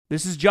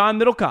This is John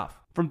Middlecoff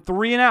from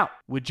 3 and Out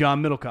with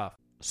John Middlecoff.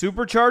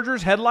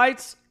 Superchargers,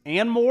 headlights,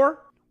 and more.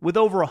 With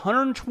over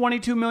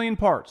 122 million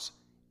parts,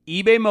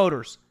 eBay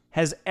Motors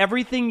has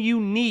everything you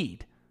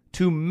need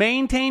to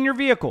maintain your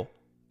vehicle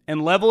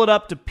and level it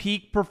up to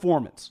peak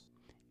performance.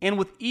 And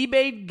with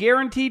eBay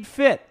Guaranteed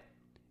Fit,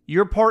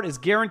 your part is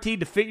guaranteed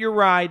to fit your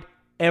ride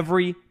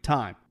every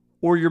time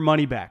or your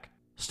money back.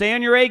 Stay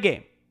on your A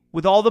game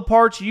with all the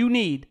parts you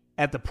need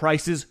at the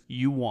prices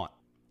you want.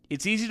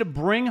 It's easy to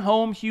bring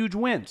home huge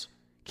wins.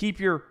 Keep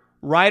your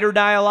ride or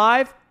die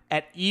alive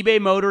at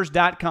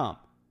ebaymotors.com.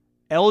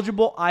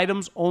 Eligible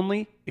items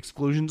only.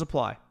 Exclusions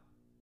apply.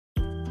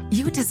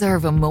 You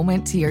deserve a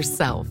moment to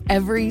yourself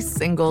every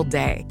single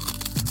day.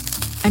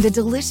 And a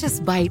delicious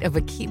bite of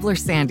a Keebler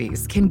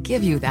Sandies can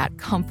give you that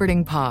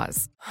comforting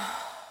pause.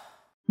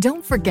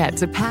 Don't forget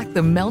to pack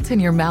the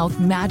melt-in-your-mouth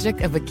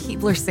magic of a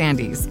Keebler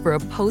Sandies for a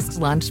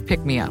post-lunch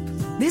pick-me-up.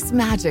 This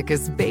magic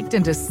is baked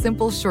into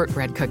simple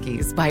shortbread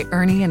cookies by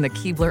Ernie and the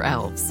Keebler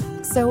Elves.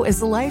 So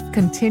as life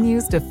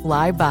continues to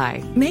fly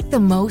by, make the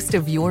most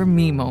of your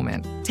me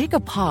moment. Take a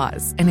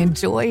pause and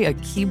enjoy a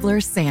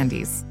Keebler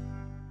Sandies.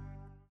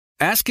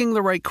 Asking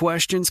the right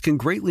questions can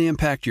greatly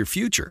impact your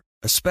future,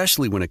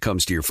 especially when it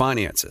comes to your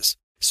finances.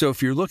 So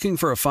if you're looking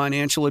for a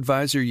financial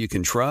advisor you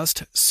can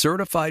trust,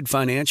 certified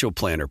financial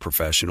planner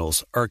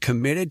professionals are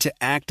committed to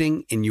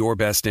acting in your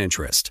best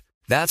interest.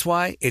 That's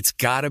why it's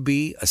got to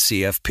be a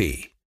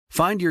CFP.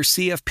 Find your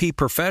CFP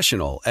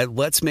professional at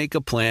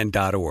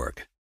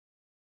letsmakeaplan.org.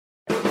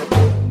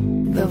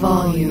 The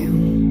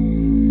volume.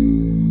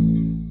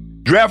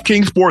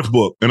 DraftKings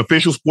Sportsbook, an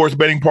official sports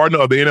betting partner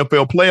of the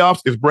NFL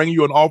playoffs, is bringing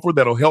you an offer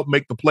that'll help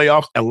make the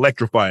playoffs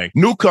electrifying.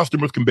 New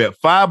customers can bet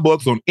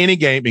 $5 on any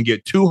game and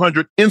get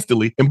 $200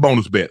 instantly in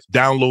bonus bets.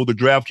 Download the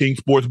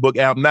DraftKings Sportsbook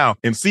app now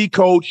and see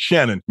code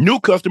Shannon. New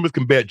customers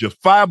can bet just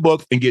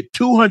 $5 and get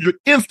 $200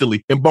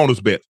 instantly in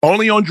bonus bets.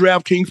 Only on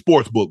DraftKings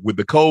Sportsbook with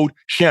the code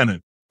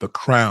Shannon. The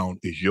crown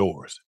is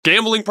yours.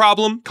 Gambling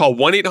problem? Call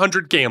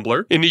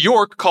 1-800-GAMBLER. In New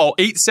York, call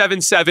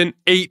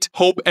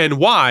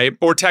 877-8-HOPE-NY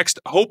or text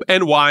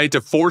HOPE-NY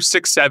to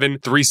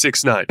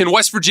 467-369. In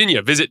West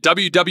Virginia, visit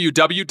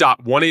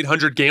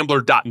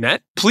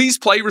www.1800gambler.net. Please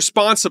play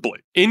responsibly.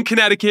 In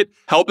Connecticut,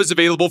 help is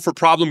available for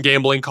problem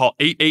gambling. Call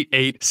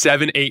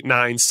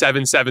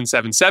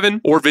 888-789-7777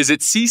 or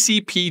visit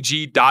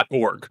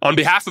ccpg.org. On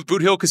behalf of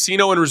Boot Hill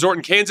Casino and Resort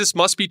in Kansas,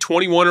 must be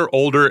 21 or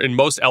older in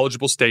most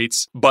eligible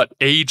states, but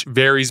age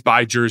varies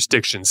by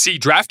jurisdiction. See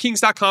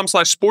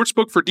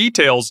DraftKings.com/sportsbook for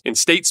details and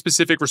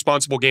state-specific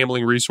responsible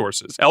gambling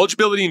resources.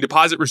 Eligibility and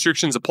deposit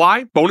restrictions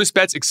apply. Bonus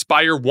bets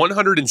expire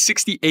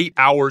 168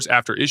 hours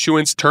after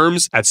issuance.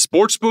 Terms at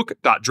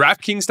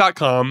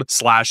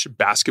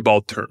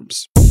sportsbook.draftkings.com/basketball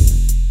terms.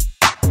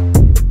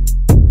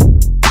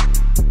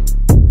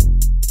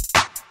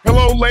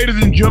 Hello,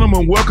 ladies and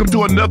gentlemen. Welcome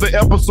to another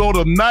episode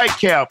of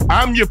Nightcap.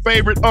 I'm your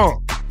favorite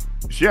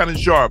Shannon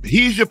Sharp.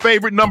 He's your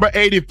favorite number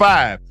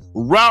 85.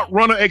 Route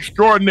runner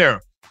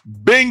extraordinaire,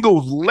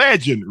 Bengals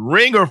legend,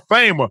 ringer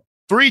famer,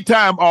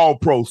 3-time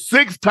All-Pro,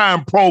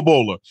 6-time Pro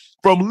Bowler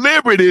from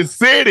Liberty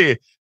City's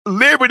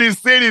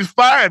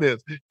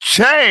finest,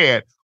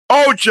 Chad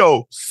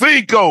Ocho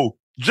Cinco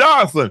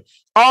Johnson.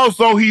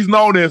 Also, he's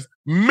known as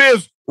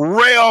Miss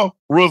Rail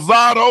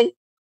Rosado,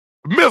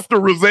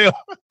 Mr. Rail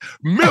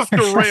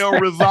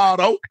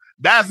Rosado.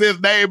 That's his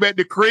name at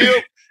the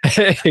crib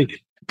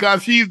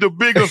because he's the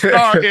biggest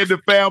star in the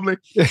family.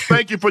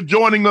 Thank you for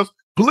joining us.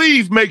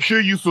 Please make sure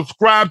you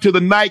subscribe to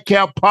the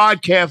Nightcap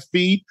podcast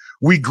feed.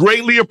 We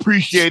greatly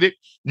appreciate it.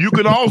 You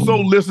can also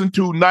listen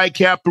to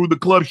Nightcap through the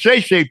Club Shay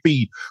Shay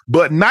feed.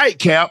 But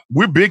Nightcap,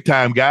 we're big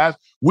time, guys.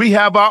 We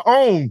have our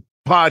own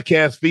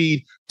podcast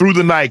feed through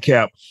the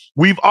Nightcap.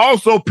 We've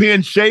also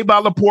pinned Shea by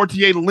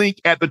Laportier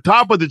link at the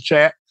top of the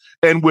chat.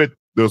 And with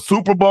the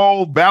Super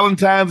Bowl,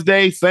 Valentine's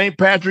Day, St.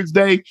 Patrick's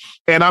Day,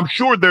 and I'm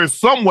sure there's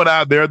someone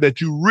out there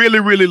that you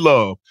really, really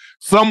love.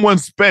 Someone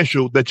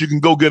special that you can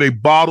go get a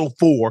bottle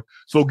for.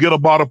 So get a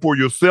bottle for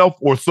yourself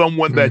or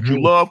someone that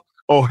you love.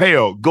 Oh,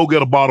 hell, go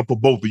get a bottle for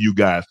both of you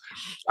guys.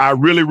 I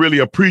really, really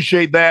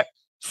appreciate that.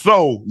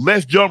 So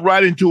let's jump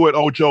right into it,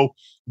 Ocho.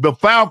 The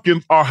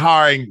Falcons are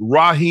hiring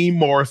Raheem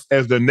Morris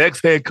as the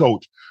next head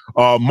coach.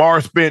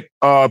 Morris spent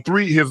last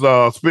 3 years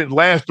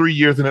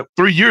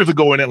 3 years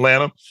ago in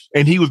Atlanta,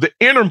 and he was the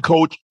interim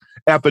coach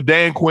after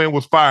Dan Quinn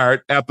was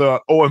fired after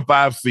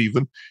 0-5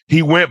 season.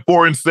 He went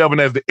 4-7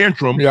 as the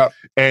interim,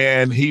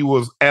 and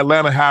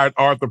Atlanta hired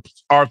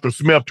Arthur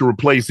Smith to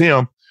replace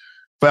him.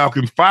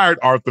 Falcons fired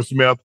Arthur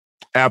Smith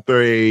after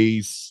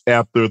 3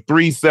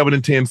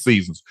 7-10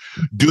 seasons.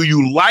 Do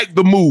you like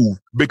the move?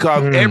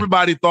 Because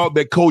everybody thought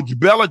that Coach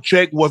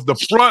Belichick was the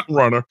front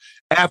runner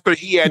after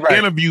he had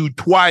interviewed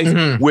twice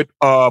with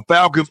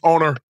Falcons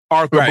owner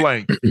Arthur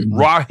Blank.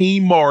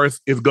 Raheem Morris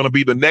is going to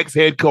be the next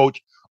head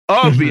coach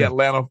of the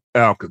Atlanta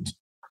Falcons.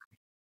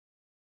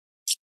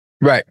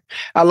 Right.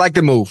 I like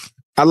the move.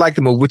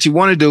 What you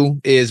want to do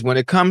is when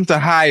it comes to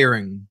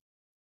hiring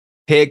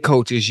head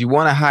coaches, you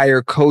want to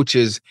hire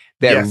coaches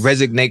that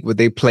resonate with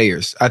their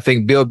players. I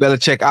think Bill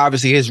Belichick,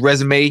 obviously his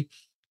resume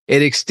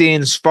It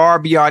extends far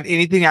beyond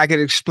anything I could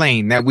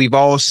explain that we've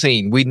all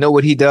seen. We know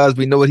what he does.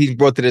 We know what he's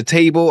brought to the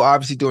table,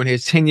 obviously during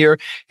his tenure,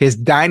 his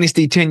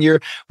dynasty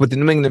tenure with the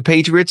New England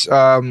Patriots.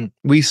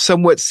 We've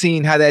somewhat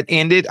seen how that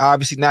ended,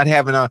 obviously not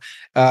having a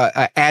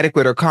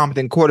adequate or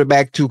competent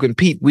quarterback to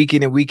compete week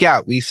in and week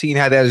out. We've seen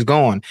how that has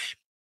gone.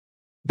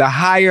 The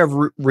hire of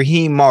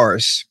Raheem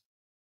Morris,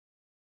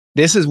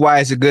 this is why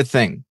it's a good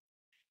thing.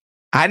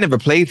 I never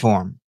played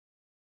for him.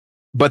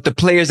 But the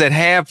players that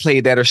have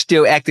played that are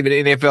still active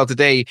in the NFL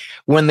today,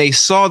 when they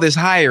saw this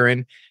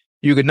hiring,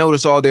 you could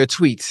notice all their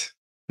tweets.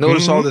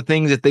 Notice all the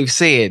things that they've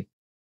said.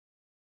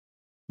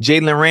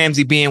 Jalen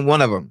Ramsey being one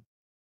of them.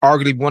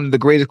 Arguably one of the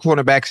greatest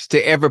cornerbacks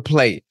to ever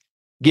play.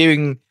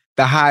 Giving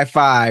the high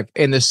five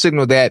and the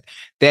signal that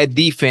that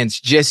defense,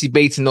 Jesse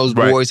Bates and those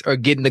boys are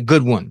getting a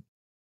good one.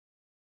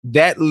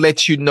 That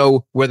lets you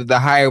know whether the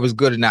hire was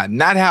good or not.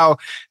 Not how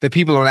the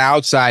people on the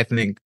outside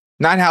think.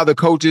 Not how the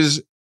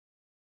coaches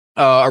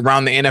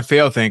around the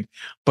NFL think,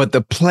 but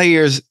the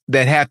players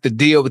that have to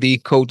deal with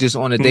these coaches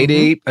on a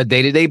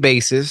day-to-day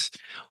basis,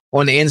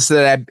 on the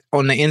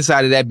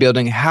inside of that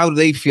building, how do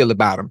they feel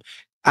about them?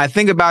 I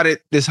think about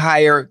it, this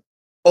hire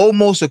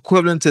almost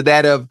equivalent to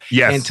that of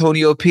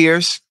Antonio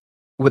Pierce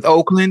with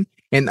Oakland,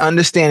 and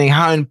understanding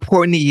how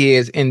important he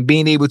is in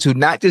being able to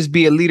not just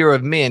be a leader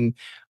of men,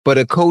 but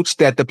a coach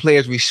that the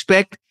players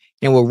respect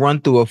and will run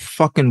through a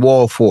fucking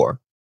wall for.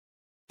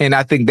 And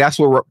I think that's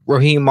what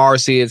Raheem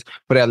Morris is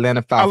for the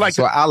Atlanta Falcons.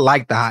 I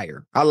like the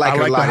hire. I like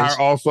the hire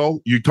also.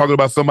 You're talking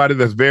about somebody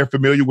that's very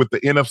familiar with the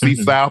NFC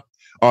South.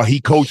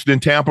 He coached in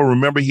Tampa.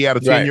 Remember, he had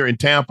a tenure in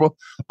Tampa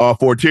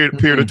for a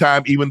period of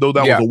time, even though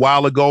that was a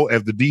while ago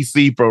as the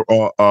DC for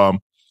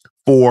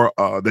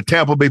the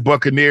Tampa Bay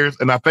Buccaneers.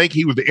 And I think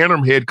he was the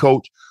interim head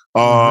coach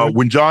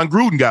when John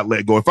Gruden got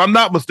let go. If I'm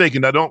not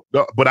mistaken,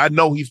 but I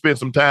know he spent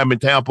some time in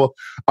Tampa.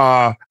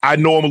 I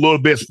know him a little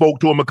bit, spoke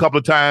to him a couple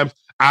of times.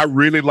 I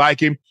really like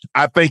him.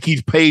 I think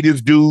he's paid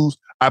his dues.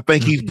 I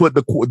think he's put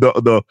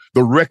the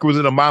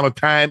requisite amount of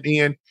time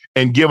in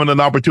and given an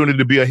opportunity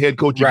to be a head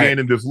coach again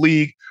in this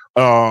league.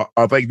 I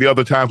think the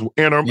other times were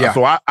interim.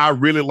 So I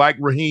really like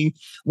Raheem.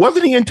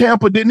 Wasn't he in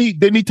Tampa?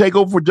 Didn't he take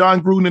over for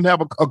John Gruden and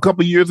have a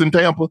couple of years in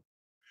Tampa?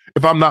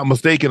 If I'm not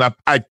mistaken,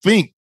 I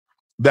think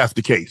that's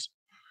the case.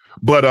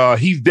 But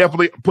he's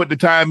definitely put the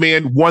time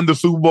in, won the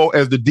Super Bowl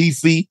as the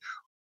DC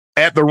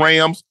at the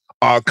Rams.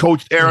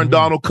 Coached Aaron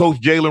Donald,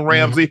 Coach Jalen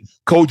Ramsey,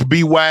 Coach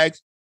B.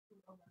 Wags.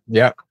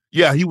 Yeah,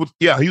 he was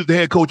the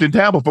head coach in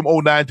Tampa from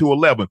 2009 to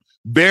 2011.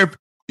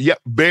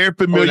 Very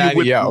familiar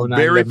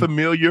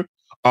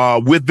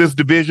with this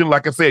division.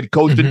 Like I said,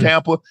 coached in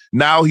Tampa.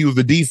 Now he was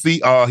the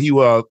DC. He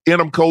was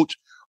interim coach.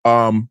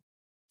 And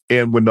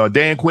when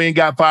Dan Quinn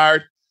got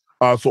fired,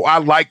 so I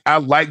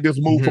like this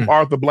move from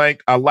Arthur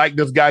Blank. I like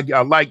this guy.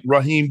 I like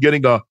Raheem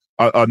getting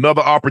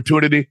another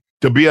opportunity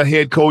to be a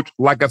head coach,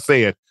 like I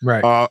said.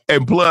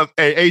 And plus,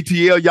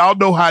 ATL, y'all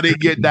know how they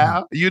get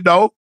down. You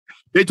know,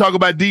 they talk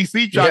about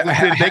DC Chocolate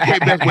City. They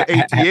can't mess with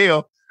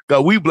ATL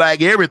because we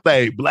black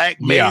everything. Black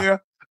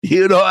mayor.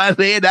 You know what I'm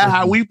saying? That's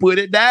how we put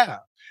it down.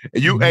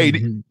 You,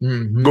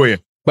 go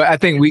ahead. But I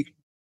think we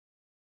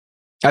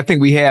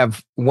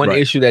have one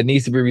issue that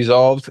needs to be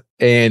resolved.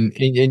 And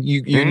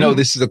you know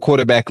this is a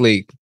quarterback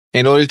league.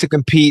 In order to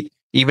compete,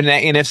 even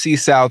in that NFC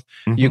South,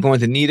 you're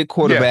going to need a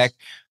quarterback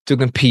to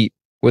compete.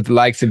 With the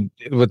likes of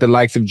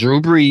Drew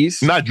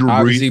Brees, not Drew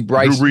Brees.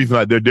 Drew Brees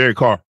not there. Derek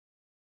Carr.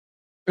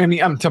 I mean,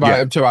 I'm talking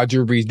about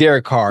Drew Brees.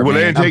 Derek Carr. Well,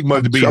 it didn't take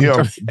much to beat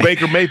him.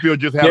 Baker Mayfield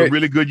just had a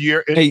really good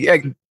year.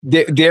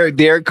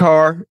 Derek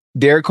Carr,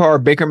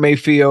 Baker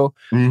Mayfield,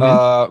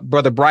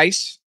 brother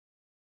Bryce,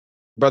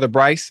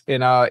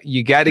 and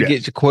you got to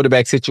get your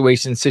quarterback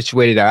situation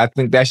situated out. I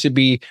think that should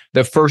be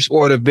the first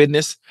order of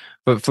business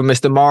for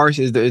Mr. Morris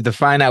is to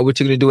find out what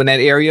you're going to do in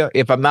that area.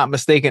 If I'm not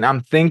mistaken,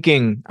 I'm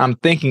thinking I'm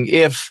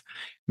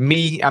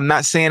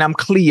not saying I'm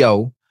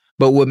Cleo,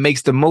 but what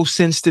makes the most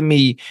sense to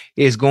me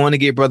is going to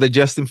get brother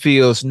Justin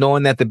Fields,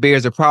 knowing that the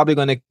Bears are probably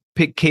going to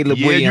pick Caleb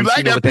Williams. You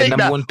like that pick,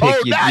 number one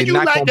pick. You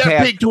like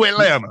that pick to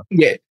Atlanta.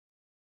 Yeah.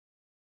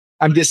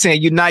 I'm just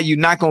saying you're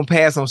not going to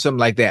pass on something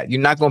like that. You're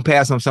not going to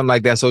pass on something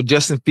like that. So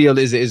Justin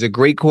Fields is a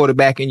great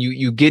quarterback, and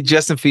you get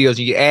Justin Fields,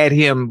 you add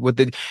him with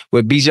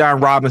Bijan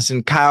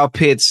Robinson, Kyle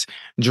Pitts,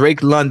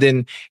 Drake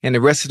London, and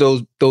the rest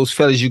of those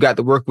fellas you got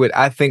to work with.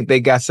 I think they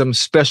got something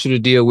special to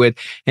deal with,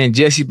 and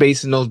Jesse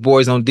Bates and those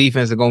boys on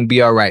defense are going to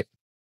be all right.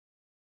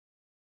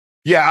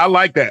 Yeah, I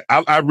like that.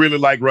 I really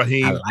like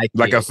Raheem.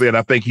 Like I said,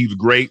 I think he's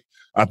great.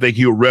 I think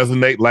he'll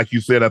resonate. Like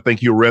you said, I think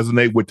he'll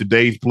resonate with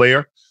today's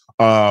player.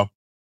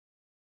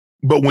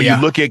 But when you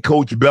look at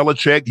Coach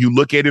Belichick, you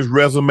look at his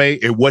resume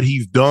and what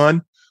he's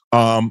done.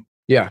 Am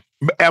I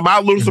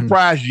a little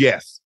surprised?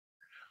 Yes.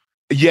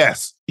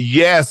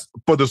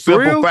 For the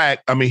simple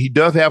fact, I mean, he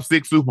does have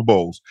 6 Super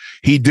Bowls.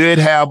 He did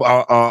have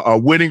a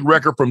winning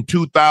record from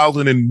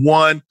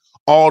 2001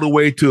 all the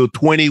way to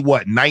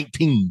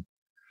 19.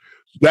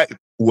 That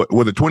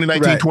was it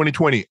 2019,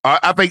 2020.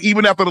 I think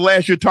even after the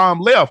last year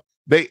Tom left,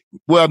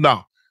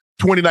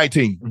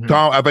 2019.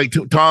 I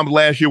think Tom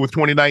last year was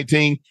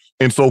 2019.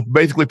 And so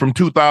basically from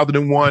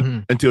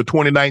 2001 until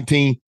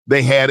 2019,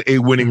 they had a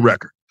winning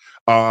record.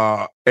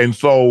 And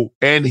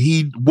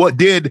he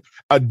did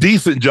a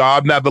decent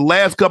job. Now, the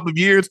last couple of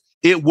years,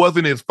 it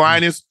wasn't his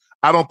finest.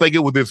 I don't think it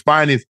was his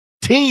finest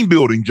team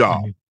building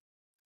job.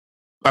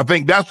 I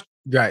think that's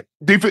right.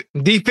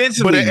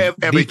 Defensively,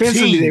 but a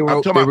team,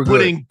 I'm talking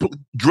about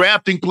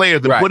drafting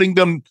players and putting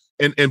them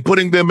and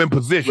putting them in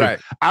position. Right.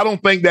 I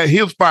don't think that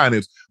his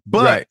finest,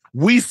 but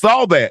we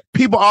saw that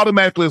people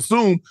automatically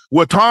assume,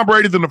 well, Tom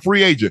Brady's in a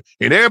free agent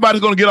and everybody's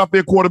going to get off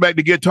their quarterback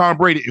to get Tom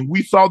Brady. And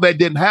we saw that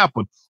didn't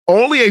happen.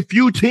 Only a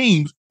few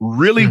teams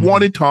really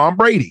wanted Tom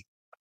Brady.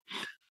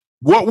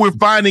 What we're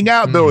finding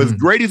out, though, as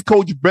great as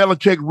Coach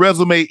Belichick's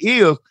resume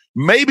is,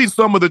 maybe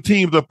some of the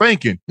teams are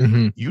thinking,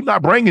 you're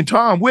not bringing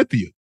Tom with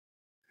you.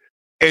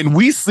 And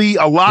we see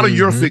a lot of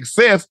your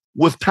success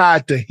was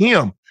tied to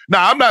him.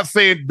 Now, I'm not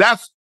saying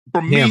that's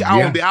from me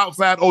on the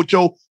outside,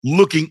 Ocho,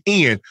 looking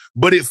in,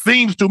 but it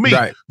seems to me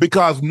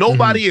because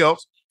nobody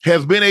else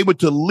has been able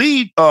to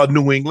lead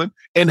New England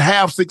and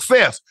have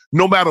success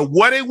no matter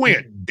where they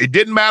went. It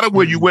didn't matter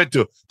where you went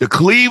to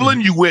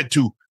Cleveland, you went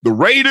to the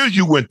Raiders,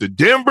 you went to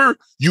Denver,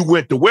 you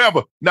went to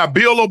wherever. Now,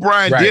 Bill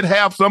O'Brien did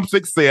have some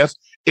success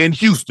in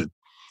Houston,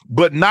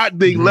 but not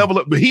the level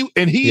of he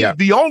is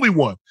the only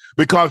one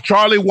because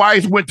Charlie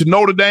Weiss went to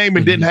Notre Dame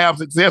and didn't have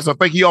success. I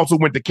think he also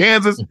went to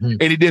Kansas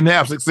and he didn't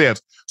have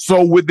success.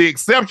 So with the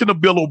exception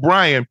of Bill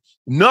O'Brien,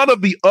 none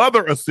of the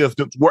other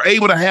assistants were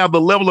able to have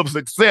the level of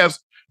success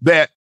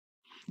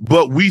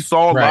but we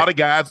saw a lot of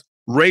guys.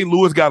 Ray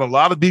Lewis got a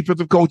lot of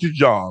defensive coaches'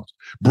 jobs.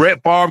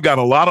 Brett Favre got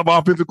a lot of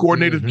offensive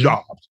coordinators'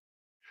 jobs.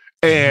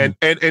 And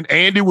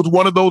Andy was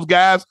one of those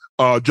guys.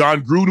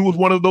 John Gruden was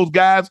one of those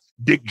guys.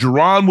 Dick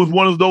Duran was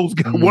one of those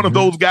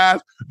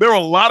guys. There are a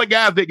lot of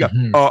guys that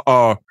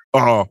got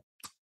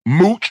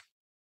Mooch.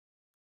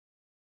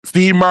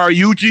 Steve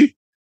Mariucci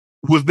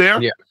was there.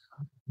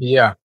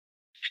 Yeah.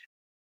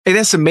 Hey,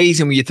 that's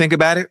amazing when you think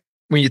about it.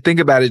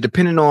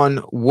 Depending on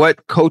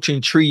what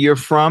coaching tree you're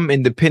from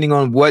and depending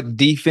on what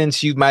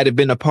defense you might have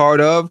been a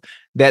part of,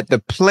 that the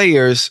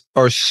players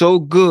are so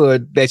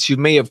good that you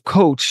may have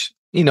coached,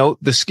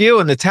 the skill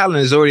and the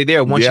talent is already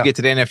there once you get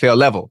to the NFL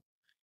level.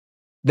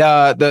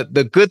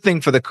 The good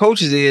thing for the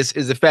coaches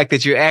is the fact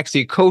that you're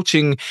actually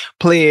coaching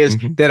players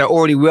that are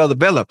already well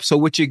developed. So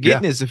what you're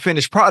getting is the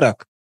finished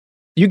product.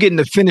 You're getting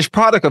the finished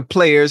product of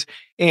players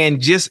and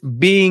just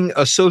being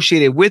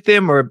associated with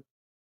them or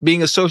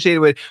being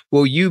associated with,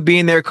 you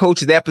being their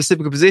coach at that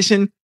specific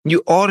position,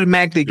 you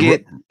automatically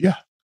get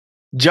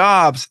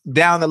jobs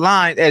down the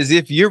line as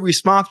if you're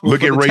responsible for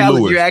the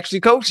talent you're actually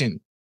coaching.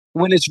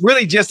 When it's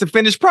really just a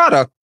finished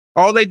product.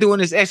 All they doing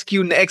is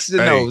executing the X's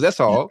and O's.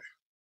 That's all.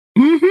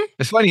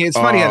 It's funny. It's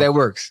funny how that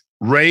works.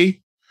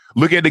 Ray,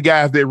 look at the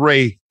guys that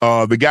Ray,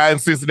 the guy in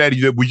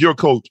Cincinnati that was your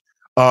coach.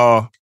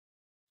 Marvin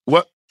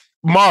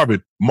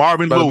Lewis.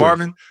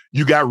 Marvin.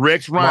 You got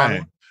Rex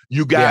Ryan.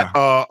 You got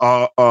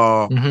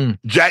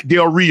Jack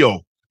Del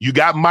Rio. You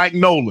got Mike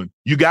Nolan.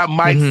 You got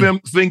Mike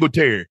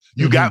Singletary.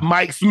 You got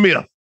Mike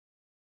Smith.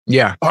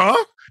 Yeah.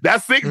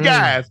 That's six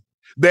guys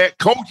that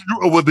coach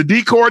was the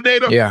D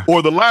coordinator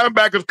or the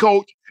linebackers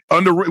coach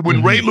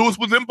when Ray Lewis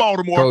was in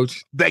Baltimore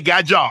that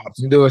got jobs.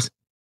 You was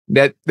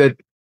there that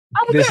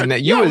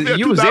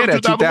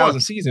 2000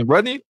 season,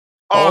 wasn't you?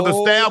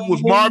 The staff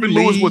was Marvin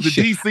Lewis was the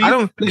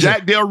DC.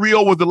 Jack Del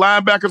Rio was the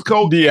linebackers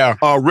coach. Yeah.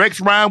 Rex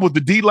Ryan was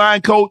the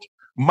D-line coach.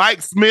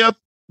 Mike Smith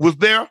was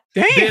there.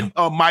 Damn.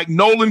 Then Mike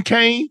Nolan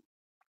came.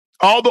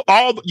 All those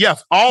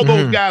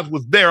guys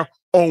was there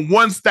on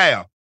one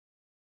staff.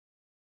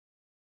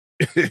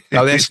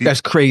 No,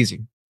 that's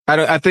crazy.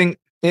 I think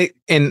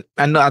and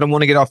I know I don't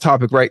want to get off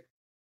topic right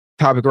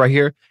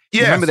here.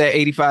 Yes. Remember that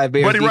 85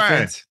 Bears Buddy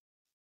defense?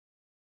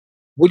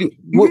 Ryan.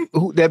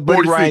 Who that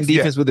Buddy Ryan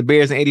defense with the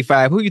Bears in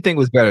 85? Who you think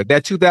was better?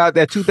 That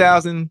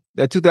 2000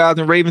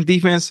 Ravens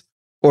defense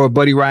or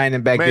Buddy Ryan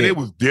and back then? Man, it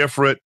was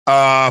different.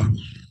 I'm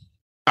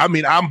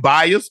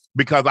biased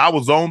because I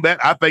was on that.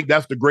 I think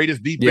that's the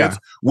greatest defense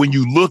when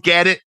you look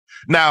at it.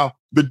 Now,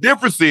 the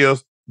difference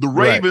is the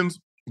Ravens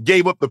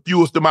gave up the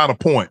fewest amount of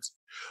points.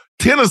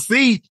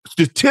 Tennessee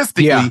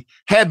statistically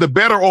had the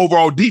better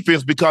overall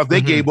defense because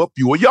they gave up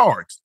fewer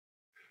yards.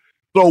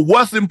 So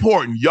what's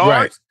important? Yards?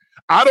 Right.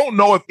 I don't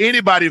know if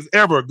anybody's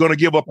ever going to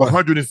give up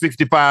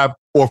 165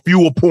 or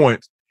fewer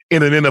points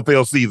in an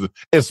NFL season,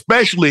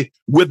 especially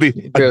with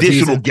the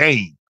additional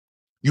game.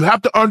 You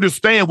have to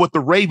understand what the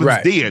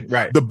Ravens did.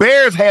 Right. The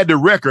Bears had the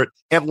record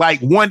at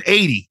like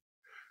 180.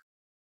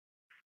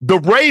 The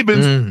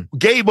Ravens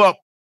gave up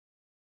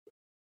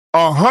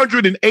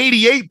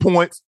 188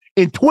 points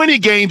in 20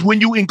 games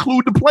when you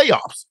include the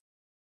playoffs.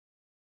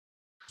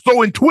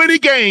 So in 20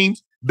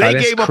 games, they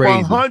gave up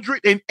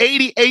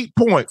 188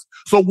 points.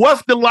 So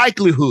what's the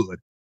likelihood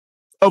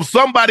of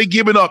somebody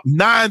giving up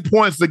 9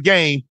 points a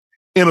game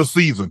in a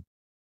season?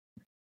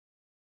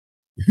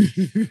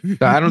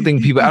 I don't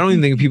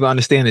even think people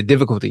understand the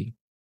difficulty.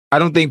 I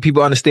don't think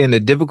people understand the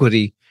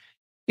difficulty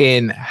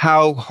in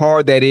how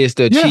hard that is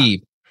to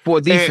achieve for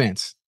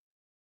defense.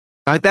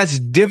 That's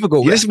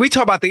difficult. We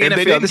talk about the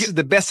NFL. This is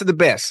the best of the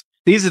best.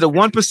 These are the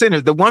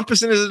 1%ers, the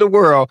 1%ers of the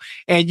world,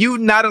 and you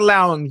not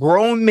allowing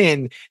grown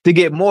men to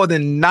get more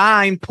than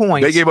 9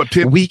 points. They gave up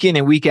 10 week in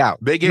and week out.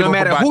 They gave no up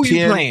matter about who 10,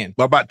 you playing.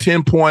 About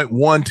 10.1,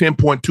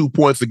 10.2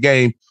 points a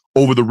game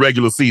over the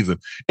regular season.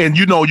 And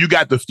you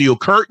got the Steel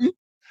Curtain.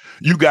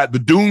 You got the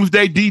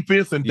Doomsday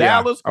defense in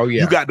Dallas. Oh,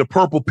 yeah. You got the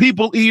Purple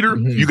People Eater.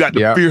 Mm-hmm. You got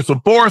the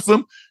Fearsome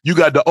Foursome. You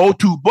got the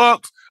O2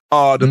 Bucks.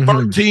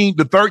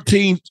 The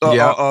 13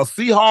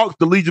 Seahawks,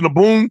 the Legion of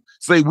Boom,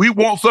 say we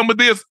want some of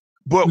this.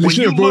 But when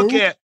you look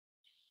at,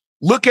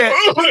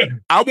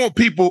 I want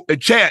people in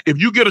chat, if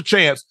you get a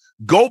chance,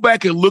 go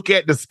back and look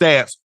at the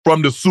stats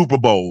from the Super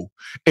Bowl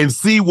and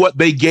see what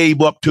they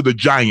gave up to the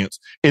Giants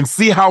and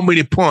see how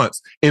many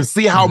punts and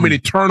see how many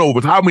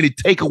turnovers, how many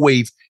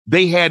takeaways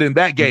they had in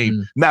that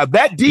game. Now,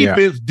 that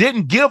defense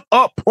didn't give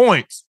up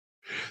points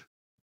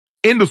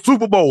in the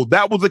Super Bowl.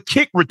 That was a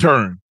kick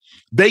return.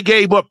 They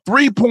gave up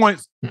 3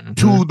 points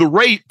to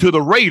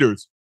the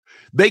Raiders.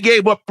 They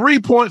gave up 3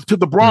 points to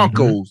the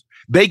Broncos.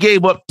 They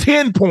gave up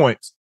 10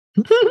 points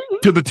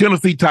to the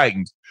Tennessee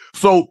Titans.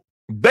 So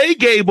they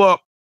gave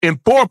up in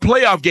 4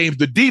 playoff games.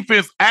 The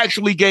defense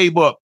actually gave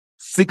up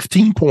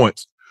 16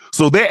 points.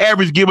 So they're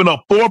average giving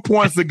up 4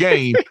 points a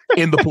game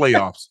in the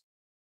playoffs.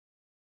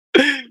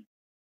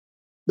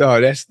 No,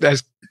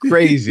 that's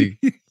crazy.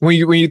 when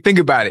you think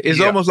about it,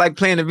 it's almost like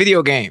playing a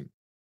video game.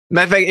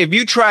 Matter of fact, if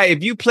you play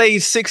you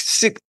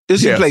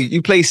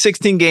play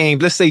 16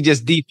 games, let's say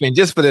just defense,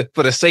 just for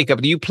the sake of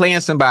it, you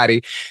playing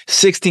somebody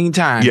 16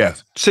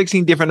 times,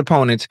 16 different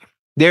opponents.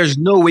 There's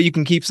no way you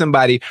can keep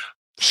somebody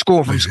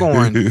scoring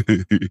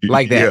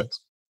like that.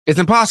 It's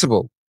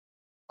impossible.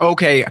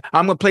 Okay,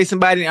 I'm gonna play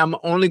somebody. I'm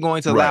only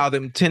going to allow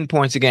them 10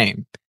 points a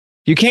game.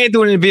 You can't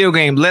do it in a video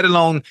game, let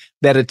alone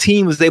that a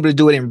team was able to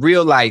do it in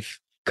real life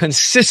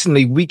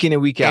consistently week in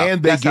and week out.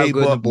 And they gave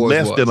up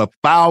less than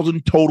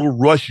 1,000 total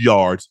rush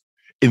yards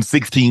in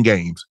 16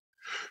 games.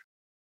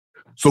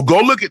 So go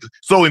look at,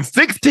 so in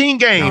 16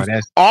 games,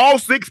 all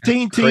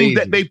 16 teams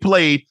that they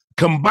played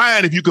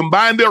combined, if you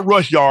combine their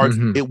rush yards,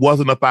 it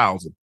wasn't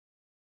 1,000.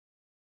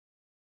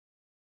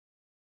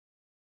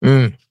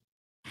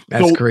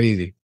 That's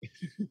crazy.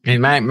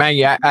 And man,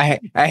 I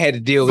had to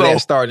deal with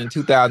that starting in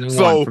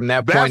 2001 from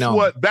that point on.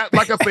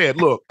 Like I said,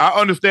 look, I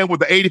understand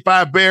with the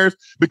 85 Bears,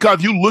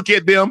 because you look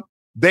at them,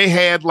 they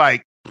had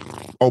like,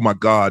 oh my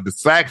God, the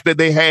sacks that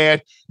they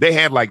had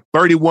like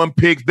 31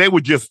 picks. They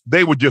were just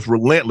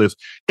relentless.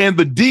 And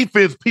the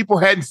defense, people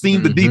hadn't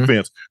seen the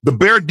defense. The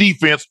Bear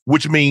defense,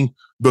 which means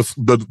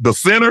the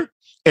center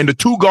and the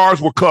 2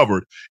 guards were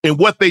covered. And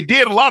what they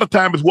did a lot of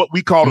times is what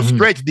we call a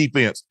stretch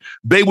defense.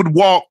 They would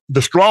walk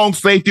the strong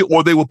safety,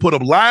 or they would put a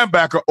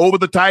linebacker over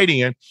the tight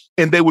end,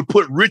 and they would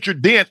put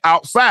Richard Dent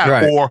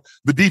outside, or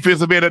the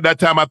defensive end at that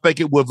time, I think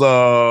it was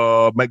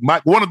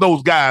one of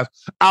those guys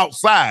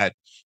outside.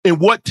 And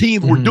what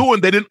teams were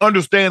doing, they didn't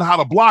understand how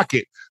to block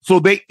it.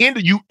 So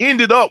you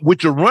ended up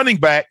with your running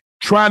back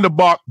trying to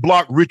block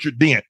Richard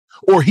Dent,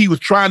 or he was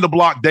trying to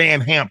block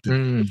Dan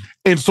Hampton.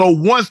 And so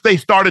once they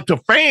started to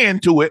fan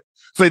to it,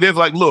 say there's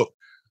like, look,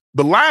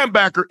 the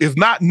linebacker is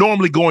not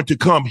normally going to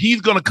come.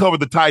 He's going to cover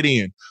the tight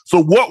end. So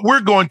what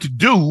we're going to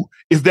do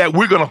is that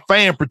we're going to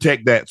fan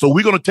protect that. So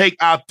we're going to take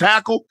our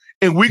tackle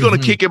and we're going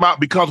to kick him out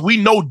because we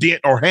know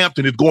Dent or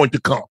Hampton is going to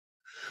come.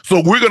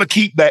 So we're going to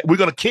keep that. We're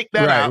going to kick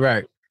that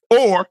out.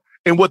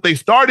 And what they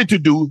started to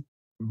do,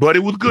 but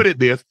it was good at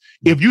this,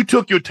 if you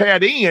took your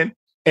tight end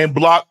and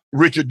blocked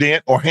Richard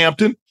Dent or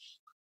Hampton,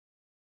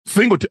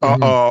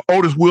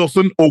 Otis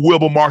Wilson or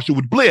Wilbur Marshall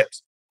would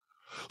blitz.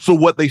 So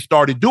what they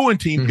started doing,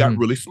 teams got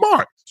really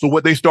smart. So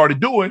what they started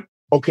doing,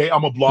 okay,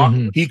 I'm a block.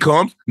 He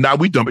comes. Now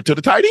we dump it to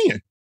the tight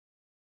end.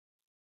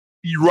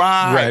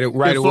 Right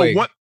away.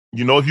 So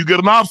if you get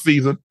an off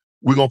season,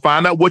 we're going to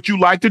find out what you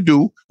like to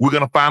do. We're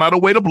going to find out a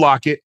way to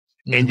block it.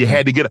 And you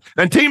had to get it.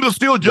 And teams are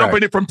still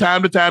jumping it from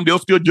time to time. They'll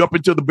still jump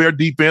into the Bear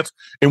defense.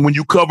 And when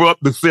you cover up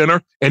the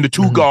center and the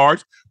 2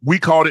 guards, we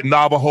called it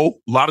Navajo. A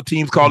lot of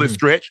teams call it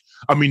stretch.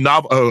 I mean,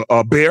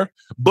 Bear.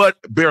 But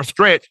Bear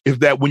stretch is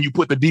that when you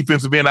put the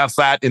defensive end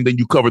outside and then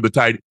you cover the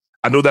tight.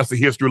 I know that's a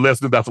history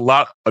lesson. That's a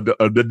lot of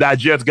the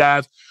digest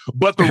guys.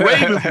 But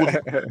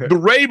the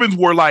Ravens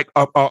were like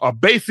a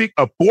basic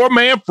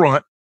 4-man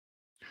front.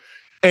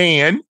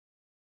 And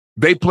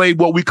they played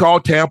what we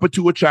call Tampa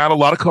to a China, a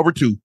lot of cover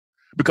 2.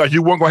 Because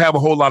you weren't going to have a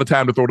whole lot of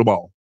time to throw the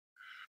ball.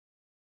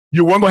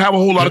 You weren't going to have a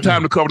whole lot of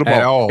time to cover the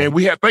ball.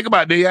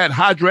 And they had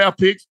high draft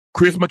picks.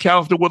 Chris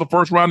McAllister was the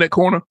first round that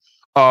corner.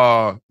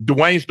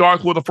 Dwayne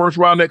Starks was the first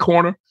round that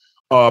corner.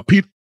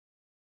 Pete.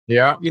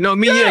 Yeah. You know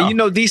me. Yeah. You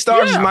know, D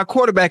Stars is my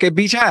quarterback at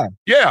Beach High.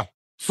 Yeah.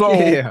 So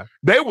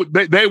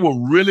they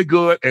were really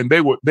good, and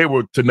they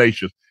were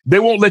tenacious. They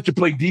won't let you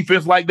play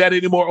defense like that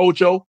anymore,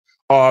 Ocho.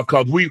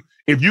 Because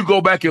if you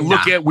go back and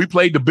look at, we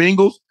played the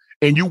Bengals.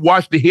 And you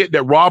watch the hit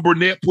that Rob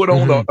Burnett put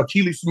on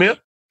Achilles Smith,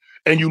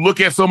 and you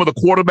look at some of the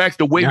quarterbacks,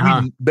 the way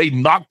they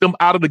knocked them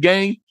out of the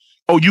game.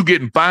 Oh, you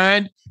getting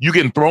fined, you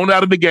getting thrown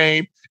out of the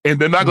game, and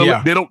they're not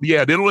gonna. They don't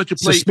let you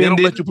play. Suspended.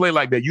 They don't let you play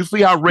like that. You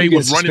see how Ray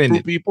was running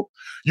through people.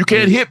 You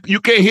can't hit. You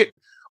can't hit.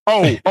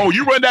 Oh,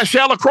 you run that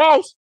shallow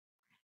cross.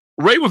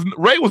 Ray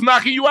was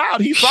knocking you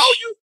out. He saw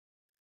you.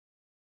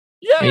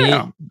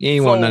 Yeah. He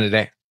ain't want none of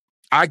that.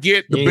 I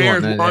get the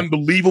Bears were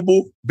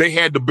unbelievable. They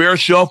had the Bear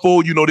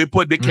Shuffle. You know,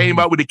 they came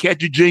out with the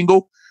catchy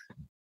jingle.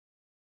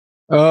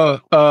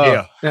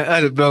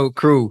 The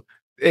crew.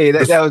 Hey,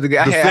 that was the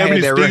guy. I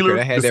had that record.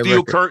 I had the that Steel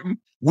record.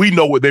 Curtain. We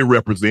know what they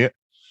represent.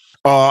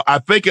 I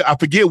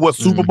forget what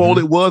Super Bowl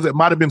it was. It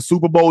might have been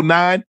Super Bowl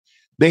 9.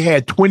 They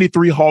had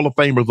 23 Hall of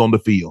Famers on the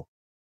field.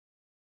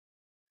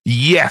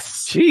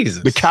 Yes.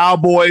 Jesus. The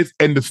Cowboys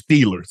and the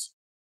Steelers.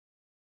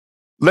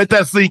 Let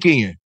that sink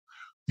in.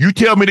 You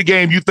tell me the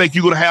game you think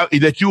you're going to have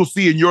that you'll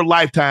see in your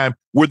lifetime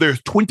where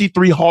there's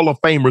 23 Hall of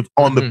Famers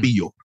on the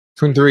field.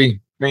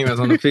 23 famers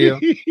on the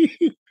field.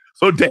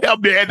 So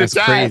damn near at the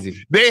time,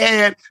 crazy.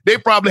 They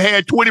probably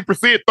had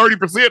 20%,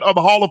 30% of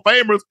the Hall of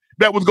Famers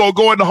that was going to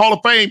go in the Hall of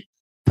Fame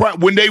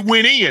when they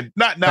went in.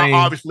 Not now,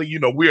 obviously, you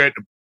know, we're at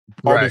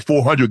almost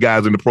 400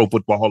 guys in the Pro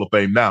Football Hall of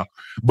Fame now.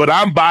 But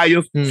I'm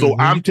biased, so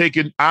I'm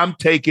taking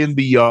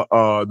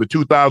the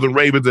 2000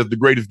 Ravens as the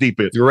greatest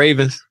defense. The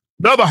Ravens.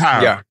 Another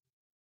hire. Yeah.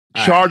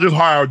 Chargers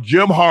hire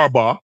Jim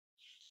Harbaugh.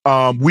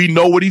 We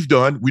know what he's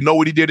done. We know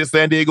what he did at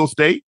San Diego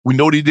State. We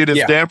know what he did at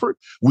Stanford.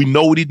 We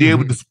know what he did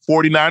with the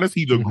 49ers.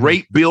 He's a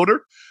great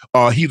builder.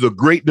 He's a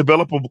great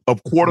developer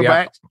of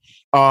quarterbacks.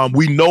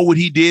 We know what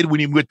he did when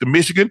he went to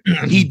Michigan.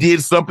 He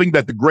did something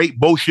that the great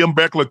Bo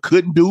Schembechler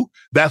couldn't do.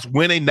 That's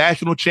win a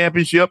national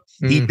championship.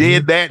 He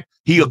did that.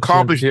 He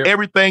accomplished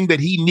everything that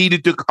he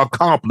needed to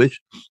accomplish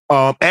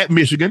at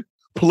Michigan.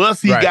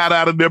 Plus, he got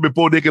out of there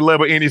before they could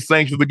level any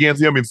sanctions against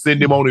him and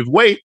send him on his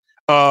way.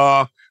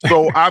 So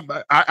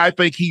I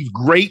think he's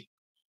great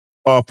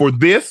for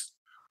this.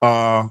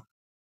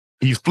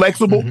 He's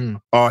flexible.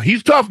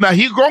 He's tough. Now,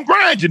 he's going to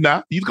grind you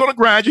now. He's going to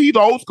grind you. He's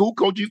an old school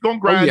coach. He's going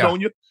to grind on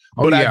you.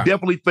 But I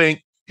definitely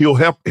think he'll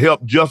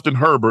help Justin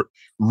Herbert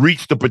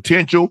reach the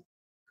potential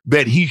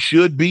that he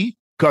should be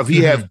because he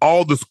has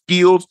all the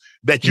skills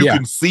that you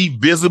can see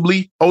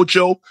visibly,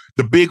 Ocho.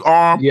 The big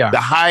arm, the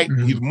height.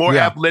 He's more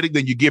athletic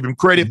than you give him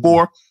credit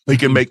for. He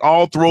can make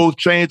all throws,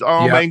 change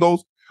arm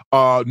angles.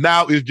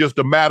 Now it's just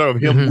a matter of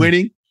him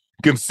winning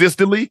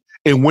consistently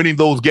and winning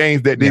those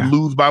games that they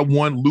lose by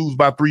 1, lose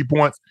by 3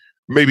 points.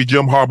 Maybe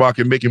Jim Harbaugh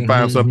can make him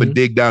find something,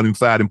 dig down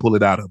inside and pull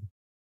it out of him.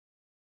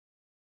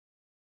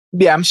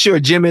 Yeah, I'm sure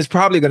Jim is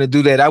probably going to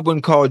do that. I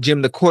wouldn't call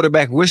Jim the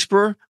quarterback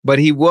whisperer, but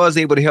he was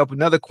able to help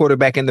another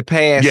quarterback in the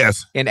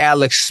past. And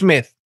Alex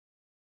Smith,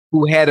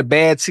 who had a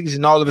bad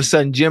season. All of a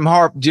sudden, Jim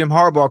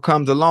Harbaugh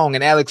comes along,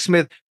 and Alex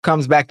Smith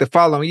comes back the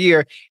following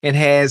year and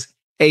has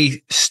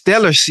a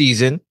stellar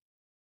season,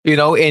 you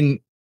know, and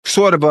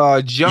sort of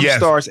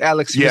jumpstarts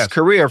Alex Smith's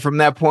career from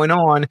that point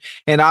on.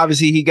 And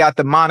obviously, he got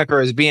the moniker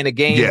as being a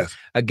game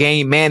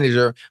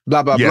manager,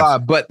 blah, blah, blah.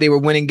 But they were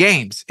winning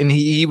games, and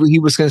he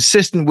was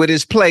consistent with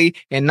his play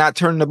and not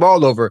turning the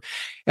ball over.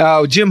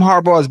 Jim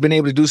Harbaugh has been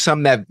able to do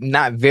something that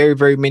not very,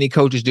 very many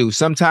coaches do.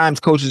 Sometimes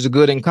coaches are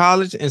good in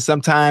college, and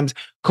sometimes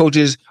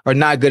coaches are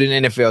not good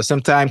in NFL.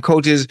 Sometimes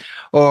coaches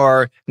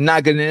are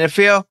not good in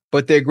NFL,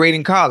 but they're great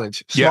in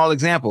college. Small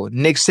example,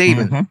 Nick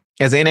Saban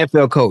as an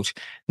NFL coach,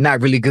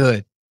 not really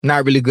good.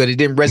 Not really good. It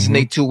didn't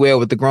resonate too well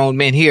with the grown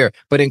men here.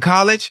 But in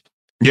college,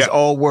 he's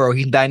all world.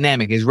 He's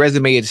dynamic. His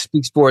resume, it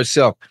speaks for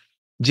itself.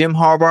 Jim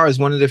Harbaugh is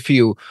one of the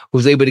few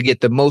who's able to get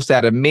the most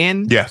out of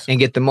men and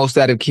get the most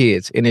out of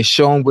kids. And it's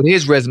shown with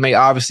his resume,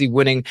 obviously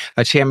winning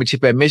a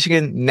championship at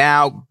Michigan,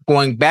 now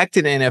going back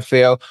to the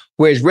NFL,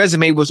 where his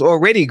resume was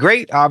already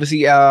great.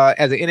 Obviously,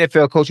 as an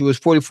NFL coach, he was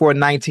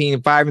 44-19,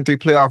 5-3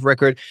 playoff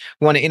record,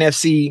 won an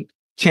NFC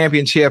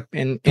championship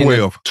in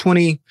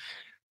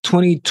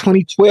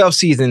 2012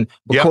 season.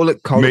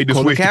 Made the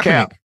switch to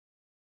Cap.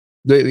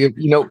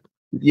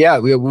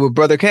 With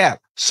Brother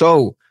Cap.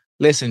 So,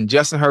 listen,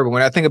 Justin Herbert,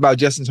 when I think about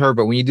Justin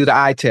Herbert, when you do the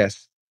eye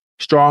test,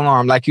 strong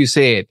arm, like you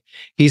said,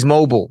 he's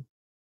mobile.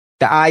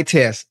 The eye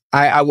test,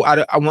 I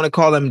want to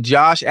call him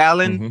Josh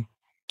Allen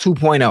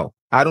 2.0.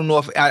 I don't know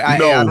if I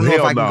don't know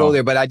if I can go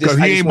there, but I just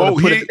he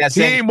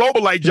ain't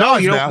mobile like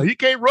Josh now. He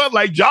can't run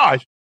like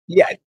Josh.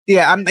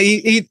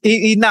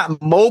 He's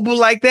not mobile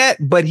like that,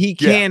 but he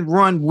can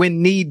run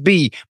when need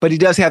be. But he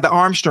does have the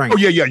arm strength.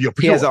 He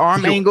has the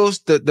arm angles,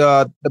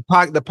 the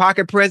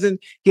pocket presence.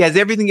 He has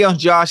everything else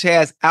Josh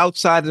has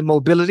outside of the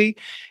mobility,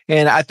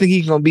 and I think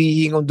he's gonna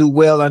do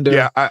well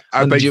under. I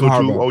think Jim so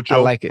Harbaugh. too, Ocho. I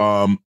like it.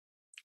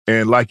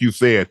 And like you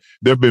said,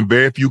 there have been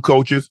very few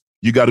coaches.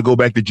 You got to go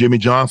back to Jimmy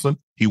Johnson.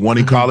 He won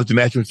in college the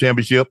national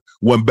championship.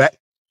 Won back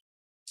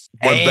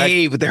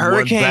with the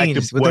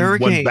Hurricanes.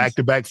 Won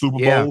back-to-back Super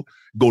Bowl.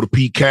 Go to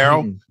Pete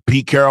Carroll.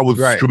 Pete Carroll was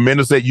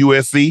tremendous at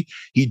USC.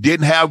 He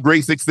didn't have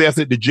great success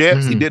at the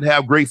Jets. He didn't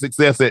have great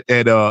success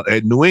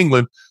at New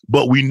England,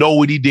 but we know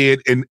what he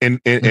did in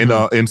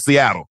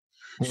Seattle.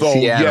 So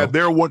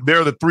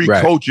they're the three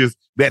coaches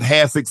that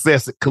had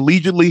success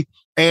collegiately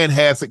and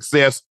had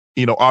success.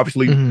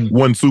 Obviously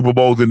won Super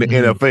Bowls in the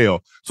NFL.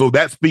 So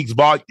that speaks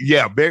volume.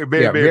 Yeah,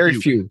 very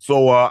few.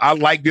 So I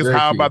like this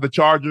hire by the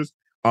Chargers.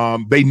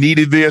 They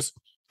needed this,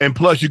 and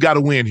plus you got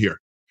to win here.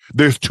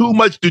 There's too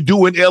much to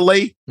do in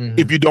LA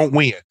if you don't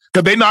win.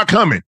 because they're not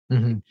coming.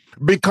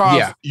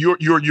 Because you're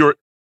you're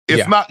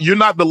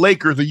not the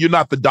Lakers and you're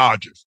not the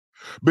Dodgers.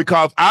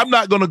 Because I'm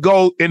not going to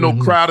go in no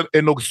crowded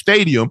in no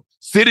stadium,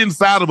 sit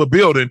inside of a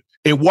building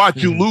and watch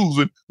you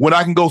losing when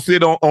I can go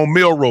sit on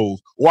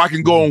Melrose, or I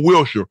can go on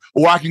Wilshire,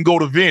 or I can go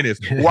to Venice,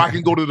 or I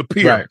can go to the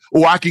pier,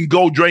 or I can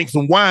go drink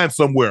some wine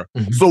somewhere.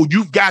 So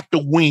you've got to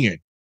win.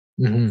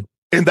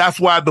 And that's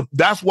why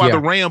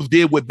the Rams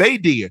did what they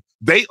did.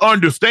 They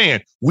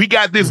understand we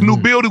got this new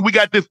building, we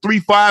got this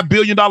 $3-5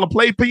 billion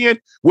playpen.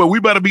 Well, we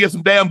better be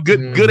some damn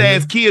good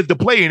ass kids to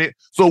play in it.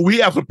 So we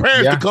have some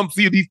parents to come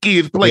see these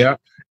kids play.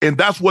 And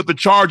that's what the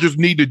Chargers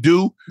need to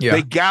do.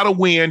 They gotta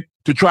win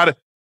to try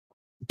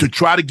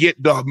to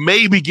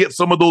get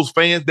some of those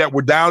fans that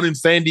were down in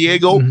San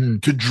Diego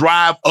to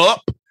drive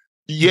up.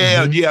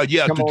 To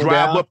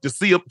drive up to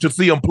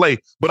see them play.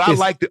 But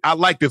I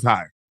like this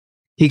hire.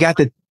 He got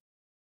the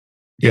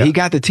he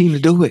got the team to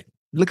do it.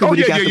 Look at what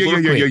he got to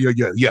work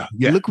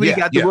with. Look what he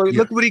got to work.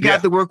 Look what he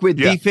got to work with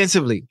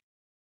defensively.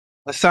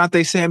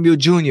 Asante Samuel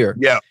Jr.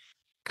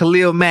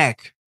 Khalil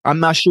Mack. I'm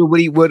not sure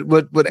what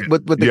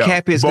the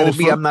cap is going to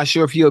be. I'm not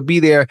sure if he'll be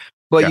there.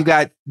 But you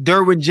got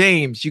Derwin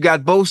James. You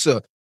got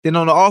Bosa. Then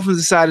on the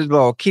offensive side of the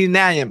ball, Keenan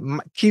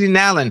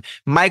Allen,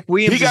 Mike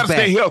Williams. He got to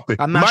stay healthy.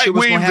 I'm not sure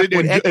what's going to happen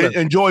with Eckler.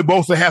 And Joey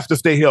Bosa has to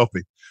stay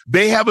healthy.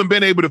 They haven't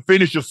been able to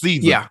finish a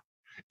season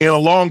in a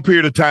long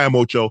period of time,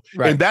 Ocho.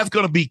 And that's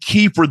going to be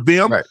key for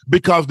them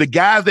because the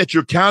guys that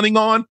you're counting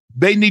on,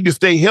 they need to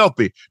stay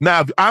healthy.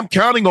 Now, if I'm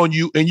counting on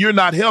you and you're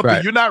not healthy,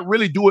 you're not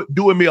really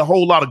doing me a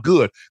whole lot of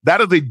good.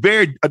 That's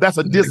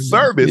a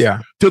disservice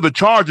to the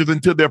Chargers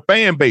and to their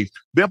fan base.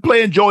 They're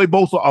paying Joey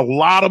Bosa a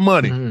lot of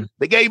money.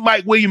 They gave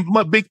Mike Williams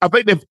big. I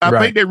think he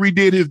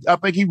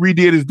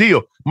redid his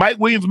deal. Mike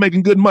Williams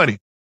making good money.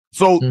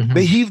 So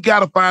he's got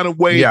to find a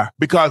way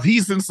because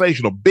he's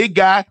sensational. Big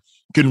guy,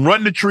 can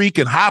run the tree,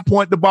 can high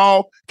point the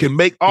ball, can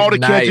make all the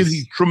catches.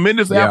 He's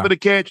tremendous after the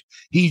catch.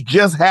 He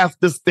just has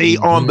to stay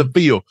on the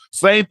field.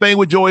 Same thing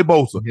with Joey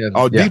Bosa.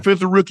 Our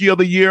defensive rookie of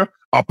the year,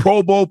 a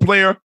Pro Bowl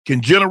player,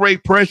 can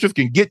generate pressures,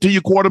 can get to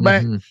your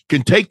quarterback,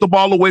 can take the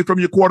ball away from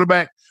your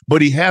quarterback,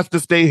 but he has to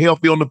stay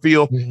healthy on the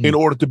field in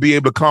order to be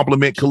able to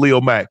complement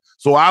Khalil Mack.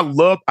 So I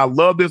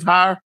love this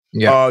hire.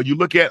 You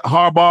look at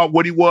Harbaugh,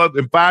 what he was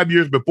in 5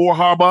 years before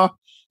Harbaugh,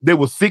 they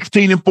were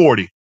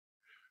 16-40.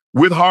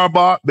 With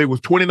Harbaugh, they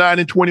was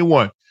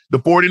 29-21. The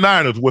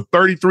 49ers were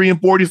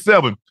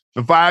 33-47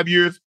 in 5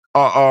 years.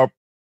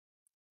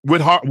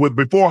 With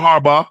before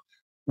Harbaugh,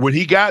 when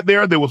he got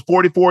there, there was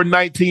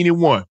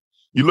 44-19-1.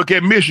 You look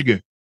at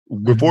Michigan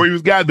before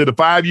he got there, the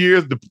 5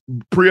 years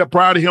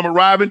prior to him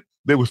arriving,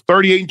 there was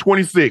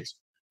 38-26.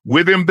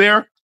 With him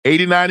there,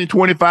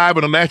 89-25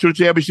 in a national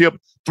championship,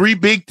 3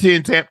 Big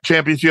Ten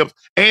championships,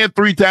 and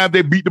 3 times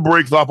they beat the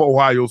brakes off of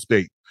Ohio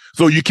State.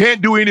 So you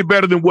can't do any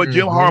better than what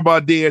Jim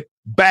Harbaugh did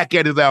back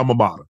at his alma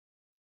mater.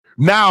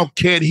 Now,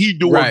 can he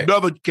do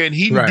another? Can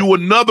he do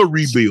another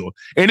rebuild?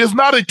 And it's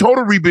not a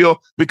total rebuild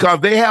because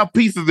they have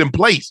pieces in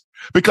place.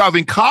 Because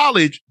in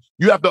college,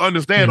 you have to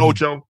understand,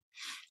 Ocho,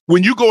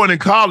 when you go in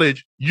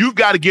college, you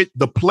got to get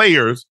the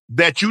players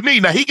that you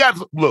need. Now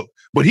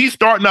but he's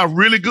starting out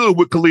really good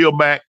with Khalil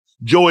Mack,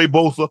 Joey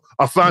Bosa,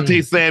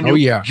 Asante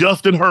Samuel,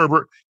 Justin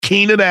Herbert,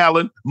 Keenan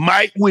Allen,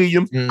 Mike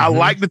Williams. I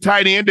like the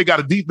tight end. They got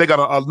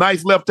a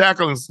nice left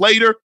tackle in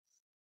Slater.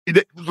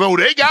 So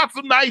they got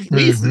some nice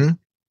pieces.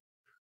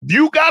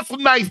 You got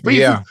some nice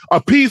pieces.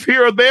 A piece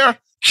here or there.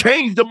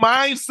 Change the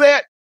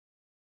mindset.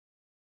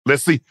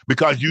 Let's see.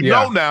 Because you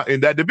know now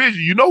in that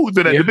division, you know who's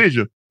in that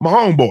division. My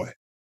homeboy.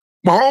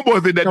 My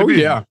homeboy's in that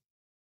division.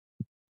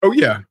 Oh,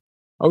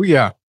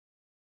 yeah.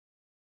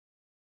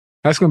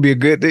 That's going to be a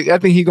good. I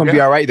think he's going to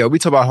be all right, though. We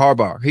talk about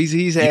Harbaugh.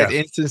 He's had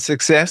instant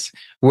success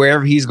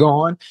wherever he's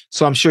gone.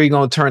 So I'm sure he's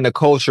going to turn the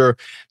culture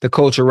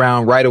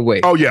around right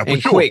away. Oh, yeah,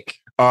 and quick.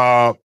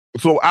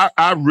 So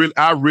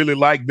I really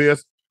like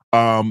this.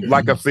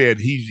 Like I said,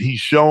 he's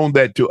shown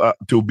that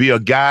to be a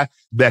guy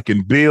that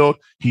can build.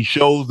 He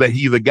shows that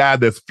he's a guy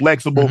that's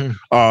flexible,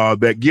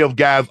 that gives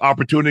guys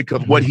opportunity.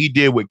 Because what he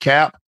did with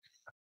Cap,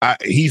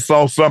 he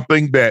saw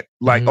something that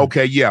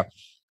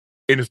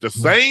and it's the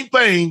same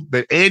thing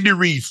that Andy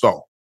Reid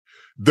saw.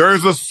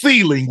 There's a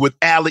ceiling with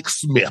Alex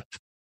Smith.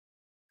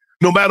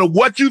 No matter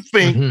what you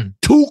think,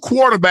 2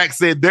 quarterbacks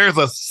said there's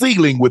a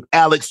ceiling with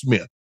Alex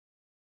Smith.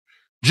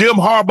 Jim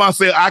Harbaugh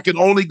said, I can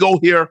only go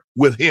here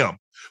with him.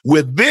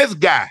 With this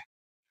guy,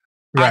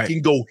 I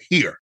can go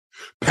here.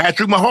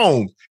 Patrick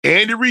Mahomes,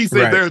 Andy Reid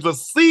said there's a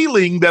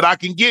ceiling that I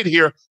can get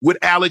here with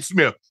Alex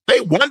Smith.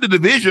 They won the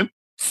division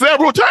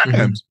several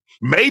times,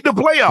 made the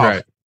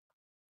playoffs.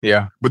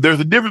 But there's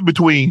a difference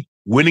between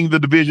winning the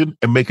division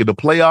and making the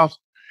playoffs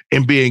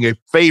and being a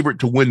favorite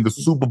to win the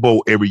Super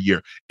Bowl every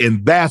year.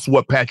 And that's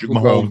what Patrick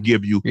Mahomes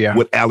give you,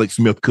 what Alex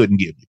Smith couldn't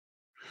give you.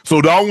 So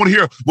I don't want to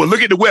hear, well,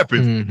 look at the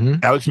weapons.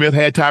 Alex Smith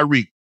had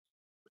Tyreek.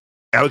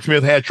 Alex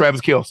Smith had Travis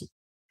Kelce.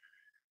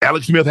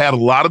 Alex Smith had a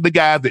lot of the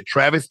guys that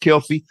Travis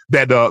Kelce,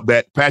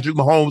 that Patrick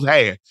Mahomes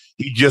had.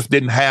 He just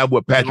didn't have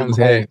what Patrick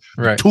Mahomes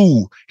had.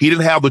 He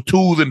didn't have the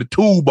tools in the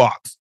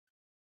toolbox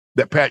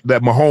that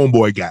Mahomes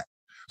boy got.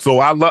 So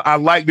I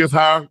like this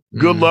hire.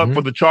 Good luck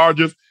for the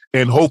Chargers,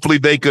 and hopefully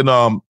they can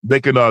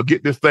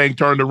get this thing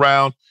turned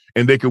around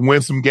and they can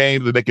win some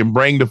games and they can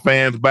bring the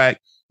fans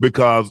back,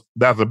 because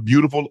that's a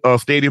beautiful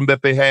stadium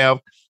that they have,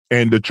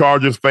 and the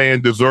Chargers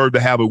fans deserve to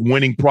have a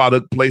winning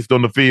product placed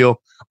on the field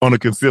on a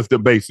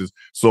consistent basis.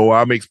 So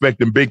I'm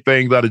expecting big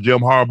things out of Jim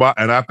Harbaugh,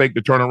 and I think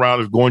the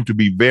turnaround is going to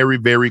be very,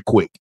 very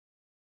quick.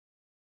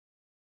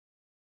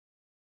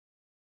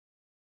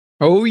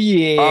 Oh,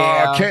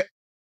 yeah.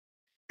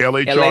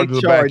 LA Chargers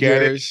are back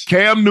at it.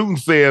 Cam Newton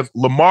says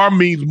Lamar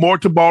means more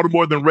to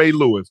Baltimore than Ray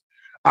Lewis.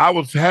 I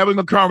was having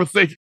a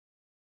conversation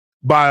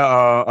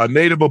by a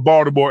native of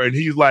Baltimore, and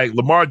he's like,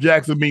 Lamar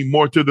Jackson means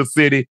more to the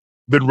city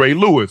than Ray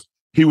Lewis.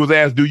 He was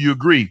asked, do you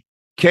agree?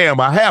 Cam,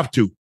 I have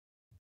to.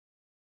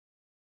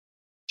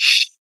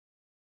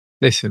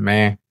 Listen,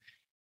 man.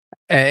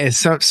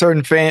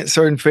 Certain fans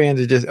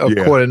are just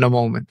caught in the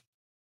moment.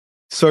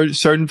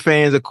 Certain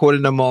fans are caught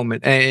in the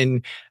moment,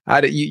 and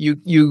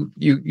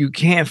you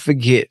can't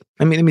forget.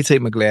 Let me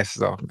take my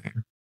glasses off,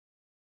 man.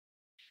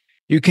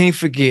 You can't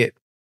forget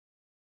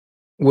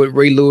what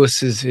Ray Lewis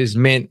has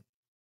meant,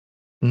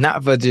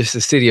 not for just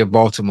the city of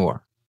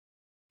Baltimore,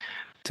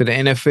 to the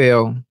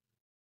NFL,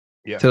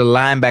 to the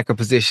linebacker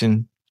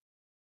position.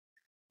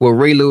 What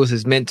Ray Lewis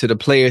has meant to the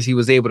players he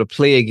was able to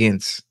play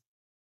against.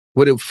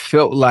 What it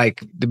felt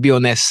like to be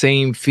on that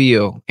same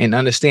field, and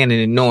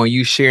understanding and knowing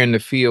you sharing the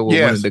field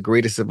with one of the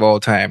greatest of all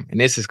time. And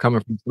this is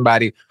coming from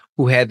somebody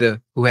who had to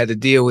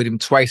deal with him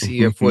twice a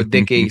year for a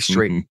decade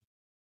straight.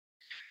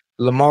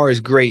 Lamar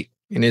is great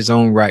in his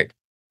own right.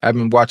 I've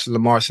been watching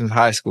Lamar since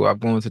high school. I've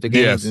gone to the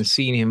games and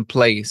seen him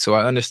play. So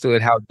I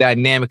understood how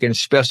dynamic and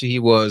special he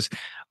was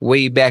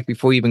way back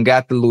before he even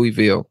got to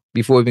Louisville,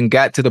 before he even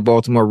got to the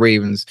Baltimore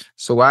Ravens.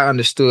 So I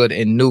understood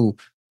and knew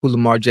who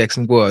Lamar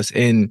Jackson was.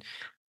 And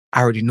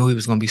I already knew he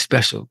was going to be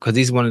special, because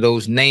he's one of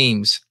those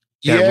names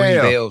that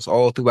ring bells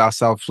all throughout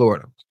South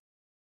Florida.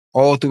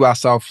 All throughout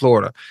South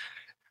Florida.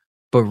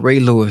 But Ray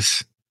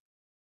Lewis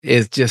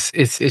is just,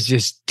 it's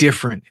just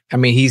different. I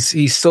mean,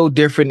 he's so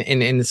different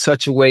in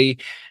such a way,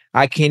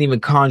 I can't even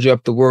conjure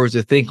up the words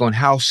to think on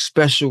how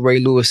special Ray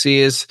Lewis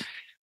is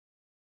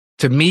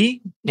to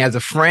me as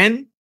a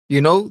friend,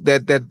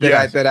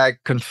 that I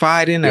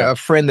confide in, a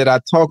friend that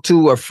I talk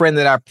to, a friend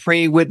that I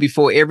pray with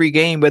before every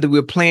game, whether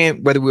we're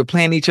playing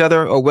each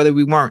other or whether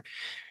we weren't.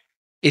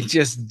 It's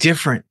just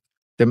different.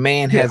 The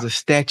man has a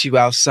statue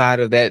outside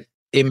of that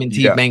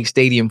M&T Bank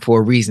Stadium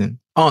for a reason.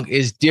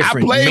 It's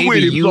different. I play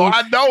with him, so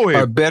I know him.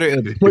 Are better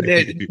at putting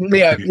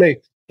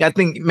it. I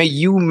think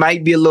you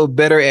might be a little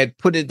better at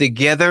putting it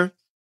together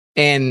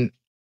than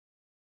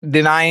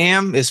I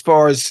am, as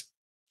far as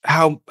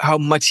how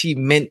much he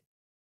meant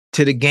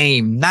to the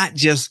game, not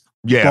just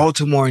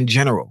Baltimore in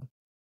general.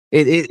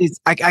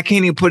 I can't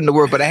even put in the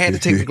word, but I had to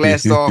take the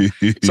glasses off.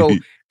 So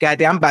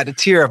goddamn, I'm about to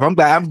tear up. I'm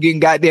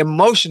getting goddamn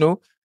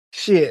emotional.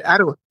 Shit, I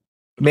don't.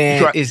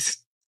 Man,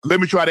 let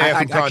me try to add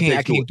some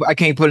context. I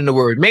can't put in the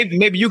word.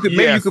 Maybe you could.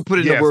 Maybe you could put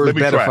in the word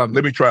better for me.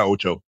 Let me try,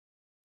 Ocho.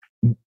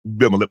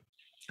 Bill my lip.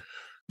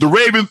 The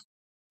Ravens,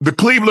 the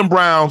Cleveland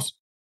Browns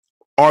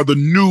are the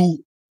new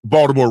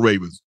Baltimore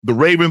Ravens. The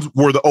Ravens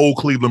were the old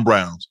Cleveland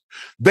Browns.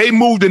 They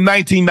moved in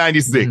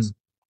 1996.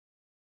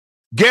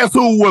 Guess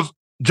who was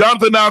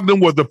Jonathan Ogden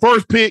was the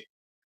first pick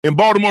in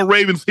Baltimore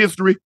Ravens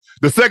history.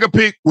 The second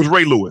pick was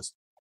Ray Lewis.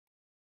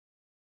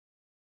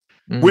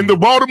 When the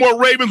Baltimore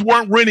Ravens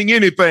weren't winning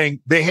anything,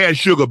 they had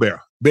Sugar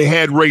Bear. They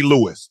had Ray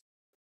Lewis.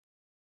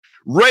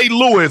 Ray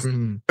Lewis,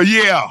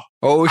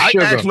 Oh,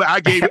 Sugar. I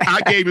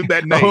gave him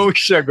that name. Oh,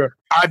 Sugar.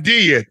 I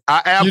did.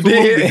 I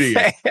absolutely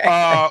did.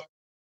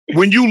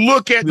 When you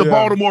look at the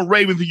Baltimore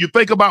Ravens and you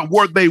think about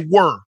where they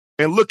were,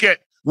 and look at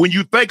when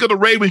you think of the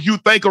Ravens, you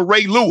think of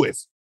Ray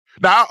Lewis.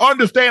 Now, I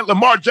understand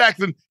Lamar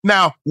Jackson.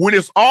 Now, when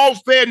it's all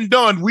said and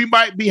done, we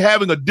might be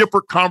having a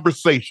different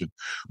conversation.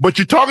 But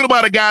you're talking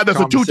about a guy that's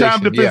a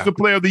two-time Defensive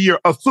Player of the Year,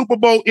 a Super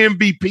Bowl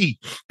MVP.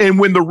 And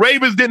when the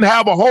Ravens didn't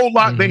have a whole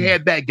lot, they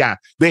had that guy.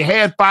 They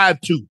had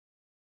 5'2".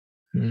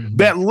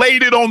 That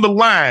laid it on the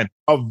line.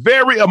 A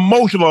very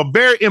emotional, a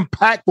very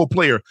impactful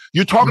player.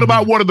 You're talking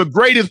about one of the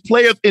greatest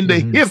players in the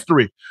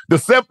history. The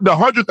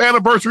 100th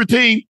anniversary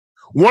team,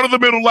 one of the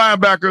middle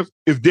linebackers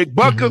is Dick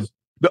Butkus.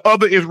 The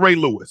other is Ray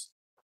Lewis.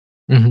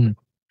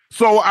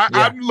 So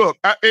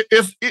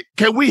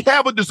can we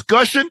have a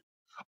discussion?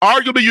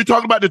 Arguably, you're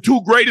talking about the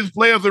two greatest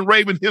players in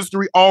Raven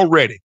history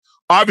already.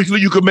 Obviously,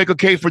 you could make a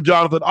case for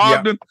Jonathan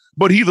Ogden,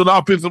 but he's an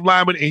offensive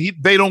lineman, and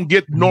they don't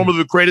get normally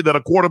the credit that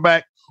a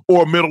quarterback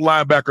or a middle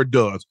linebacker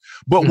does.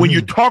 But when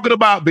you're talking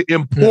about the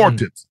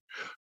importance,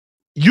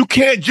 you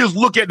can't just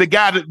look at the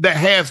guy that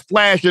has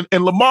flash, and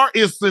Lamar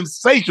is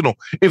sensational.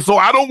 And so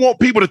I don't want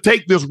people to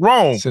take this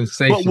wrong.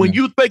 But when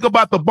you think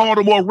about the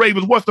Baltimore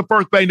Ravens, what's the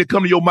first thing that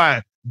come to your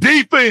mind?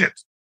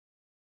 Defense.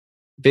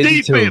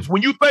 Defense.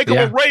 When you think of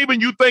a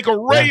Raven, you think of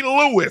Ray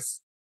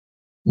Lewis.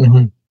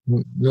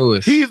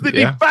 Lewis. He's the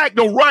de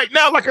facto right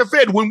now. Like I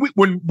said, when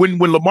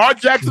Lamar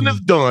Jackson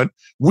is done,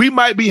 we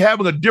might be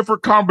having a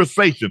different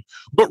conversation.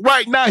 But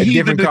right now,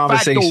 he's the de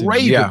facto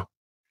Raven.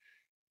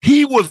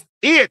 He was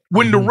it.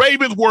 When the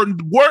Ravens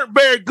weren't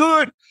very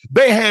good,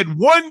 they had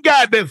one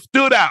guy that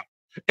stood out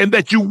and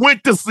that you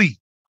went to see,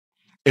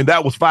 and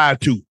that was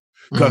 5'2".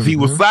 Because he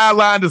was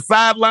sideline to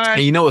sideline.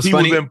 And you know what's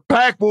funny? He was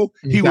impactful.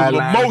 He was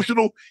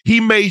emotional. He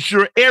made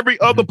sure every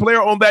other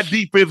player on that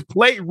defense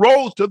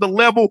rose to the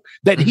level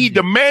that he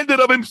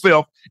demanded of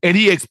himself, and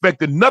he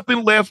expected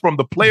nothing less from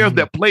the players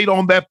that played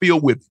on that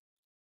field with him.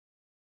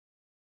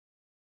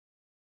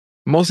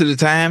 Most of the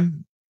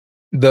time,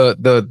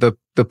 the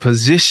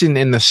position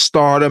and the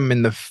stardom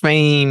and the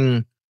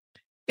fame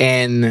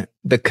and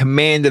the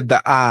command of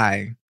the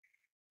eye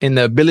and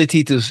the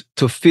ability to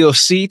fill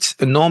seats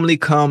normally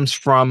comes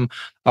from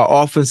an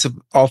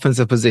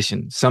offensive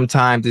position.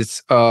 Sometimes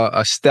it's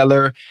a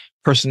stellar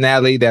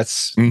personality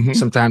that's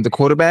sometimes the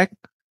quarterback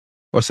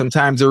or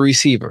sometimes a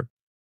receiver.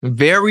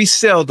 Very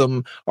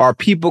seldom are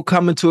people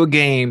coming to a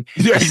game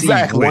to see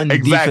one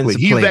defensive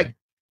player.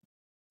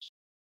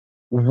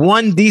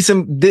 One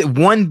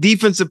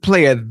defensive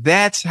player.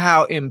 That's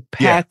how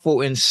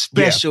impactful and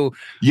special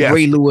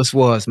Ray Lewis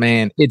was,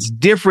 man. It's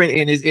different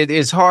and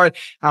it's hard.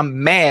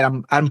 I'm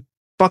mad. I'm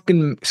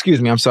fucking, excuse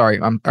me. I'm sorry.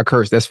 I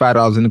cursed. That's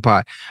 $5 in the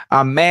pot.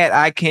 I'm mad.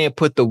 I can't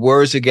put the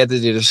words together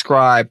to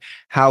describe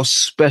how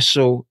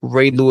special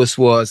Ray Lewis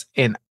was.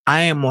 And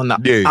I am on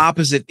the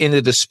opposite end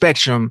of the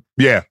spectrum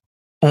on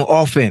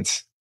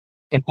offense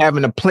and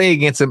having to play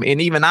against him.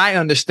 And even I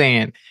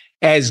understand,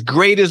 as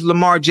great as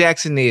Lamar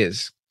Jackson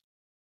is,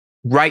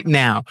 right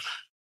now,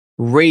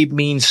 Ray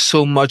means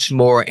so much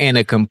more in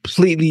a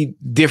completely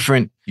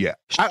different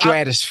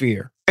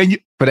stratosphere.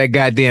 For that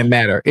goddamn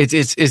matter. It's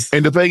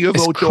and the thing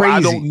is, crazy. I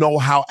don't know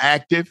how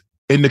active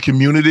in the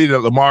community that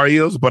Lamar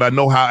is, but I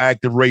know how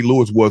active Ray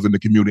Lewis was in the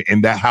community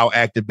and that how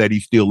active that he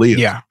still is.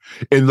 Yeah.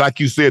 And like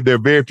you said, there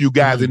are very few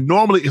guys, and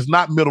normally it's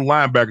not middle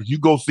linebackers. You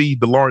go see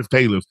the Lawrence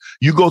Taylors.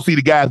 You go see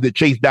the guys that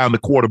chase down the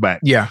quarterback.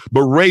 Yeah.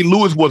 But Ray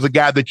Lewis was a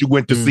guy that you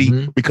went to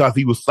see because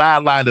he was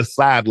sideline to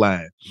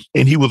sideline,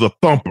 and he was a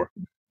thumper.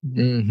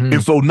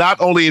 And so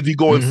not only is he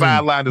going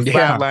sideline to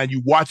sideline,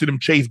 you watching him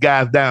chase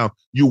guys down,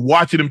 you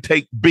watching him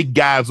take big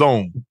guys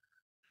on.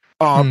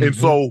 And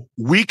so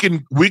we're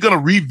gonna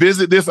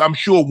revisit this. I'm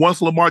sure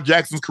once Lamar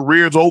Jackson's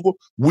career is over,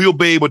 we'll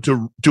be able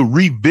to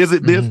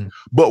revisit this.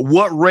 But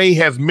what Ray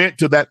has meant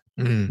to that,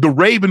 the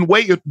Raven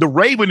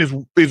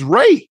is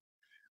Ray.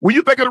 When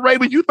you think of the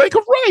Raven, you think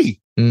of Ray.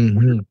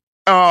 And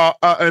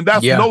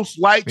that's no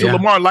slight to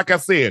Lamar. Like I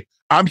said,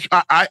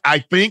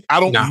 I think I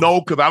don't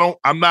know because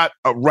I'm not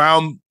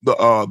around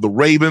the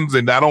Ravens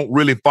and I don't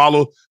really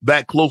follow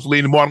that closely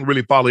anymore. I don't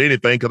really follow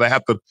anything because I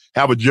have to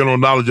have a general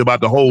knowledge about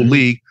the whole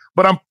league.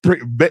 But I'm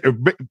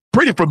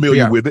pretty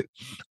familiar with it.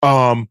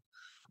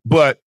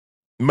 But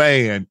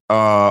man,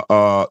 like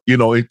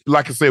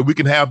I said, we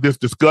can have this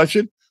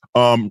discussion.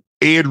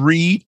 Ed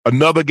Reed,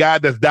 another guy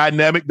that's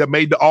dynamic that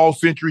made the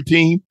All-Century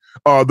team,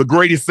 the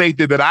greatest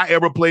safety that I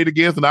ever played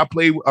against, and I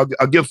played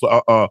against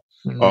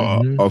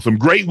some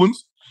great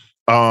ones.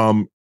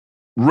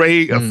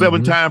 Ray, a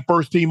 7-time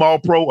first team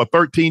All-Pro, a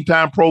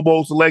 13-time Pro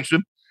Bowl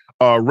selection,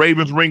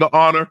 Ravens Ring of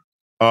Honor.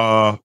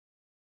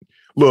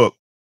 Look,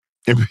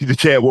 and the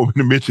chat want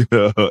me to mention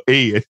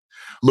Ed.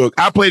 Look,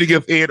 I played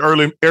against Ed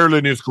early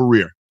in his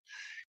career.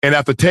 And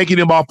after taking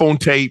him off on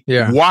tape,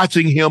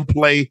 watching him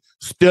play,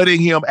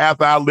 studying him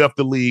after I left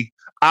the league,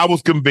 I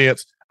was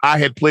convinced I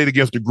had played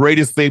against the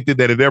greatest safety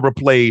that had ever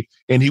played,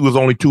 and he was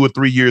only 2 or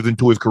 3 years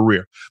into his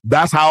career.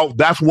 When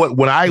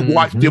I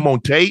watched him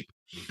on tape,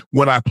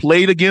 when I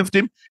played against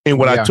him, and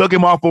when I took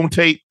him off on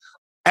tape,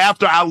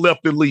 after I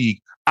left the league,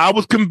 I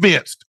was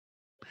convinced.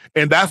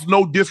 And that's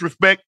no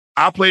disrespect.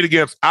 I played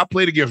against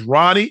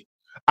Ronnie.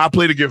 I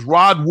played against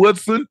Rod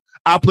Woodson.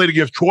 I played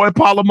against Troy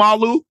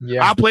Polamalu.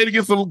 I played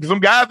against some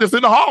guys that's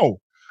in the hall.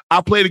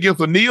 I played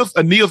against Aeneas.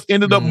 Aeneas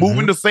ended up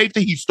moving to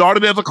safety. He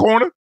started as a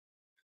corner.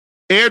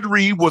 Ed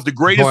Reed was the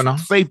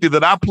greatest safety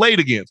that I played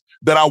against,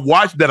 that I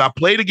watched, that I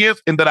played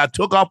against, and that I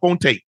took off on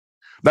tape.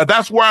 Now,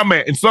 that's where I'm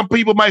at. And some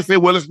people might say,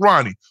 well, it's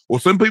Ronnie. Or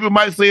some people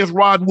might say it's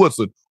Rod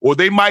Woodson. Or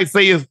they might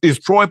say it's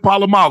Troy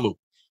Polamalu.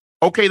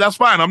 Okay, that's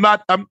fine.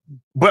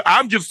 But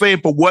I'm just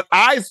saying for what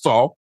I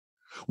saw,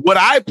 what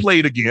I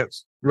played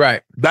against,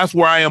 that's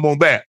where I am on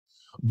that.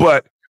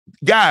 But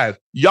guys,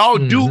 y'all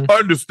do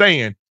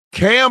understand,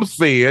 Cam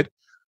said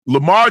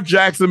Lamar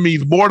Jackson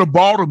means more to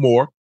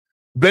Baltimore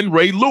than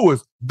Ray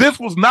Lewis. This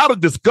was not a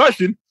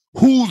discussion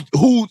who's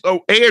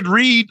Ed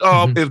Reed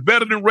is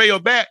better than Ray or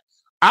that.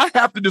 I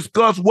have to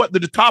discuss what the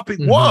topic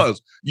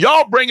was.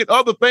 Y'all bringing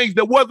other things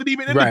that wasn't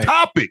even in the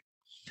topic.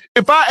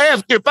 If I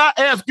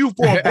ask you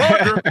for a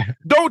burger,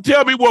 don't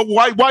tell me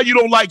why you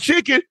don't like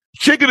chicken.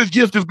 Chicken is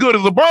just as good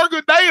as a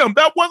burger. Damn,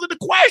 that wasn't the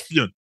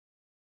question.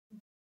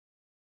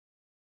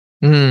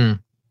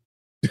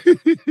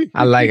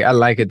 I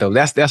like it though.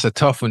 That's a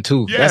tough one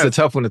too. That's a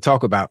tough one to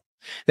talk about.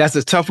 That's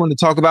a tough one to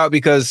talk about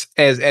because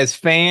as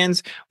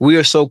fans, we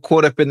are so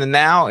caught up in the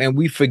now and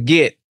we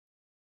forget.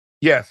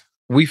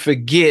 We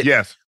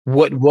forget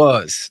what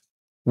was.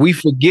 We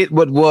forget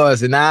what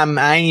was, and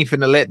I ain't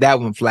finna let that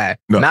one fly.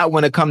 No. Not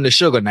when it come to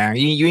sugar now.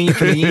 You ain't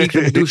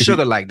finna do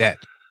sugar like that.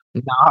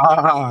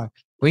 Nah.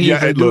 We need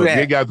to do that.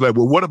 They guys like,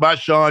 well, what about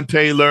Sean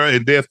Taylor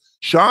and this?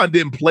 Sean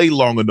didn't play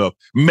long enough.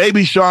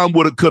 Maybe Sean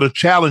could have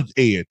challenged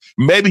Ed.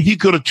 Maybe he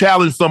could have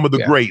challenged some of the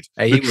greats,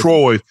 the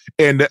Troys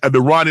and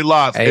the Ronnie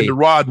Lotts and the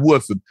Rod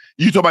Woodson.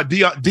 You talk about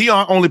Deion.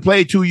 Deion only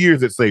played 2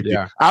 years at safety.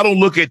 Yeah. I don't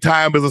look at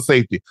time as a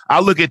safety. I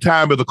look at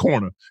time as a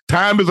corner.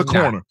 Time is a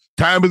corner.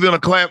 Time is in a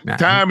class.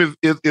 Time is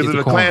in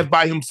a class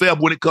by himself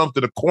when it comes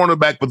to the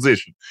cornerback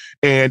position.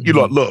 And you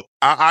know, look,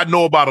 I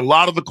know about a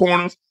lot of the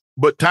corners,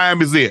 but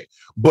time is it.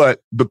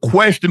 But the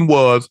question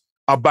was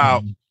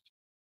about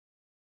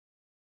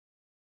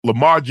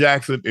Lamar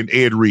Jackson and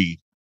Ed Reed.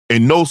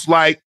 And no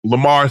slight,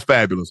 Lamar is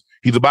fabulous.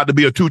 He's about to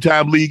be a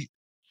 2-time league.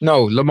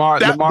 No, Lamar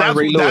and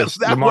Ray Lewis.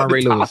 Lamar and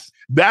Ray Lewis.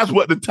 That's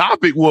what the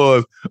topic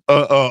was,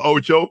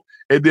 Ocho.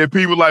 And then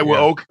people like,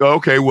 well,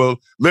 okay, well,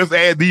 let's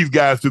add these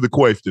guys to the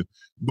question.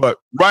 But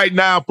right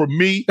now, for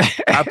me,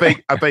 I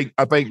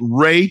think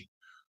Ray,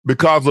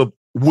 because of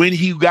when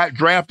he got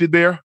drafted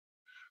there,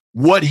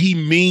 what he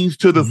means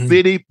to the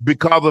city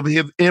because of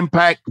his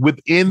impact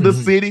within the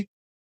city,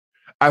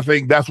 I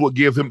think that's what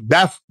gives him.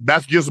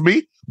 That's just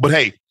me. But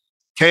hey,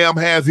 Cam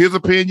has his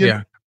opinion.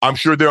 Yeah. I'm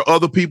sure there are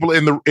other people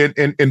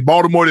in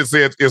Baltimore that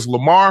says it's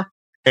Lamar,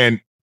 and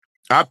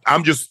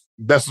I'm just,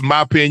 that's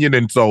my opinion.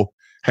 And so,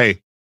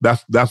 hey,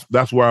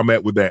 that's where I'm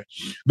at with that.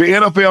 The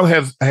NFL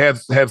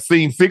has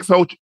seen 6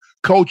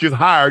 coaches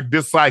hired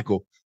this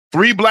cycle.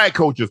 3 black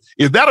coaches.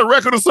 Is that a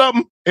record or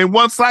something in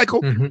one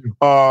cycle?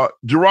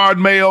 Gerard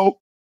Mayo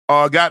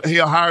got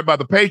hired by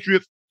the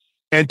Patriots.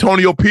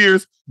 Antonio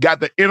Pierce got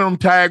the interim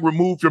tag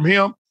removed from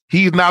him.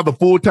 He's now the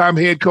full-time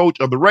head coach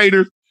of the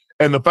Raiders.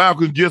 And the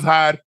Falcons just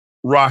hired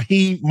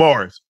Raheem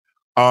Morris,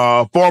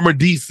 former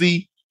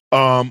DC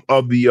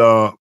of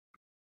the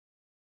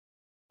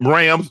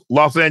Rams,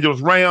 Los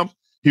Angeles Rams.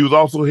 He was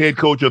also head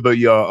coach of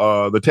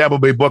the Tampa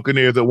Bay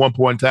Buccaneers at one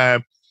point in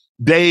time.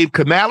 Dave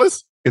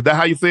Canales, is that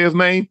how you say his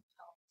name?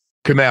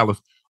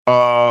 Canales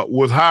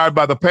was hired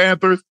by the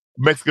Panthers,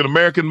 Mexican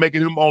American,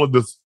 making him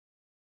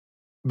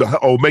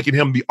making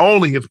him the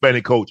only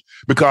Hispanic coach,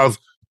 because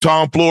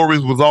Tom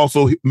Flores was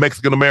also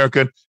Mexican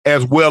American,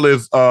 as well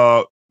as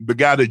the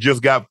guy that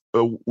just got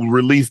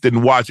released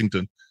in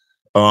Washington.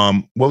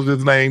 What was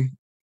his name?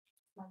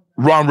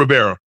 Ron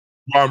Rivera.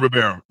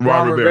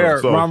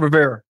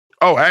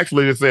 Oh,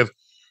 actually, it says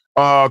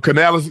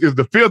Canales is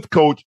the 5th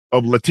coach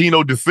of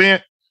Latino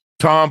descent.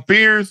 Tom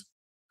Fears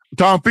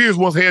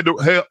once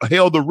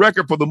held the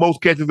record for the most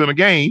catches in a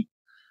game.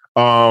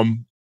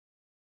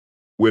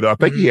 With I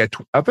think he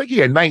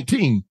had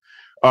 19.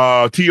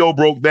 T.O.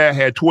 broke that,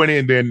 had 20,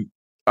 and then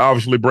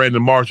obviously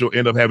Brandon Marshall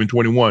ended up having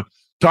 21.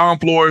 Tom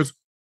Flores,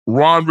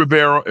 Ron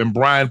Rivera, and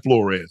Brian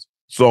Flores.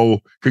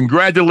 So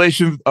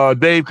congratulations,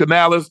 Dave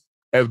Canales,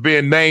 as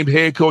being named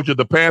head coach of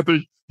the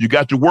Panthers. You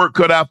got your work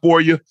cut out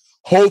for you.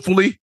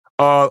 Hopefully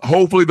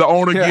the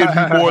owner gives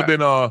you more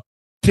than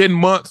 10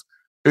 months.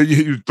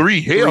 3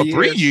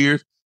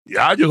 years.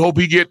 Yeah, I just hope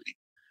he get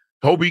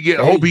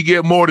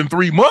more than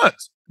 3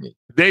 months.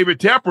 David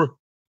Tepper.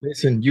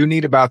 Listen, you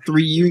need about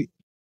 3 years.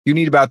 You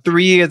need about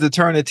 3 years to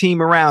turn the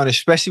team around,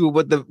 especially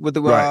with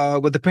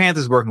the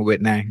Panthers working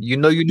with now. You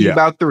know you need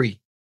about 3.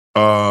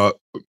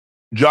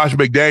 Josh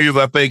McDaniels,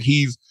 I think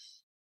he's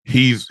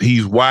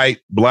white,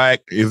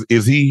 black.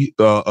 Is he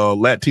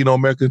Latino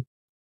American?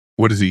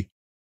 What is he?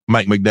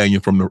 Mike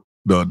McDaniel from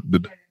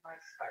the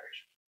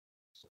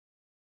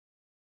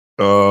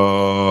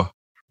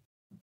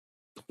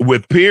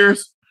with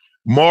Pierce,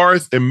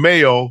 Morris, and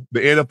Mayo, the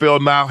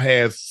NFL now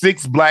has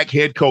 6 black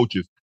head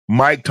coaches.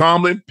 Mike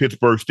Tomlin,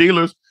 Pittsburgh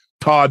Steelers,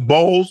 Todd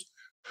Bowles,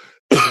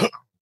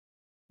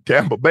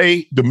 Tampa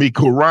Bay,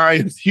 D'Amico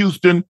Ryans,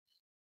 Houston,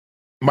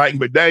 Mike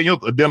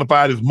McDaniels,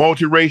 identified as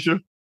multiracial,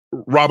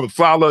 Robert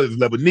Saleh is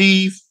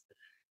Lebanese,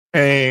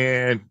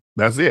 and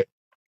that's it.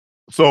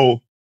 So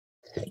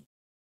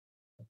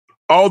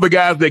all the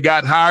guys that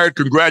got hired,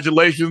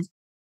 congratulations.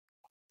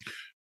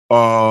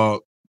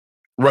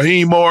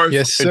 Raheem Morris,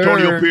 yes,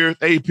 Antonio Pierce,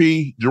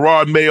 AP,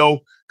 Gerard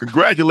Mayo.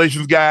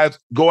 Congratulations, guys.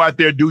 Go out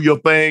there, do your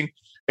thing,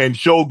 and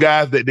show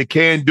guys that they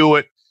can do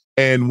it.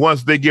 And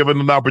once they're given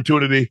an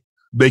opportunity,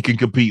 they can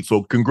compete.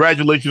 So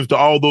congratulations to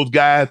all those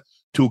guys.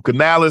 To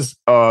Canales,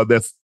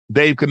 that's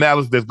Dave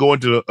Canales, that's going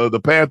to the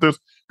Panthers.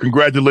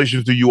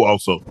 Congratulations to you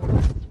also.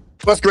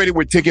 Frustrated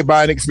with ticket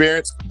buying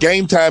experience?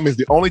 Game Time is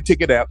the only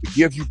ticket app that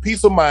gives you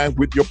peace of mind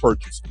with your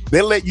purchase.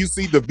 They let you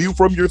see the view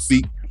from your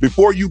seat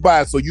before you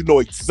buy, so you know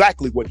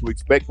exactly what to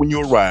expect when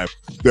you arrive.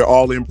 Their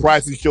all-in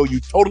prices show you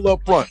total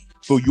upfront,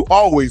 so you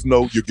always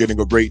know you're getting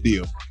a great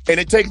deal.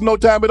 And it takes no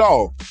time at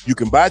all. You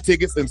can buy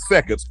tickets in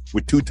seconds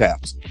with 2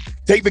 taps.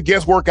 Take the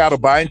guesswork out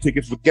of buying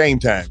tickets with Game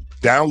Time.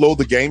 Download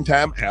the Game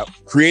Time app,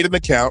 create an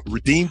account,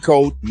 redeem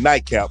code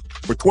NIGHTCAP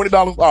for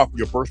 $20 off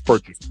your first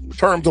purchase.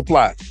 Terms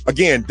apply.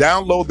 Again,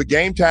 download the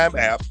Game Time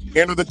app,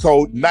 enter the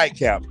code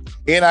NIGHTCAP,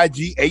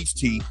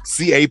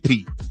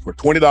 NIGHTCAP for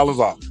 $20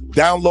 off.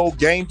 Download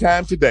Game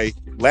Time today.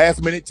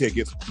 Last minute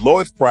tickets,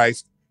 lowest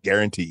price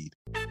guaranteed.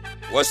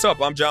 What's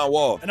up? I'm John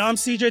Wall. And I'm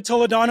CJ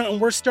Toledano,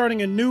 and we're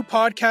starting a new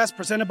podcast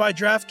presented by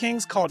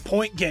DraftKings called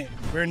Point Game.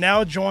 We're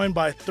now joined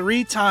by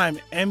 3-time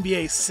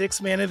NBA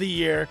Sixth Man of the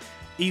Year,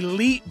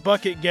 elite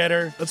bucket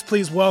getter. Let's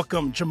please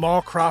welcome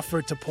Jamal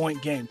Crawford to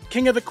Point Game.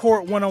 King of the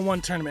Court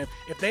one-on-one tournament.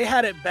 If they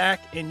had it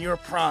back in your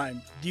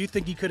prime, do you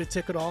think you could have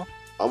took it all?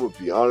 I'm going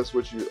to be honest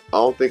with you. I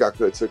don't think I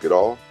could have took it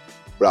all,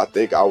 but I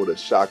think I would have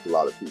shocked a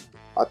lot of people.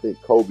 I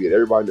think Kobe and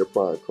everybody in their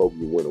prime, Kobe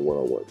would win a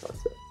one-on-one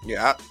contest.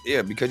 Yeah,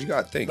 because you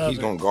got to think, he's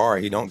going to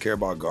guard. He don't care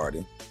about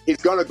guarding. He's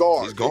going to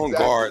guard. He's going to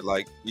guard.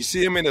 Like, you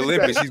see him in the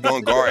Olympics, he's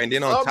going to guard. And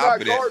then on top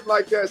of that.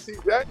 Like that, see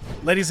that?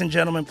 Ladies and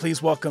gentlemen,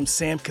 please welcome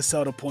Sam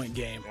Cassell to Point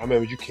Game. I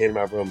remember you came to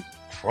my room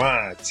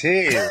crying,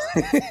 tears,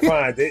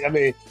 crying. I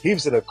mean, he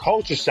was in a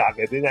culture shock.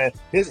 And then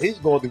he's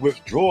going through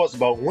withdrawals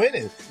about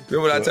winning.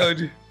 Remember what I told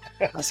you?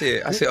 I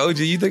said, OG,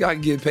 you think I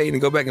can get paid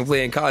and go back and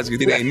play in college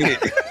because it ain't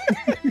it?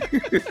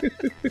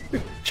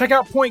 Check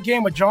out Point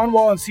Game with John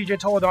Wall and CJ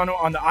Toledano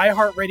on the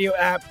iHeartRadio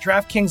app,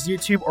 DraftKings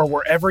YouTube, or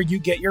wherever you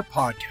get your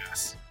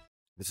podcasts.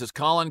 This is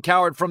Colin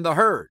Cowherd from The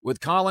Herd with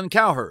Colin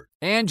Cowherd.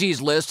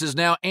 Angie's List is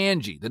now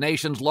Angie, the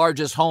nation's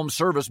largest home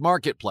service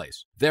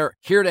marketplace. They're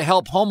here to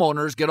help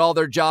homeowners get all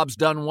their jobs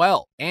done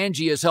well.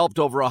 Angie has helped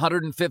over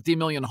 150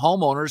 million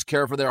homeowners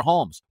care for their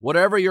homes.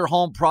 Whatever your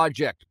home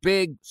project,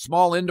 big,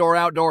 small, indoor,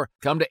 outdoor,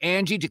 come to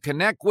Angie to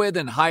connect with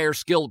and hire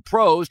skilled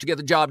pros to get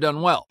the job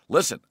done well.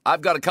 Listen, I've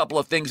got a couple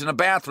of things in a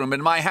bathroom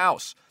in my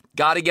house.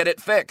 Got to get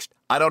it fixed.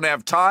 I don't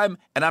have time,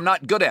 and I'm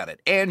not good at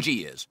it.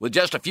 Angie is. With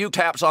just a few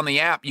taps on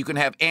the app, you can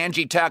have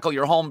Angie tackle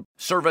your home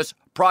service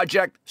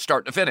project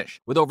start to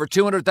finish. With over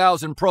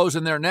 200,000 pros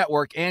in their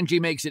network, Angie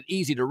makes it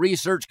easy to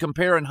research,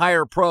 compare, and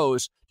hire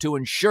pros to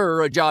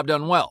ensure a job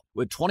done well.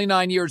 With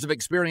 29 years of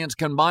experience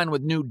combined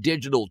with new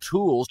digital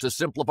tools to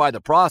simplify the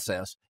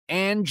process,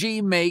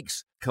 Angie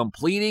makes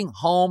completing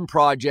home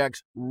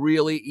projects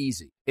really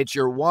easy. It's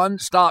your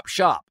one-stop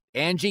shop.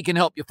 Angie can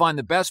help you find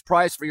the best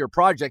price for your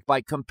project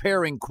by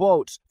comparing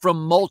quotes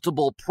from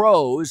multiple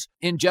pros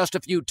in just a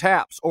few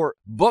taps, or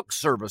book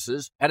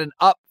services at an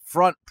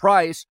upfront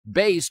price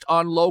based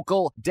on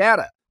local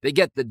data. They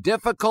get the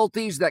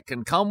difficulties that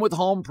can come with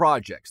home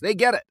projects. They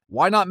get it.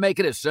 Why not make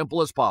it as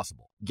simple as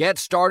possible? Get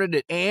started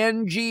at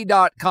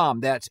Angie.com.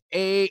 That's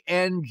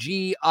ANGI.com,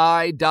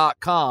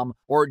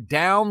 or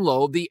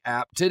download the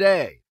app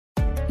today.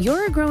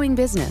 You're a growing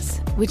business,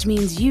 which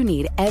means you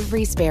need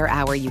every spare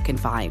hour you can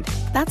find.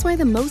 That's why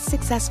the most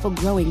successful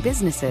growing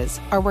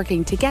businesses are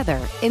working together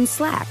in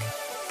Slack.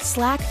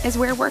 Slack is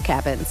where work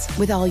happens,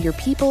 with all your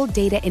people,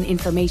 data, and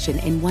information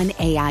in one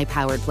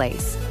AI-powered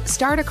place.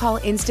 Start a call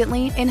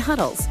instantly in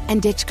huddles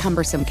and ditch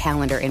cumbersome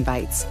calendar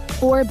invites.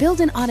 Or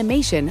build an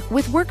automation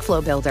with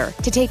Workflow Builder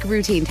to take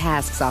routine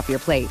tasks off your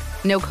plate.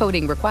 No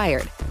coding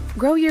required.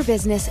 Grow your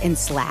business in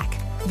Slack.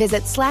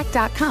 Visit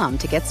slack.com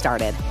to get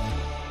started.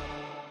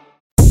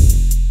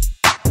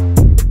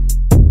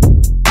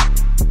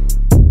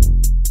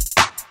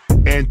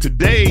 And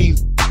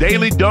today's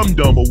Daily Dumb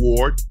Dumb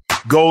Award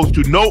goes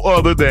to no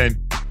other than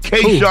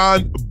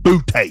Kayshon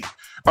Boutte.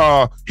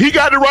 He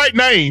got the right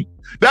name.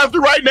 That's the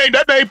right name.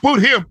 That name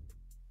put him.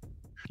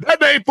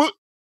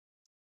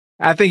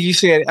 I think you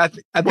said. I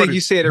think you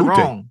said it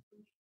wrong.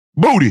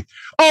 Booty.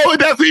 Oh,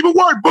 that's even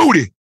worse.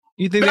 Booty.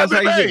 You think that's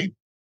how you say it?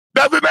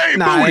 That's the name.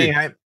 Nah, Booty.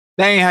 that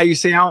ain't how you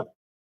say it.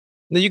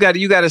 No, you got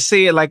to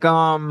say it like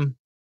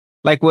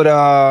with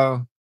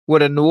a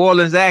New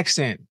Orleans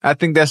accent. I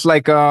think that's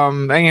like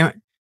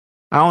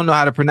I don't know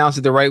how to pronounce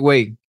it the right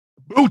way.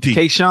 Booty.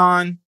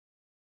 Kayshawn.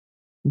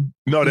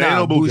 No, there ain't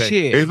no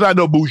Boutte. It's not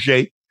no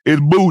Boucher.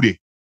 It's Booty.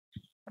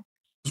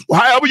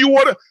 However you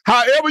want to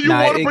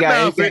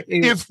pronounce it,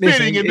 it's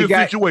fitting in this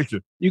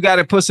situation. You got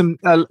to put some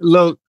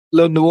little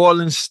New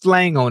Orleans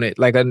slang on it,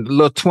 like a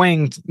little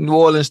twang, New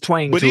Orleans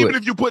twang. But to even it.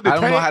 if you put the I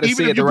don't know how to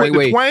say it the right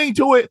way. Twang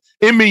to it,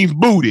 it means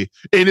booty,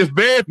 and it's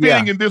very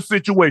fitting in this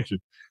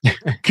situation.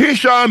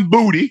 Kayshon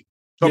Boutte,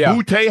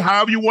 Boutte,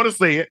 however you want to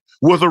say it,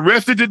 was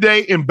arrested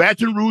today in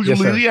Baton Rouge,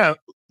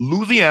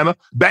 Louisiana,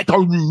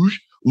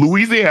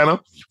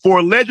 for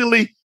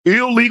allegedly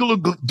illegal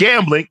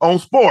gambling on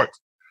sports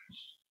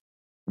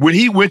when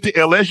he went to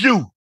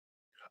LSU.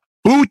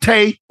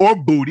 Boutte, or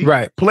Booty,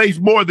 placed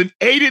more than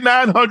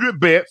 8,900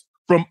 bets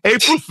from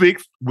April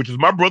 6th, which is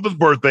my brother's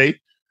birthday,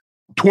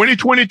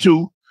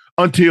 2022,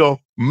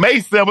 until May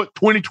 7th,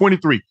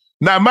 2023.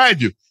 Now,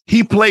 mind you,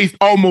 he placed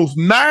almost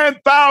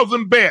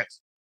 9,000 bets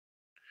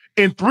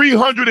in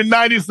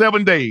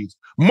 397 days,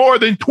 more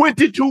than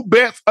 22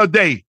 bets a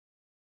day.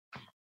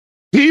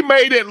 He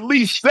made at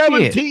least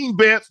 17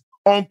 bets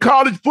on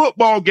college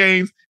football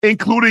games,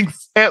 including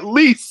at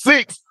least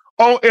 6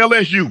 on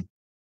LSU.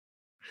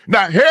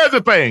 Now, here's the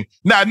thing.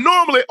 Now,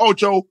 normally,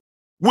 Ocho,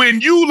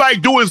 when you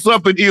like doing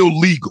something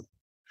illegal,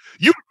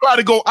 you try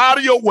to go out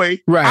of your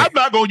way. Right. I'm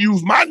not going to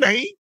use my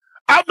name.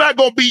 I'm not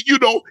going to be,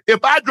 if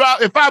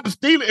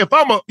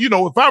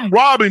I'm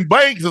robbing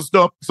banks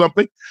and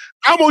something,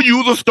 I'm going to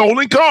use a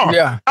stolen car.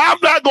 Yeah. I'm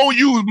not going to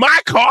use my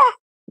car.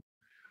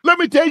 Let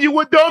me tell you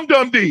what Dum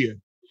Dum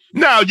did.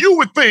 Now, you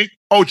would think,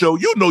 Ocho,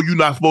 you're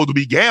not supposed to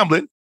be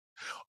gambling.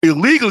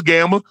 illegal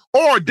gambling,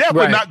 or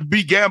definitely Right. not to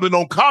be gambling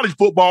on college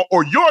football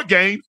or your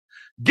games.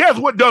 Guess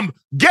what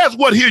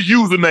his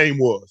username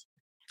was?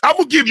 I'm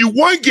gonna give you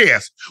one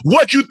guess.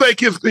 What you think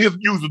his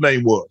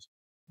username was?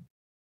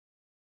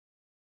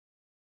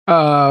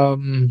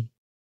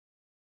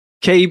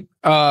 K-Sean.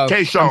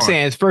 I'm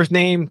saying his first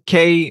name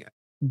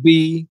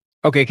K-B.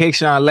 Okay,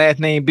 K-Sean, last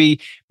name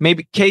B.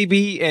 Maybe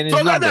KB and his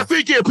So let number. that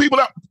sink in, people.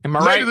 Am I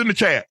ladies right? in the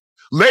chat.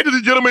 Ladies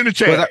and gentlemen in the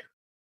chat.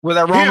 Was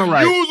I wrong his or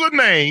right?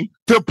 username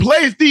to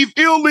place these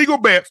illegal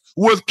bets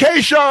was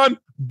Keyshawn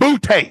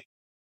Boutte.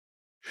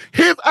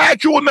 His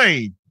actual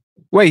name.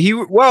 Wait,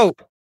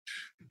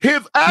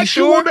 his actual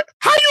sure? name.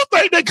 How you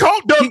think they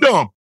called Dumb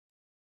Dumb?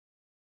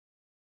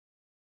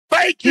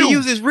 Thank you. He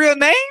used his real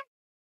name?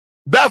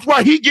 That's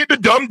why he get the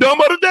Dumb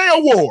Dumb of the Day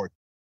award.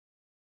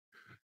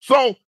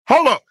 So,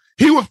 hold up.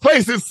 He was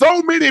placing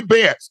so many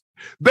bets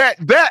that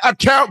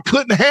account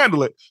couldn't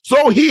handle it.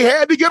 So he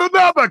had to get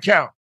another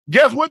account.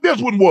 Guess what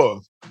this one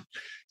was?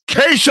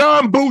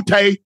 Keyshawn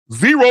Boutte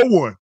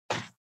 01.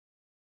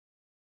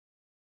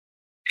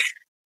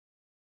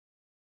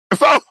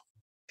 So,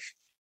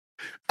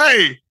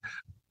 hey.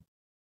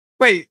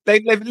 Wait,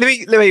 let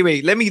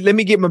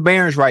me get my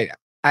bearings right.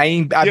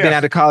 I've been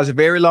out of college a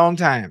very long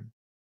time.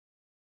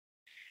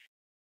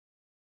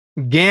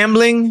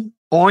 Gambling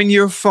on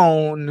your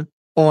phone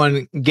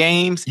on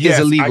games is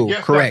illegal,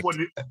 correct?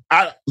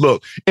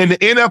 Look, in the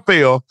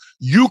NFL,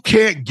 you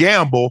can't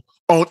gamble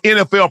on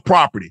NFL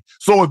property.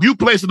 So if you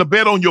placing a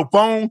bet on your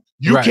phone,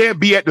 you can't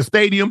be at the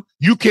stadium,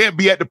 you can't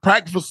be at the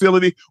practice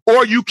facility,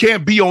 or you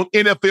can't be on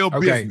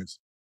NFL business.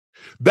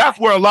 That's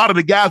where a lot of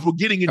the guys were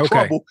getting in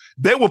trouble.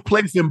 They were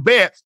placing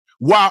bets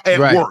while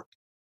at work.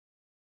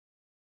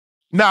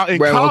 Now, in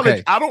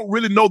college, I don't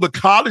really know the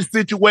college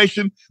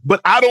situation, but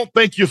I don't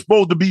think you're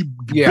supposed to be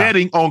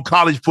betting on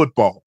college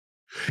football.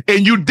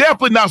 And you're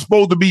definitely not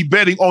supposed to be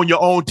betting on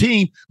your own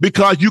team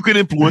because you can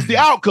influence the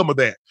outcome of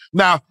that.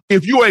 Now,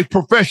 if you're a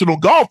professional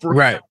golfer,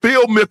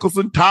 Phil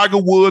Mickelson, Tiger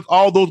Woods,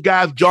 all those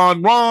guys,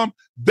 John Rahm,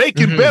 they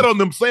can bet on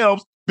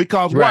themselves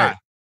because why?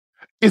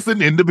 It's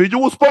an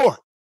individual sport.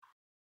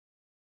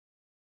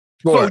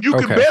 So you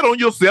can bet on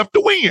yourself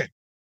to win.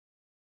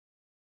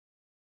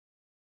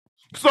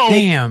 So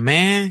damn,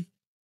 man.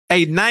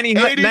 Hey,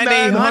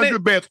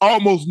 9,900 bets,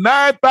 almost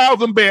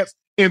 9,000 bets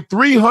in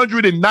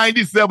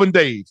 397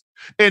 days.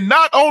 And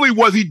not only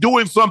was he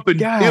doing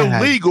something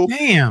illegal,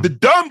 the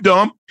Dumb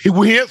Dumb, he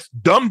wins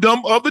Dumb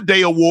Dumb of the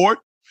Day award.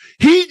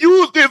 He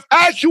used his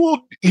actual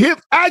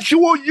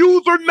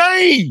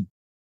username.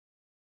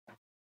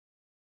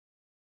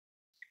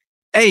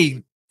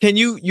 Hey, can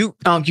you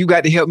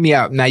got to help me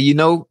out now? You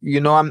know,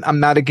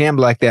 I'm not a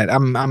gambler like that.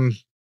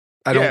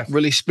 I don't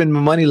really spend my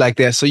money like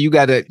that. So you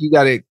gotta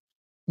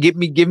give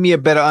me a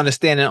better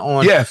understanding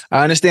on. Yes,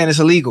 I understand it's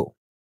illegal,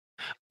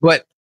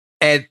 but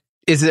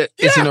it's an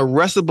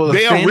arrestable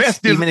offense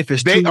even if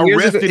it's 2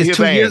 years ago. It's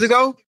 2 years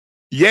ago.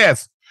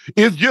 Yes,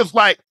 it's just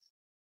like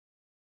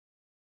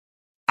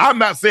I'm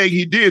not saying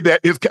he did that.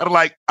 It's kind of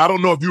like I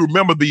don't know if you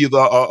remember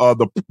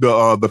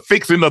the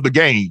fixing of the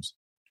games.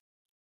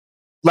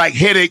 Like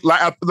Headache, like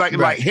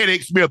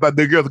Headache Smith. I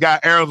think there's a guy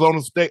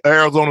Arizona State.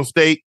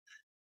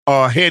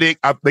 Headache.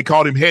 They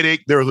called him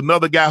Headache. There was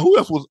another guy. Who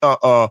else was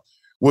a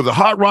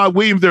Hot Rod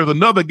Williams? There's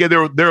another guy.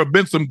 There have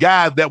been some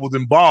guys that was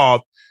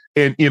involved,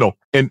 and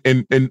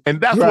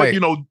that's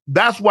what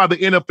that's why the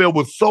NFL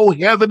was so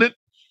hesitant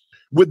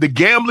with the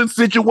gambling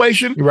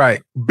situation,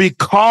 right?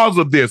 Because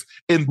of this,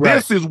 and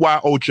this is why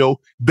Ocho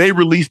they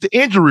released the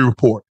injury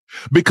report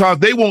because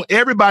they want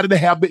everybody to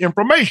have the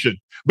information.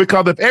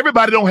 Because if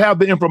everybody don't have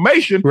the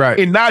information,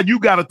 and now you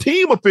got a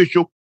team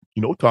official,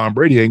 Tom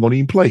Brady ain't gonna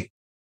even play,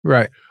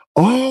 right?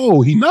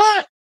 Oh, he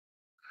not.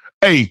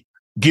 Hey,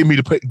 give me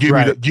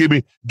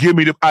the.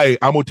 Hey,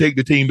 I'm gonna take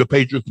the team the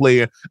Patriots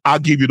playing. I'll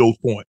give you those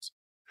points.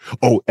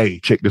 Oh, hey,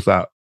 check this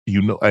out.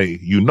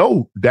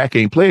 Dak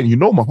ain't playing.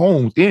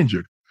 Mahomes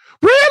injured.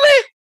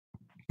 Really?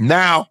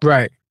 Now,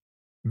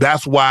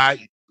 that's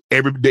why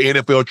the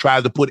NFL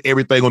tries to put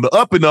everything on the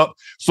up and up,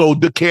 so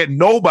there can't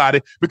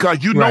nobody because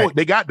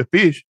they got the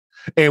fish.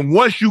 And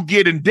once you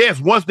get in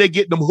debt, once they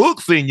get them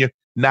hooks in you,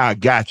 now I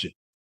got you.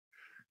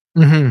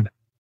 Mm-hmm.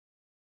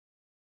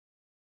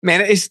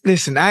 Man,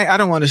 listen. I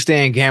don't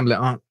understand gambling.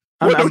 I'm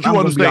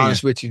gonna be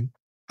honest with you.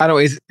 I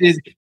don't.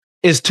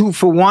 It's two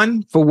for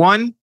one. For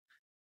one,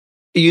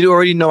 you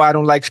already know I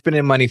don't like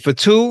spending money. For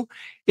two,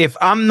 if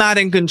I'm not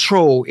in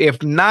control, if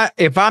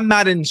I'm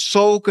not in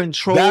sole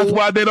control, that's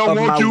why they don't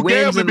want you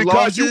gambling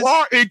because you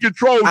are in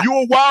control.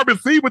 You're a wide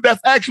receiver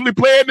that's actually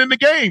playing in the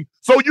game,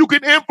 so you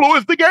can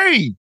influence the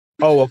game.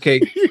 Oh,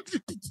 okay.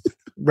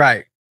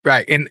 right.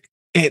 And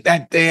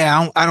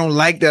I don't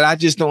like that. I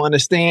just don't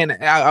understand.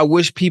 I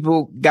wish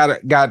people got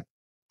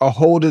a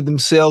hold of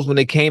themselves when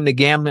they came to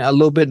gambling a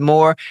little bit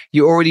more.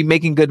 You're already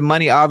making good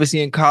money.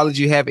 Obviously, in college,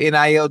 you have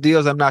NIL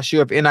deals. I'm not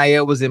sure if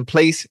NIL was in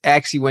place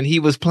actually when he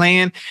was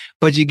playing,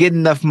 but you get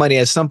enough money.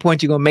 At some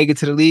point, you're going to make it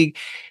to the league.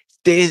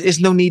 There's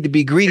no need to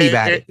be greedy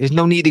about it. There's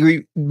no need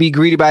to be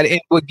greedy about it.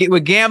 And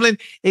with gambling,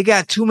 it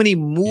got too many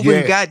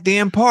moving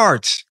goddamn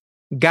parts.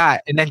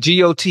 Got, and that's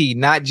G-O-T,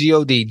 not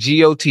G-O-D.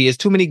 G-O-T. It's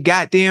too many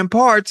goddamn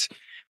parts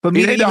for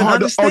me to even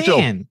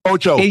understand.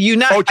 Ocho, and you're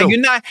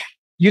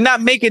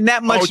not making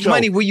that much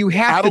money where you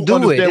have to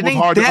do it. It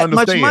ain't that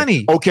much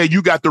money. Okay,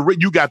 you got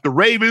the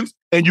Ravens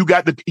and you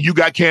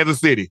got Kansas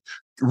City.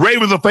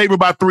 Ravens are favored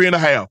by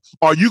 3.5.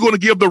 Are you going to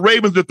give the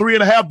Ravens the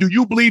 3.5? Do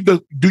you believe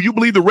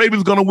the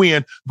Ravens going to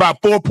win by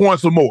 4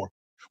 points or more?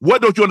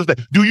 What don't you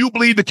understand? Do you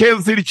believe the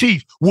Kansas City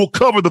Chiefs will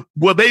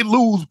they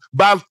lose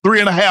by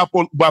 3.5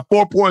 or by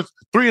 4 points,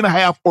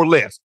 3.5 or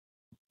less?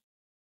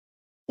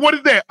 What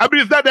is that? I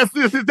mean,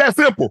 it's that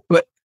simple.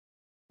 But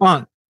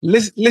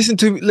listen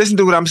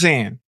to what I'm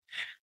saying.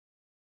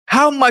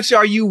 How much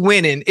are you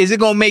winning? Is it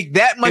going to make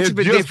that much of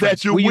a difference?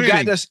 That you're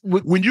winning.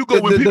 When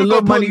people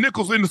go put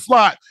nickels in the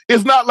slot,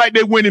 it's not like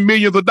they're winning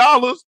millions of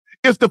dollars.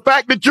 It's the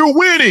fact that you're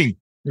winning.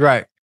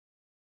 Right.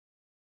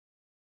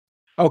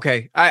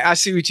 Okay, I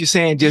see what you're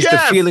saying. Just the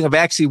feeling of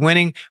actually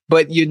winning,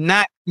 but you're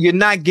not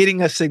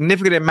getting a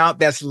significant amount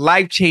that's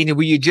life changing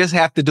where you just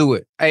have to do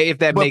it. If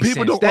that makes sense.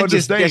 People don't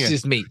understand. That's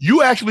just me.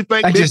 You actually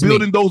think they're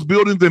building those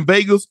buildings in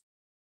Vegas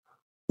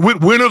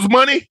with winners'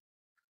 money?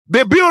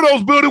 They build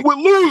those buildings with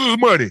losers'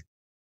 money.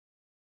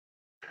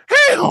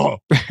 Hell,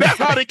 that's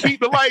how they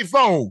keep the lights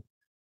on.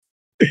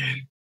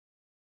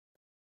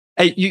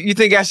 Hey, you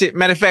think I should?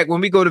 Matter of fact, when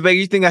we go to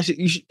Vegas,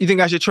 you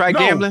think I should try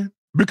gambling?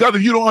 Because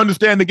if you don't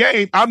understand the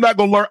game, I'm not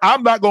gonna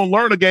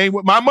learn a game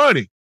with my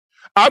money.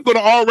 I'm gonna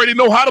already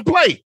know how to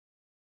play.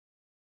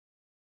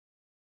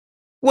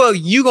 Well,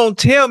 you gonna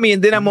tell me,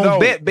 and then I'm gonna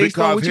bet based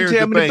on what you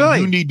tell me to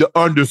play. You need to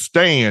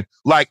understand.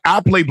 Like,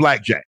 I play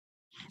blackjack.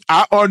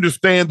 I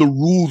understand the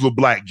rules of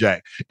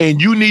blackjack,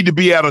 and you need to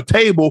be at a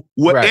table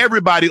where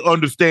everybody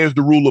understands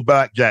the rule of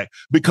blackjack,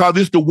 because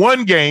it's the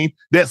one game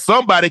that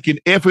somebody can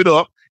F it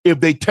up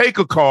if they take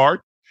a card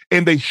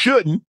and they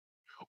shouldn't,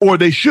 or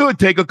they should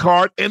take a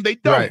card and they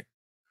don't. Right.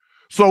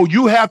 So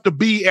you have to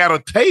be at a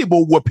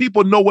table where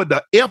people know what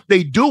the F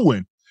they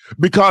doing,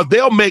 because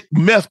they'll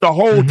mess the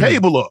whole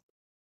table up.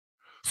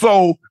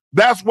 So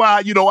that's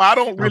why, I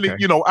don't really,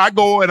 I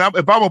go and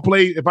if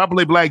I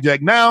play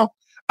blackjack now,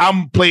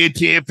 I'm playing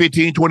 $10,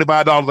 $15,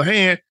 $25 a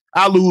hand.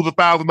 I lose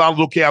 $1,000.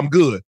 Okay, I'm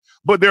good.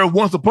 But there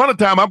once upon a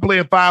time, I'm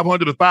playing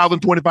 $500, $1,000,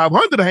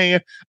 $2,500 a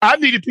hand. I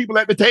needed people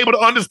at the table to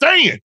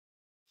understand.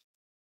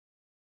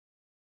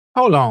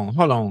 Hold on. You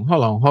lose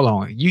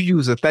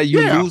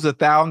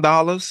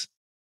 $1,000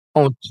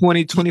 on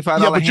 $20,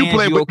 $25 hands. You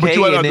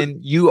okay? And then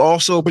you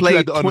also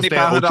play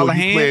 $2,500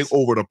 hands. You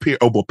play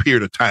over a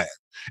period of time,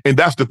 and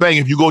that's the thing.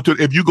 If you go to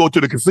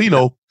the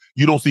casino,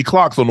 you don't see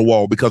clocks on the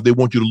wall because they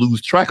want you to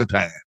lose track of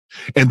time.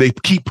 And they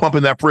keep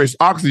pumping that fresh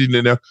oxygen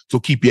in there, so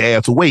keep your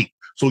ass awake.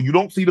 So you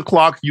don't see the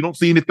clocks, you don't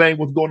see anything,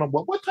 what's going on.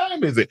 Well, what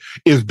time is it?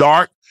 It's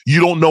dark. You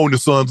don't know when the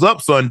sun's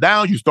up, sun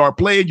down. You start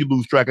playing, you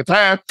lose track of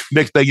time.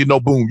 Next thing you know,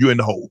 boom, you're in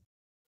the hole.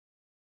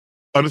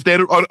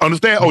 Understand?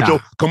 Ocho,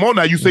 come on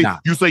now. You say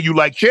you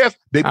like chess,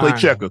 they play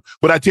checkers.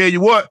 But I tell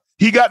you what,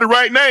 he got the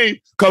right name,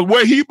 because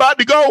where he about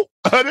to go,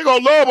 they're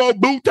gonna love on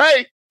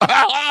Boutte.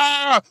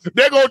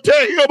 They're gonna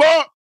tear him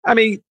up. I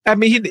mean,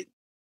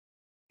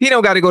 he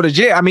don't got to go to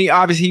jail. I mean,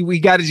 obviously, we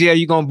got to jail.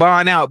 You're going to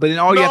bond out. But then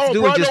all you have to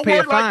do is just pay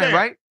a fine,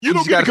 right? You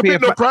don't get to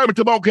commit no crime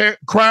until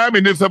crime,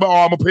 and then say, "Oh,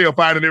 I'm gonna pay a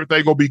fine, and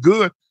everything gonna be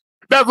good."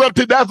 That's up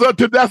to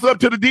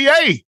the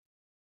DA.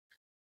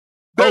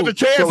 There's a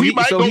chance he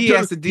might go to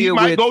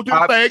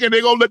the thing, and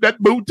they're gonna let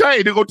that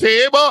Boutte. They're gonna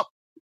tear him up.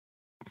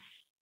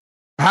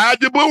 Hide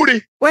your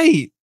booty.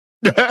 Wait,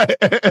 there's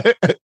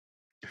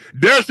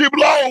some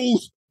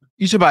blows.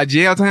 You talking about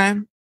jail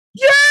time?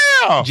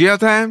 Yeah, jail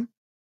time.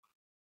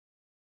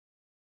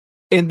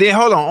 And then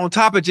hold on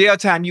top of jail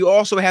time, you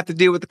also have to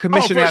deal with the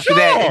commissioner after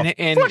that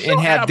and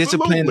have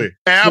discipline.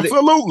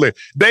 Absolutely.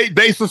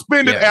 They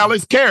suspended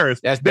Alex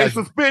Karras. They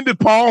suspended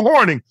Paul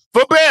Hornung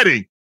for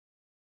betting.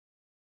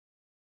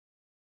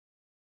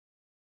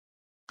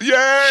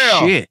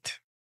 Yeah. Shit.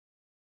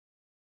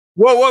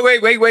 Whoa,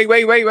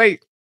 wait.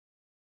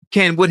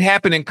 Can what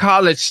happened in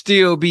college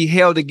still be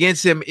held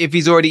against him if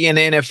he's already in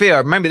the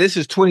NFL? Remember, this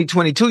is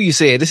 2022, you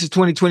said. This is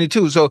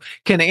 2022. So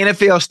can the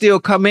NFL still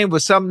come in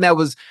with something that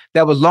was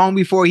long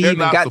before he even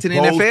got to the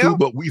NFL?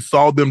 But we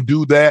saw them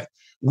do that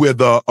with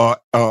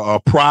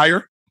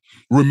Pryor.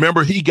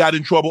 Remember, he got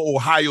in trouble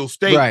Ohio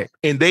State,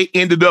 and they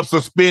ended up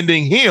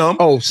suspending him.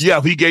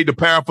 He gave the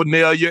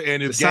paraphernalia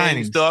and his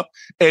gang stuff,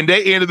 and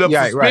they ended up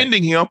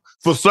suspending him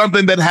for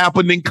something that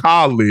happened in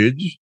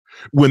college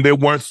when they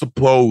weren't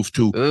supposed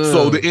to.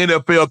 So the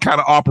NFL kind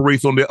of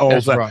operates on their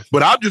own side. Rough.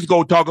 But I'm just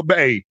going to talk about,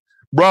 hey,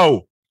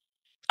 bro,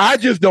 I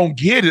just don't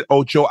get it,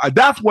 Ocho.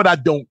 That's what I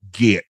don't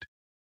get.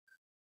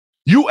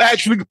 You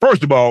actually,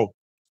 first of all,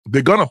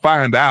 they're going to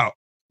find out,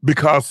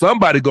 because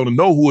somebody's going to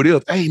know who it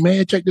is. Hey,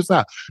 man, check this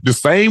out. The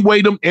same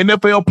way them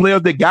NFL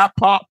players that got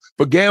popped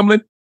for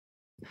gambling,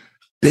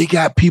 they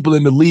got people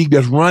in the league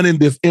that's running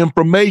this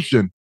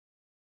information.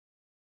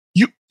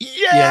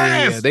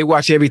 Yeah. They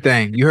watch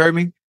everything. You heard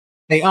me?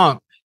 Hey,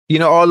 they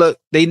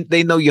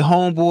know your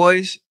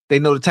homeboys. They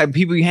know the type of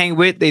people you hang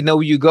with. They know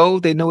where you go.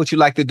 They know what you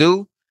like to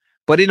do.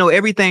 But they know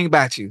everything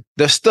about you.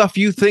 The stuff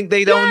you think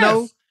they don't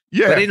know,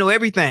 Yeah. But they know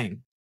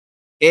everything.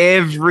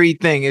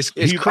 Everything. It's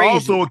He's crazy.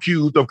 also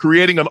accused of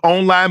creating an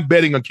online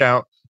betting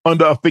account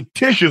under a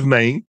fictitious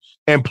name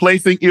and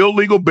placing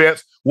illegal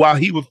bets while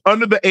he was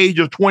under the age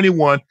of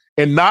 21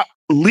 and not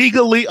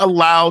legally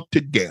allowed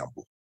to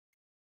gamble.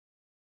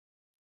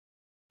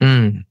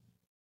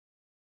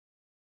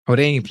 Oh,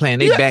 they ain't playing.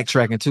 They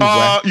backtracking too,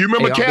 boy. You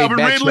remember Calvin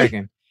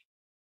Ridley?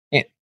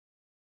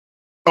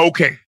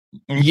 Okay.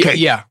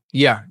 Yeah.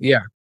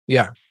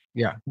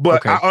 But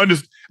okay. I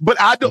understand. But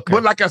I don't.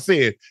 But like I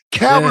said,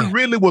 Calvin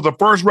Ridley was a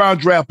first-round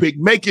draft pick,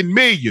 making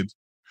millions.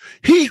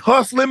 He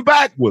hustling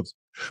backwards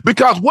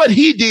because what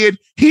he did,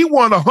 he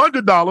won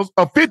 $100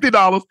 or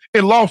 $50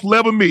 and lost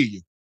 $11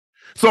 million.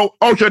 So,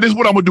 Ocho, this is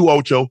what I'm gonna do,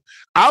 Ocho.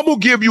 I'm gonna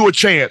give you a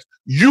chance.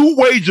 You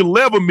wager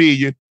 $11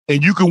 million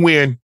and you can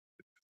win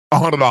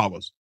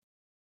 $100.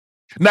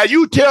 Now,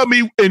 you tell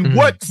me in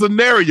what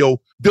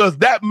scenario does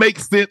that make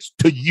sense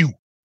to you?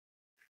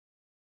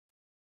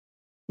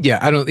 Yeah,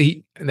 I don't.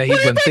 He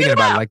wasn't thinking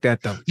about it like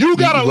that, though. You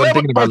got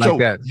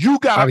You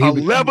got an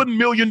 $11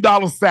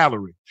 million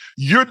salary.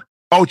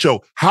 Ocho,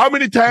 how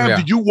many times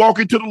did you walk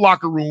into the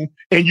locker room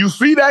and you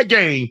see that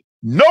game?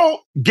 No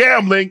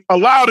gambling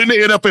allowed in the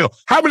NFL.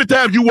 How many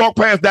times you walk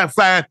past that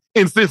sign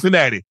in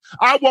Cincinnati?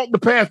 I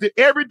walked past it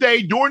every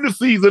day during the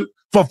season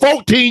for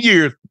 14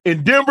 years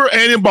in Denver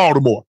and in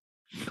Baltimore.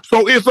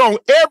 So it's on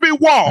every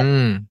wall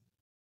in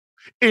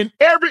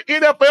every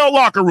NFL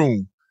locker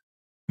room.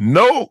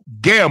 No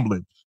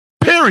gambling.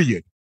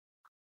 Period.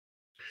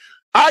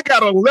 I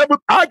got an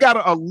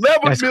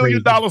 $11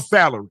 million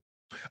salary.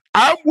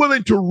 I'm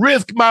willing to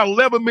risk my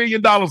 $11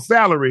 million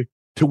salary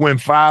to win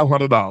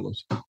 $500.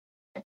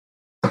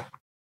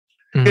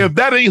 If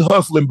that ain't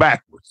hustling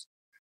backwards.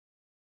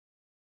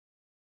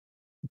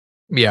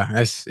 Yeah,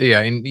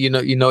 and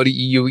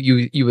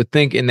you would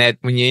think in that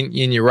when you're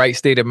in your right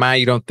state of mind,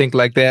 you don't think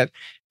like that.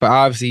 But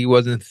obviously, he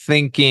wasn't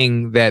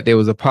thinking that there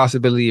was a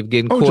possibility of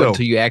getting caught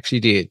until you actually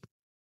did.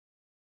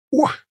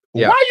 What?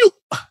 Yeah. Why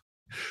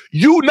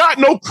you not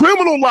no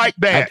criminal like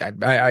that?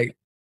 And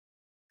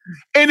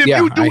if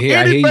you do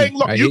anything,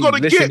 you're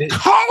gonna get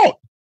caught.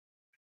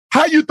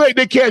 How you think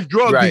they catch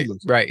drug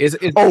dealers? Right.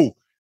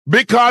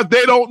 Because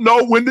they don't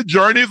know when the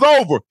journey is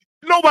over.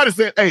 Nobody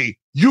said, "Hey,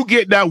 you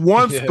get that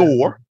one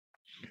score,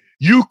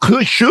 you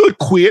should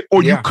quit,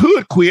 or you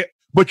could quit."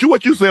 But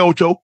what you say,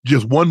 Ocho?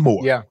 Just one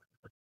more. Yeah.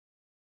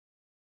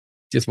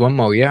 Just one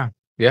more. Yeah.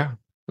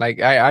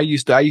 Like I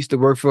used to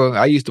work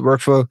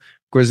for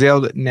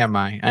Griselda. Never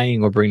mind. I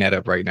ain't gonna bring that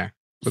up right now.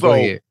 But go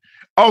ahead.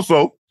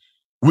 Also,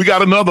 we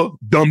got another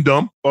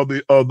dumb of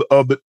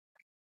the.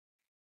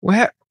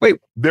 What? Wait.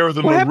 There is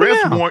an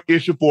arrest warrant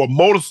issued for a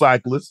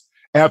motorcyclist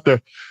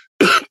after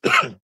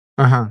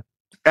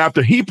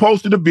after he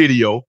posted a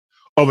video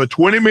of a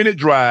 20-minute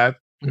drive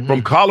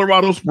from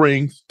Colorado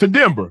Springs to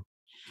Denver.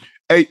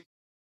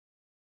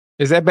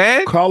 Is that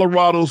bad?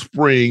 Colorado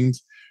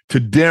Springs to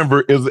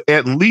Denver is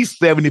at least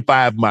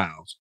 75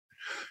 miles.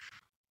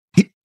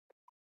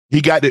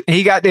 He got there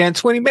in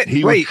 20 minutes.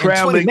 He was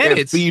traveling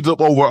at speeds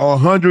of over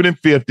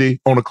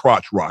 150 on a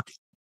crotch rocket.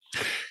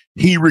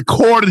 He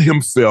recorded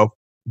himself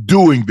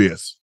doing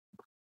this.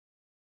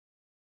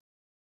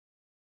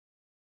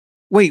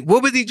 Wait,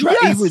 what was he driving?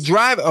 Yes. He would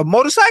drive a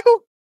motorcycle?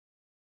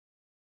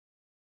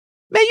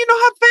 Man, you know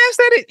how fast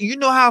that is? You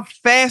know how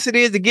fast it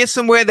is to get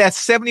somewhere that's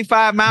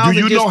 75 miles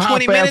in just 20 minutes? Do you know how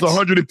fast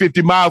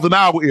 150 miles an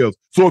hour is?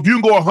 So if you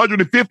can go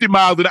 150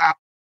 miles an hour.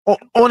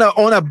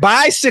 On a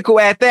bicycle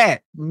at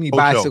that.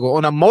 Bicycle.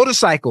 On a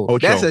motorcycle.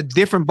 That's a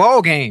different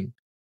ball game.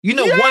 You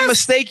know, one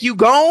mistake, you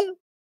gone?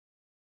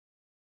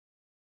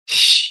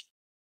 Shh.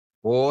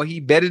 Boy, he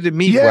better than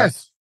me.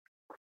 Yes.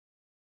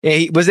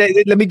 Yeah, was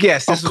that? Let me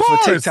guess. This was for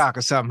TikTok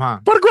or something,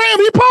 huh? For the gram,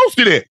 he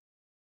posted it.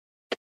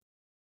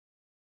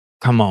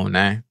 Come on,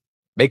 man.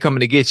 They coming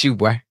to get you,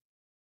 boy.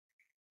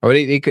 Or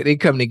they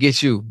coming to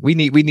get you. We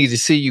need to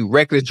see you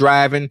reckless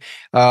driving,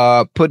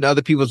 putting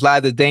other people's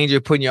lives in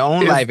danger, putting your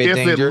own life in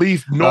danger. At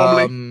least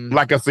normally,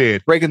 like I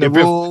said, breaking the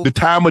rules. The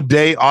time of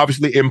day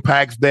obviously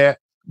impacts that,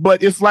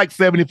 but it's like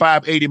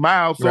 75, 80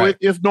 miles, so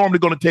it's normally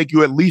going to take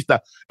you at least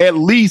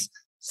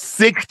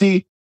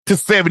 60 to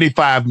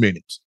 75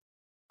 minutes.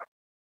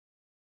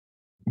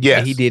 Yes,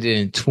 and he did it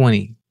in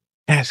 20.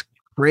 That's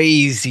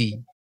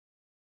crazy.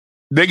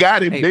 They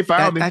got him. They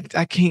found him.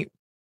 I can't.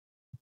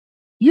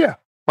 Yeah.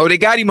 Oh, they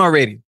got him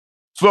already.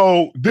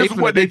 So this is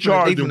what they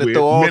charged him with: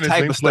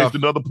 menacing, placed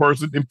another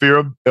person in fear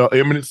of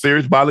imminent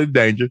serious bodily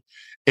danger,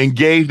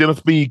 engaged in a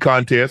speed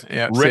contest,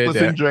 reckless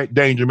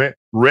endangerment,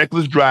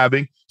 reckless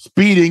driving,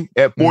 speeding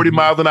at 40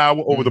 miles an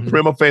hour over the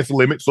prima facie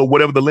limit. So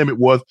whatever the limit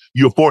was,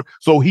 you're for.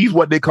 So he's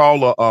what they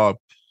call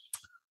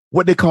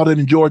what they call it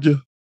in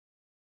Georgia.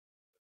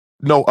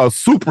 No, a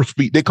super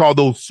speed. They call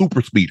those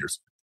super speeders.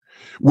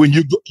 When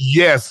you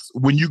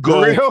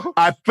go,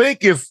 I think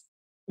it's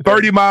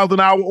 30 miles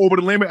an hour over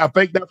the limit. I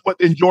think that's what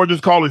in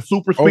Georgia's called a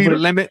super speeder. Over the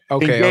limit?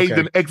 Okay. Engaged in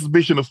an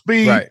exhibition of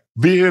speed.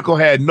 Vehicle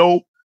had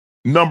no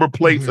number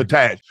plates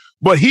attached.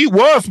 But he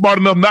was smart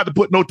enough not to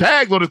put no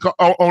tags on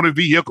his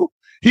vehicle.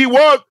 He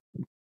was.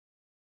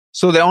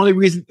 So the only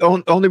reason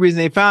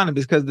they found him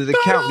is because of the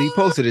account that he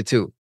posted it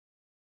to.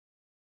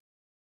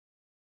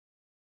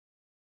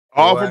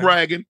 All from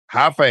bragging.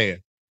 High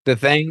fan. The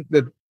things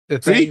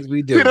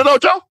we do. See that,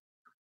 Ocho?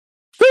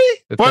 See?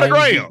 For the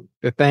gram.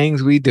 The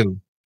things we do.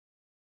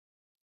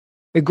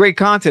 It's great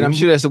content. I'm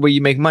sure that's the way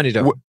you make money,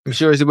 though. I'm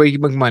sure it's the way you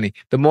make money.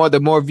 The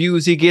more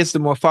views he gets, the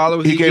more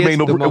followers he gets, the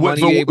more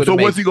money you're able to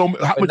make. What's he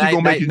gonna? How much he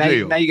gonna make in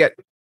jail? Now you got.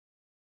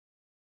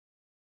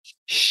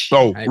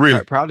 So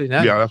really, probably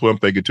none. Yeah, that's what I'm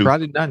thinking too.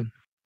 Probably none.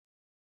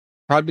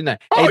 Hey,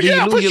 Oh, did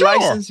yeah, you for lose your sure.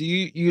 license?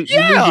 You lose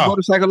your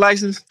motorcycle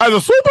license? As a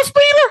super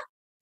speeder?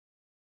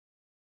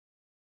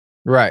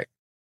 Right.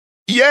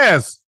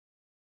 Yes.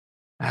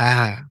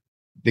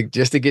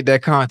 Just to get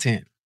that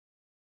content.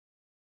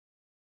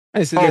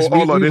 Hey, so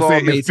Hold on. They we've all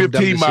say made it's some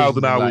dumb 15 miles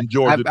an decisions hour in in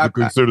Georgia life. to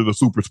consider the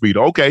super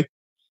speeder. Okay.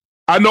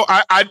 I know.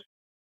 I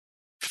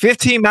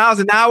 15 miles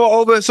an hour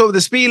over. So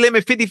the speed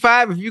limit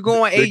 55. If you're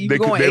going 80, they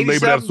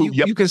 87,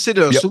 you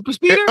consider a super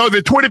speeder? Oh, is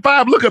it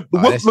 25? Look at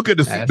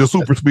the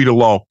super speeder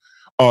law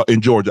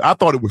in Georgia. I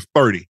thought it was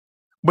 30,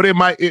 but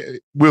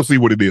we'll see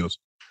what it is.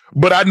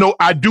 But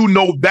I do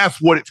know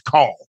that's what it's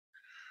called.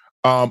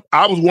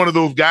 I was one of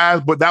those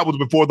guys, but that was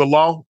before the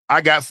law.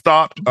 I got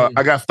stopped.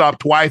 I got stopped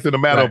twice in a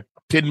matter of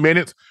 10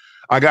 minutes.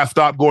 I got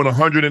stopped going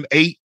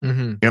 108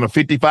 and a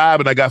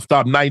 55, and I got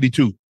stopped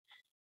 92.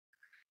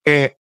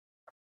 And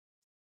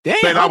damn,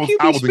 man, how can you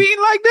be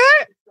speeding like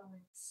that?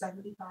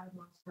 75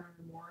 miles per hour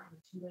more on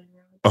a 2-lane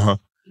road,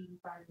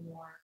 85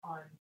 more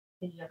on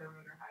any other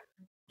road or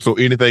highway. So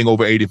anything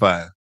over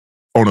 85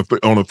 on a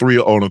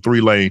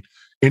 3-lane,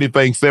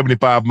 anything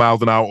 75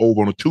 miles an hour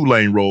over on a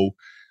 2-lane road,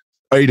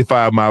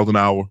 85 miles an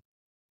hour,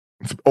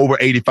 over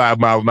 85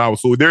 miles an hour.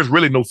 So there's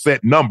really no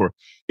set number.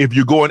 If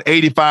you're going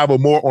 85 or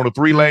more on a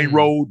 3-lane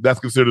road, that's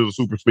considered a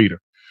super speeder.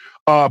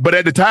 But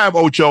at the time,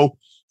 Ocho,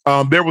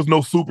 there was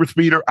no super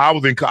speeder. I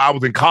was in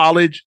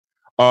college,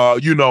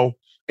 and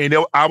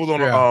I was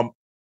on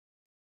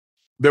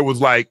there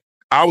was like,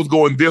 I was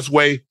going this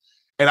way,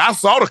 and I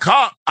saw the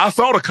cop,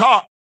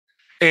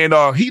 and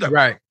he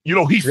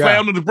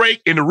slammed on the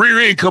brake and the rear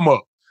end come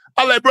up.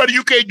 I'm like, brother,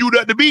 you can't do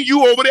that to me.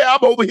 You over there, I'm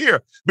over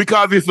here,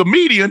 because it's a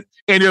median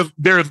and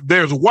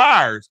there's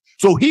wires,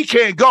 so he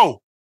can't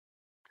go.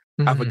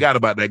 I forgot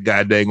about that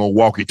guy dang on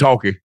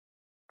walkie-talkie.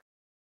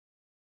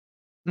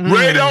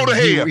 Right on the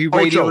head. He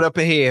radioed up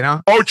ahead,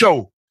 huh?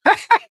 Ocho.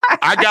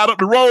 I got up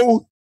the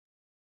road.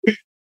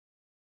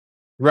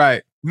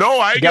 Right. No,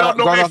 I ain't got up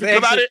no exit,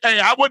 because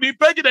I wasn't even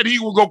thinking that he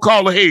was gonna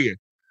call ahead.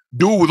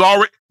 Dude was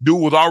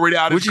already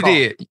out of his car. What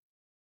you did?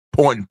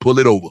 Point, pull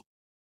it over.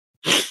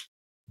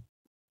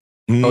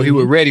 Oh, he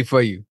was ready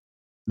for you.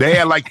 They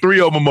had like 3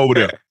 of them over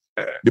there.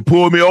 They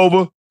pulled me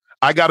over.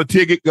 I got a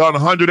ticket, got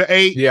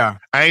 108. Yeah.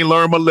 I ain't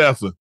learned my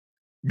lesson.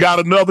 Got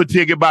another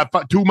ticket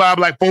about 2 miles,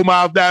 like 4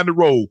 miles down the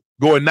road,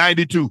 going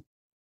 92.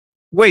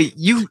 Wait,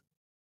 you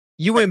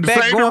went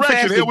back same going direction.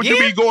 fast Hell, what you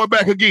mean going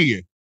back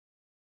again?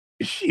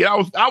 Shit, I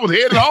was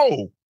headed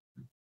home.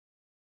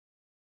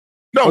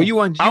 No, you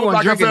weren't I was,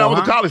 like drinking, I said, I was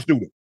a college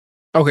student.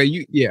 Okay,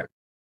 yeah.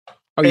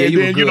 Oh yeah, and you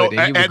then, were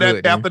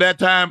good. after that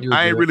time,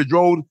 I ain't really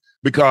drove,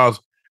 because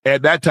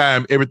at that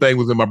time everything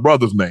was in my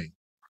brother's name,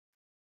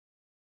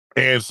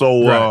 and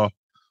so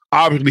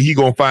obviously he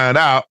gonna find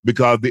out,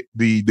 because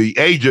the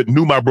agent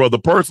knew my brother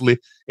personally,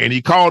 and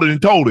he called it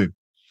and told him.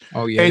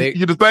 Oh yeah.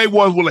 And the thing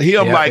was with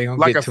him,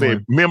 like I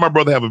said, me and my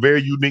brother have a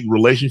very unique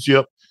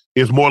relationship.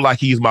 It's more like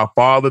he's my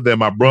father than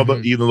my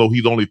brother, even though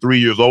he's only 3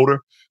 years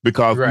older,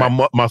 because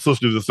my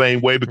sister's the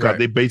same way, because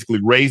they basically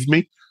raised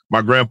me.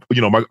 My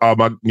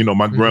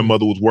my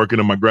grandmother was working,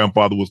 and my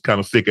grandfather was kind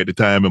of sick at the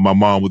time, and my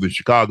mom was in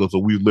Chicago, so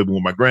we was living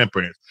with my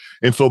grandparents.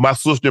 And so my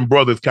sister and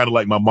brother is kind of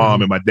like my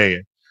mom and my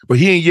dad. But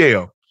he ain't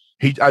Yale.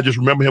 I just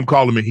remember him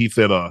calling me. He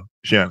said,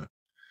 Shannon.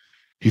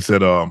 He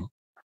said,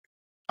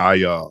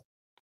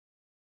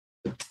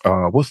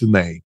 what's his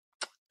name?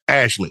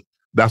 Ashley.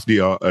 That's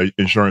the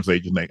insurance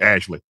agent's name,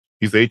 Ashley.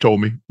 He said, he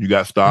told me you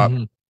got stopped.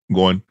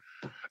 Going.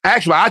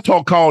 Actually,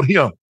 called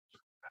him.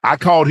 I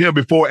called him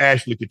before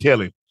Ashley could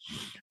tell him.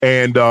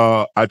 And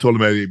I told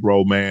him, hey,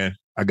 bro, man,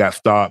 I got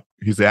stopped.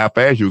 He said, how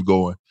fast you was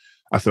going?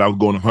 I said, I was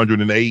going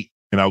 108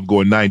 and I was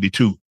going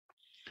 92.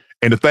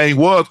 And the thing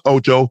was,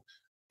 Ocho,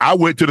 I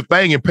went to the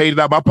thing and paid it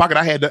out of my pocket.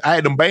 I had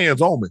them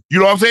bands on me. You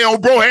know what I'm saying? Oh,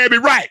 bro, had me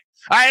right.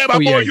 I had my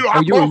boy. You know,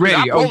 you were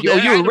ready.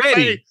 You were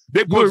ready.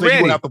 They put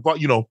ready.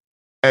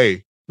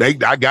 Hey,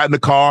 I got in the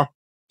car.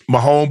 My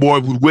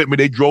homeboy was with me.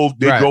 They drove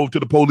to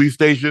the police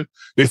station.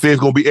 They said it's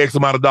gonna be X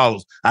amount of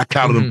dollars. I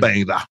counted them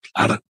things out.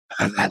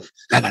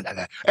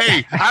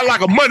 Hey, I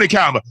like a money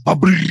counter.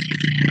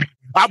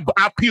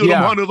 I peeled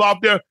them hundreds off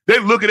there. They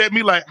looking at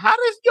me like, how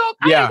this young?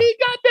 How he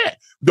got that?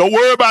 Don't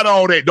worry about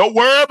all that. Don't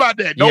worry about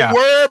that. Don't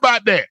worry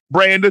about that,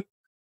 Brandon.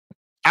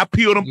 I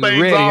peeled them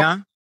things off. Huh?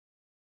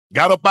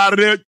 Got up out of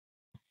there.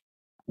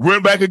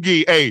 Went back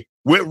again. Hey,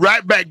 went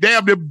right back.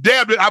 Damn it.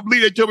 I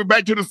believe they took me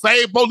back to the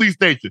same police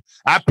station.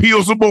 I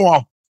peeled some more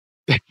off.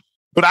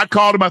 But I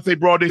called him. I said,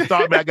 bro, they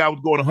stopped me. I was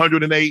going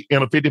 108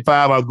 and a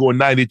 55. I was going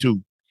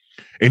 92.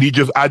 And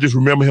I just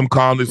remember him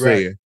calmly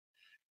saying,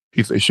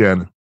 he said,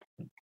 Shannon,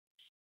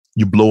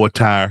 you blow a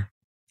tire,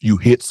 you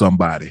hit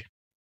somebody.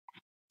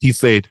 He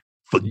said,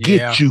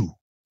 forget you.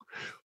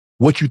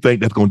 What you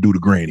think that's going to do to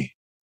Granny?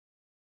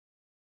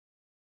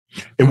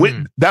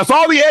 And that's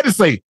all he had to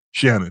say,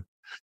 Shannon.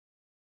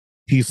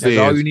 He said,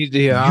 that's all you need to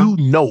hear, huh? You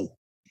know,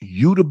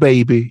 you the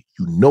baby,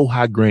 you know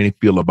how Granny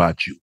feel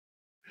about you.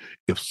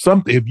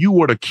 If you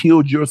were to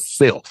kill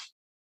yourself,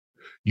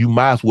 you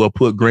might as well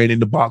put Granny in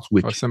the box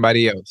with you.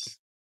 Somebody else.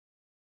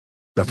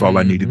 That's all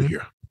I needed to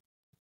hear.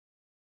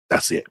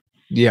 That's it.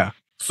 Yeah.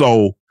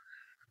 So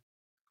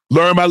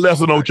learn my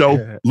lesson,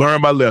 Ocho.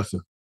 Learn my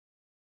lesson.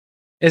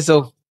 It's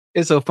so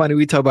funny.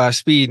 We talk about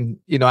speeding.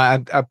 You know,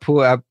 I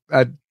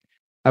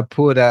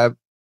was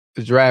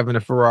driving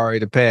a Ferrari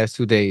the past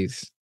 2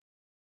 days.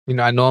 You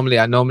know, I normally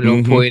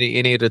don't pull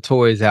any of the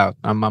toys out.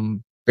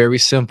 I'm very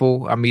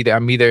simple. I'm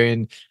either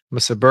in a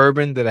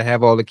Suburban that I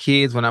have all the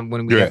kids when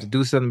we have to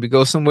do something, we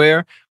go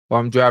somewhere, or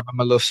I'm driving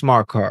my little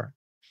smart car.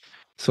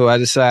 So I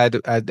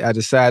decided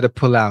to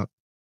pull out.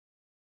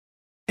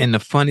 And the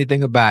funny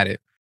thing about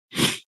it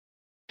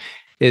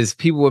is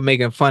people were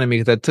making fun of me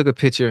because I took a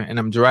picture and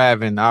I'm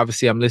driving.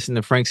 Obviously, I'm listening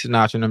to Frank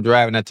Sinatra and I'm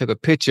driving. I took a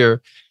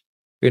picture,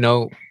 you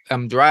know,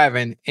 I'm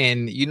driving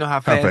and you know how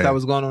fast I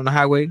was going on the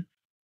highway?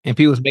 And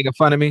people was making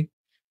fun of me.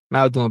 And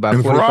I was doing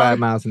about 45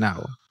 miles an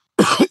hour.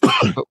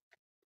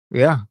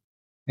 Yeah.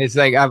 It's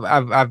like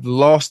I've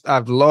lost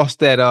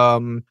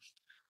that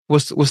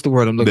what's the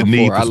word I'm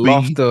looking for? I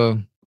lost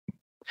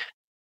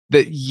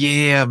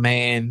yeah,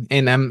 man.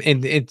 And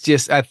it's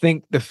just, I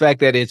think the fact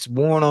that it's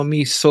worn on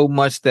me so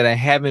much that I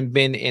haven't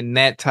been in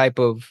that type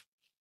of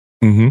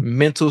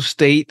mental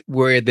state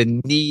where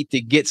the need to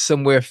get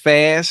somewhere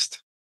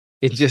fast,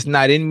 it's just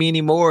not in me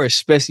anymore,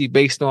 especially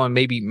based on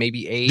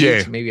maybe age.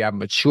 Yeah. Maybe I've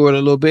matured a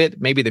little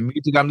bit. Maybe the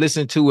music I'm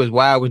listening to is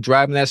why I was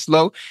driving that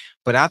slow.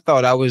 But I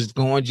thought I was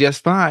going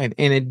just fine.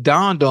 And it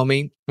dawned on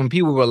me when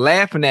people were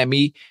laughing at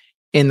me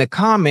in the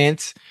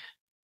comments,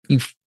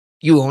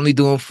 you only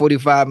doing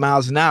 45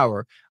 miles an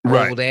hour.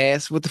 Right. Old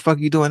ass. What the fuck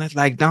are you doing? That's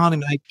like dawned on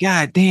me like,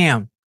 God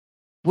damn,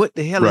 what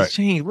the hell has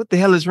changed? What the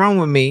hell is wrong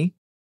with me?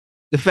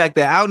 The fact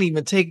that I don't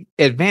even take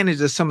advantage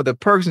of some of the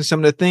perks and some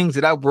of the things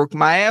that I worked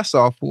my ass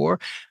off for,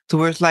 to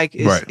where it's like,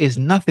 it's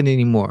nothing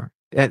anymore.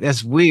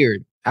 That's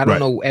weird. I don't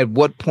know at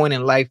what point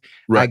in life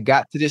I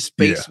got to this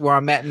space where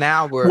I'm at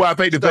now. Where I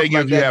think the thing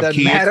is, you have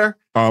kids.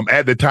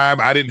 At the time,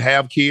 I didn't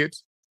have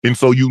kids, and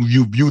so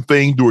you view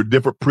things through a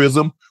different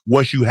prism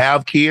once you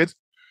have kids,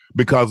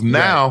 because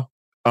now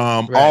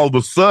all of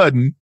a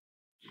sudden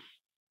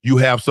you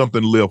have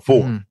something to live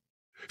for.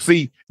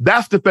 See,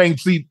 that's the thing.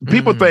 See,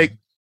 people think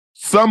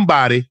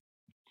somebody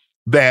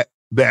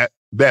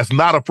that's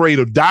not afraid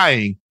of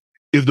dying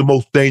is the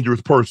most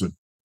dangerous person.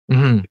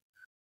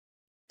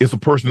 It's a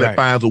person that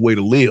finds a way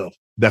to live.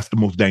 That's the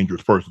most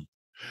dangerous person.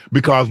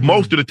 Because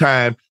most of the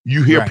time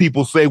you hear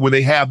people say when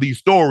they have these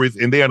stories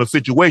and they're in a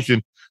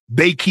situation,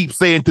 they keep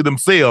saying to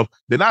themselves,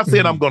 they're not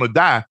saying I'm going to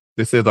die.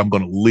 They says I'm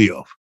going to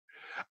live.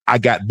 I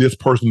got this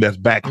person that's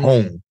back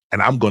home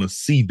and I'm going to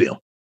see them.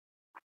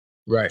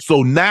 Right.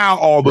 So now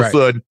all of a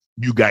sudden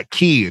you got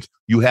kids,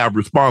 you have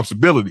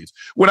responsibilities.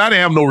 When I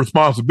didn't have no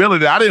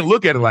responsibility, I didn't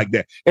look at it like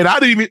that. And I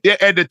didn't even,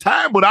 at the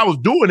time when I was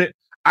doing it,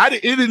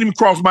 it didn't even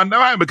cross my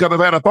mind, because if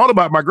I had thought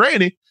about my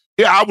granny,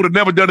 I would have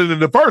never done it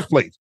in the first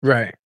place.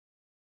 Right.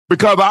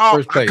 Because I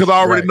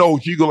already know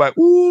she go like,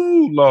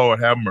 ooh, Lord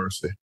have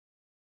mercy.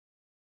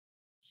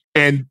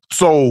 And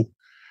so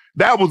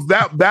that was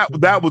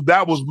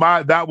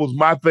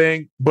my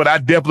thing, but I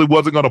definitely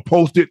wasn't going to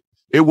post it.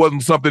 It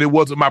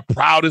wasn't my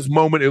proudest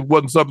moment. It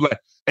wasn't something like,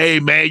 hey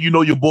man, you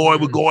know, your boy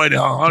was going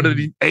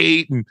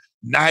 108 and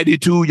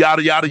 92,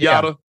 yada, yada,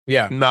 yada.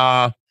 Yeah.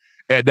 Nah.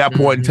 At that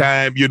point in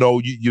time, you know,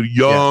 you're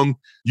young,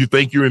 you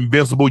think you're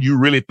invincible, you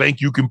really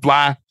think you can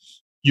fly.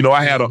 You know,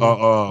 I had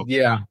a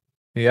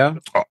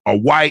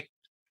white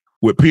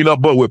with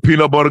peanut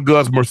butter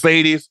guts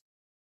Mercedes.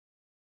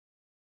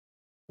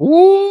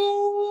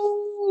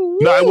 Ooh.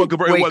 No, it wasn't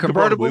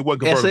convertible. It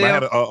wasn't convertible. I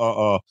had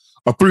a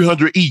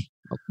 300E.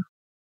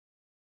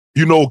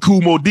 You know,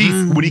 Kool Moe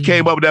Dee, when he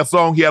came up with that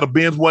song, he had a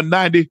Benz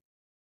 190.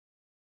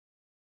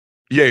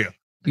 Yeah.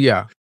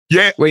 Yeah.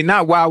 Yeah. Wait,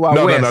 not Wild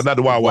Wild West. No, not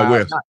the Wild Wild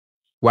West.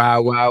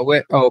 Wild Wild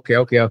West. Oh,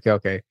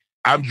 okay.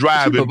 I'm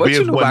driving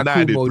Benz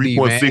 190,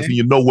 3.6, and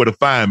you know where to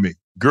find me.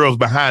 Girls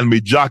behind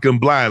me, jocking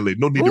blindly.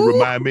 No need to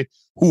remind me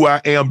who I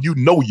am. You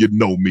know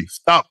me.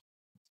 Stop.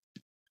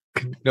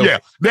 No. Yeah,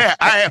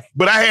 I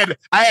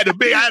had the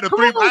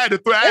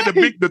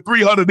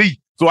 300E,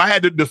 so I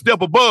had the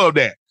step above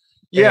that.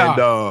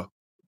 Yeah.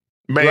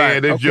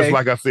 And it's just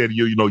like I said,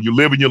 you know, you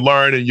live and you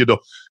learn, and you know,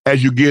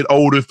 as you get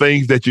older,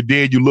 things that you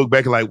did, you look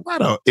back and like, why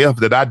the F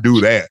did I do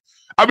that?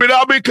 I mean,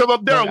 because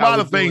there are a lot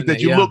of things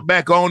that you look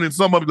back on, and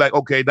some of it like,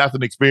 okay, that's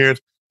an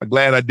experience. I'm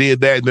glad I did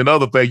that. And then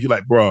other things, you're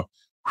like, bro,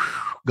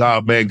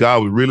 God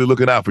was really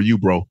looking out for you,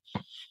 bro.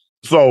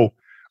 So,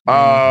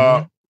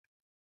 back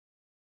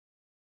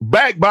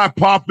by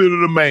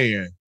popular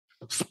demand,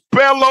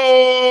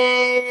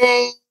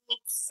 Spello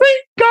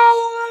Cinco.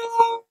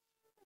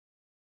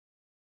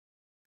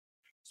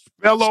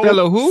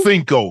 Spello who?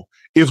 Cinco.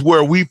 is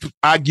where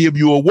I give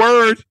you a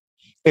word,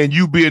 and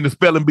you being the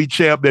spelling bee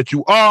champ that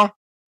you are,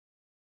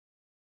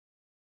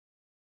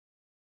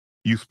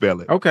 you spell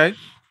it. Okay.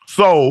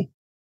 So,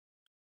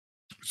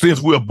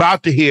 since we're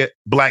about to hit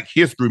Black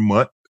History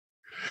Month,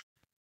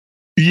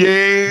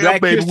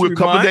 Black baby, History we're a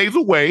couple Month. days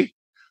away.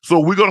 So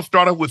we're going to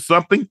start off with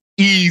something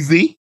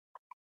easy.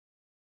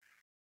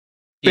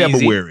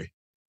 February.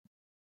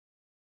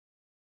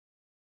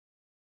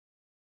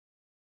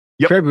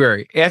 Yep.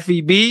 February.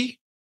 FEB.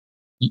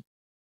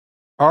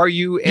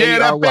 RUARY. Yeah,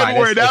 that's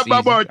February. That's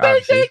my boy.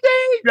 Ding, ding,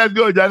 ding. That's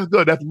good. That's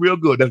good. That's real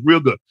good. That's real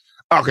good.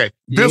 Okay.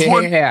 This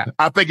one,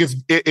 I think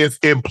it's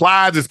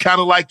implies it's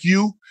kind of like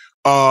you.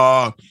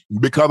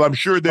 Because I'm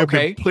sure there have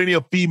been plenty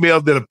of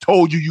females that have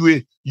told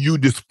you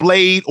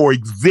displayed or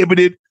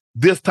exhibited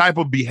this type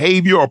of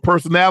behavior or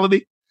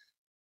personality.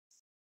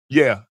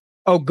 Yeah.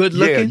 Oh, good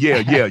looking.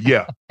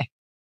 Yeah.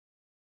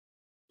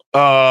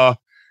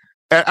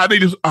 And I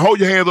need to hold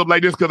your hands up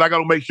like this because I got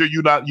to make sure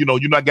you're not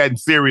getting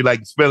Siri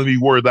like spelling these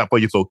words out for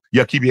you. So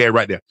yeah, keep your head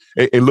right there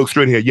and look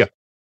straight ahead. Yeah.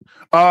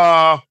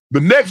 The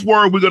next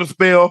word we're gonna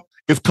spell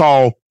is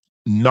called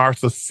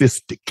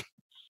narcissistic.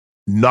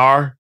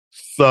 Narcissistic.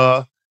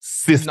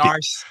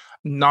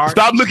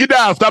 Stop looking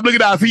down. Stop looking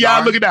down. See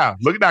y'all looking down.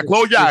 Look down.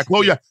 Close your eyes.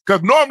 Close your eyes.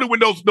 Because normally when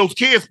those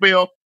kids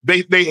spell,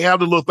 they have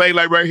the little thing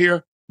like right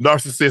here.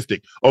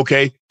 Narcissistic.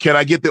 Okay. Can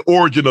I get the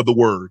origin of the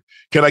word?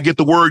 Can I get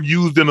the word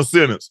used in a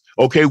sentence?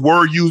 Okay.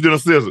 Word used in a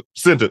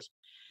sentence.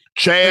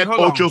 Chad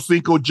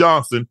Ochocinco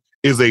Johnson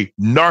is a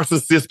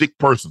narcissistic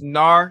person.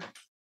 I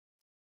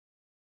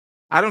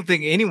don't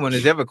think anyone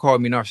has ever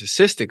called me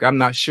narcissistic. I'm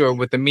not sure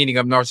what the meaning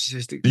of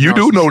narcissistic. You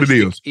do know what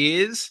it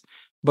is,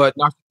 but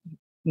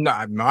no,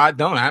 I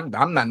don't.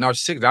 I'm not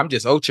narcissistic. I'm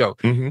just Ocho.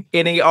 Mm-hmm.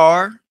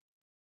 NAR.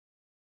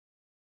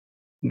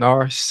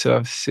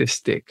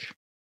 Narcissistic.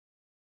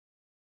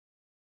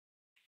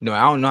 No,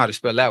 I don't know how to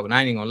spell that one.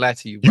 I ain't gonna lie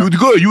to you. Bro. You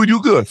good. You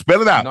do good.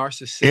 Spell it out.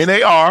 Narcissistic.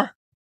 NAR.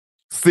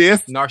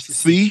 Cis.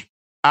 Narcissistic.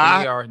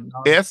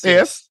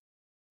 CISS.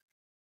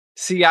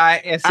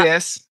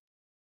 CISS.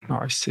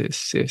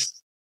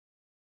 Narcissist.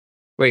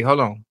 Wait,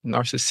 hold on.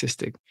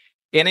 Narcissistic.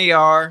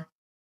 NAR.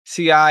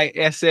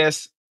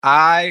 CISS.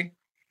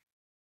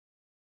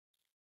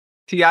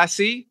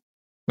 TIC.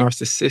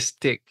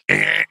 Narcissistic.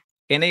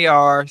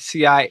 NAR.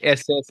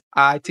 CISS.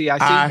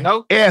 TIC.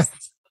 No.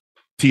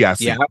 TIC.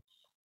 Yeah.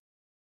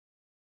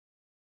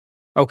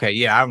 Okay,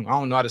 yeah, I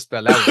don't know how to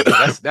spell that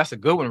one. That's a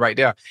good one right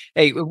there.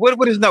 Hey,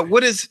 what is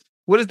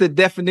the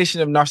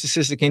definition of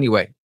narcissistic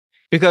anyway?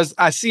 Because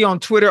I see on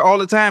Twitter all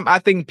the time, I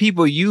think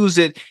people use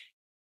it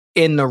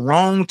in the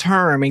wrong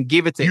term and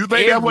give it to you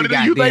think that's what it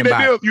is? You think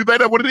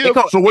that's what it is?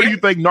 So what do you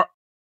think?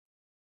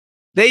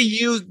 They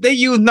use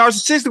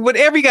narcissistic with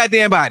every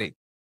goddamn body,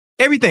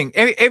 everything,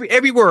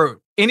 every word.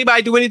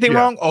 Anybody do anything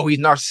wrong? Oh, he's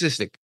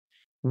narcissistic.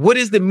 What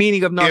is the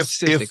meaning of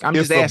narcissistic? I'm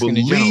just asking.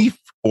 It's a belief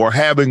or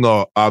having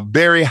a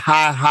very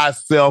high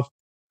self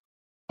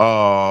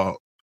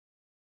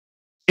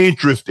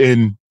interest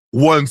in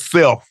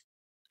oneself.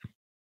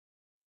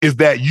 Is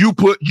that you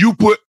put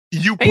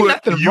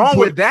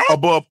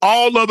above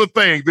all other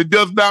things. It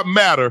does not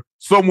matter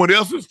someone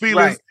else's feelings.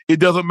 Right. It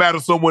doesn't matter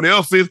someone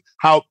else's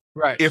how.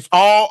 Right. It's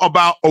all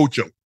about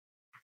Ocho.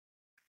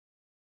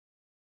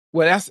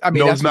 Well, that's what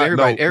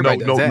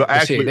everybody does. No,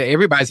 actually,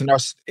 everybody's a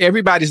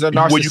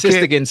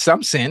narcissistic in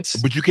some sense.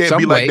 But you can't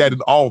be like that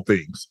in all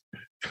things.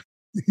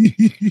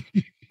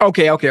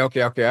 Okay.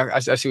 I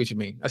see what you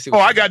mean.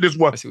 I got this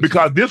one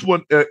because this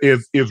one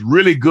is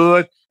really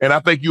good, and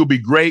I think you'll be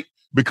great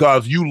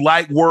because you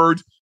like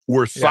words.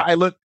 We're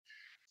silent,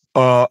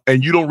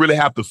 and you don't really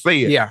have to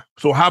say it. Yeah.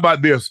 So how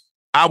about this?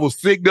 I was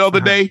sick the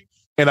other day,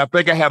 and I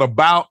think I had a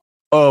bout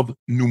of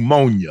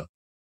pneumonia.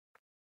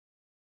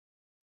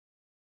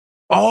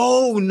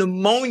 Oh,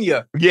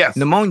 pneumonia. Yes.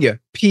 Pneumonia.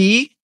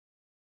 PNEMONIA.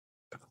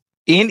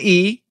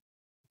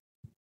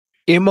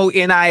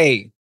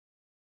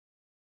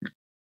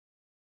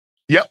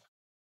 Yep.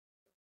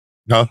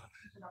 Huh?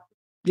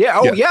 Yeah.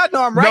 Oh, yeah.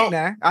 No, I'm right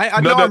now.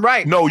 I know I'm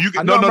right. No, you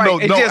can. No.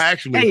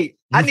 Actually,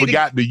 you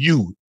forgot the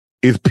U.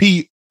 It's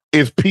P.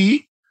 It's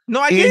P.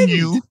 No, I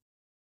didn't.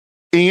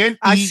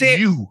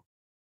 NEU.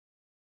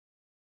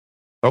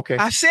 Okay.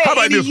 I said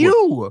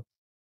NEU.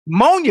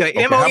 Monia.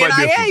 Okay,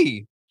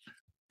 MONIA.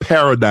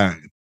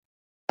 Paradigm.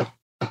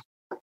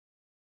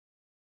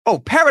 Oh,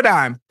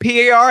 paradigm.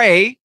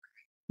 PARADYME.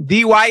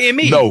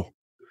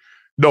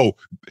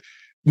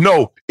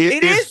 No.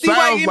 It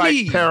sounds DYME.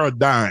 like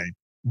paradigm,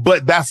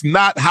 but that's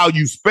not how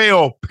you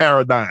spell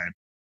paradigm.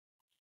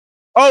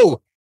 Oh,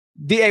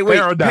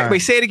 wait,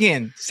 say it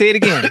again.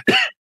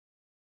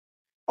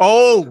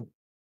 Oh,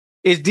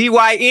 it's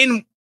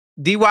DYNE.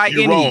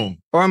 Wrong.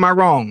 Or am I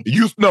wrong?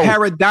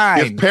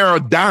 Paradigm. It's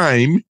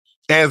paradigm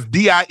as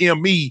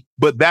DIME,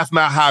 but that's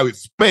not how it's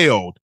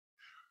spelled.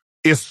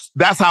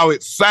 That's how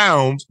it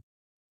sounds.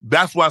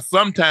 That's why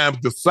sometimes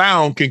the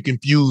sound can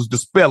confuse the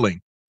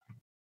spelling.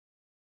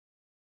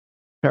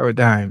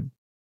 Paradigm.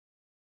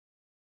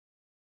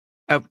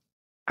 For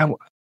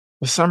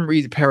some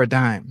reason,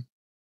 paradigm.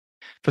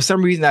 For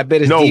some reason, I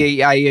bet it's No.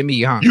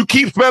 D-A-I-M-E, huh? You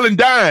keep spelling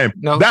dime.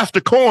 No. That's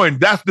the coin.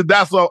 That's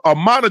a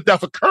money.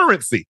 That's a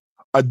currency.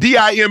 A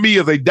D-I-M-E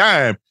is a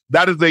dime.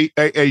 That is a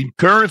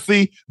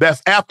currency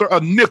that's after a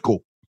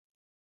nickel.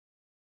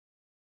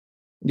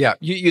 Yeah,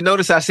 you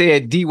notice I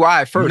said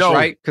D-Y first, No.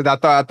 right? Because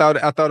I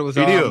thought it was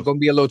going to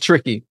be a little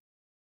tricky.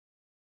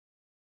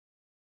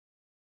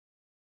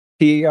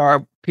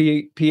 P-A-R,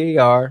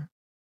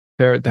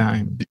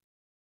 paradigm.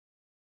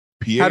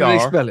 P-A-R. How do they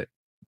spell it?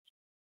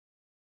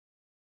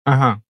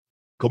 Uh-huh.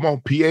 Come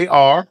on,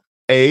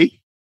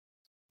 P-A-R-A.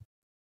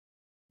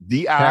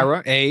 D-I.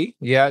 Para, A,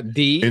 yeah,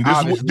 D. And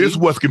obviously. this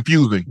was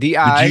confusing.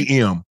 D-I. The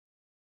G-M.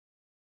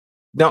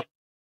 No.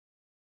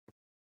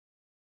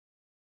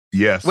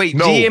 Yes. Wait,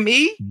 No.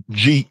 G-M-E?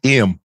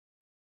 G-M.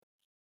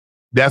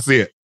 That's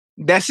it.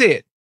 That's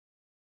it.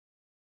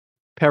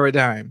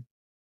 Paradigm.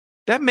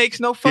 That makes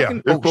no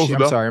fucking... it's close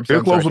enough. I'm sorry.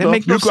 It's close That enough.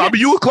 makes no sense.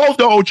 You were close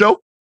though,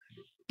 Ocho.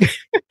 Yeah,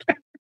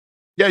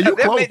 you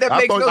That close. makes no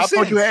I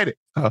thought you sense. had it.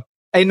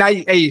 Hey, now,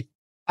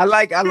 I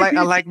like.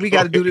 We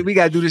got to do this. We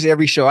got to do this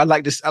every show. I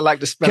like this. I like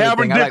the spelling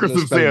Calvin thing.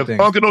 Dickerson says, thing.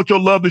 Uncle Ocho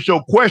love the show.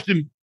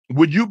 Question,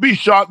 would you be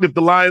shocked if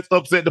the Lions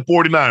upset the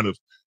 49ers?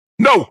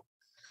 No.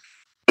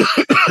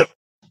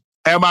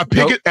 Am I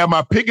picking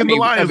the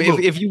Lions?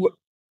 If you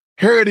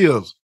Here it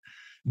is.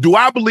 Do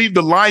I believe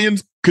the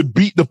Lions could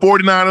beat the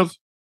 49ers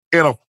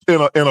in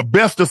a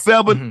best of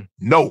 7? Mm-hmm.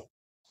 No,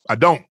 I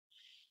don't.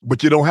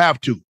 But you don't have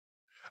to.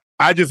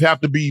 I just have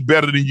to be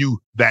better than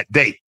you that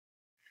day.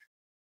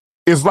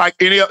 It's like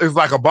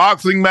a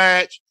boxing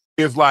match.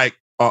 It's like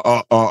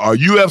a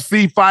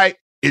UFC fight.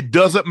 It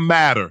doesn't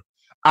matter.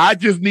 I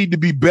just need to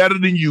be better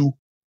than you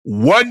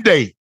one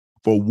day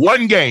for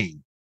one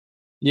game.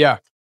 Yeah.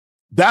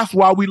 That's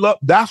why we love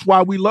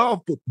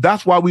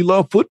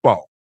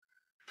football.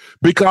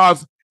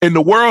 Because in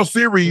the World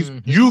Series,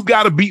 you've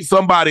got to beat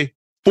somebody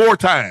 4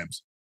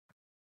 times.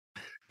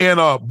 In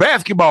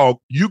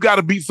basketball, you got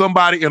to beat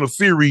somebody in a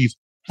series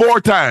 4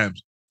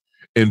 times.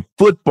 In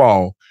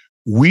football,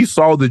 we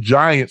saw the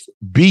Giants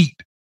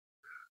beat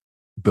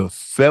the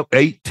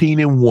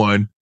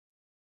 18-1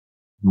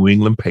 New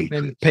England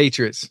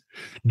Patriots.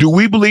 Do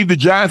we believe the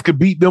Giants could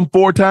beat them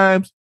 4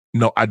 times?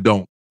 No, I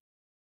don't.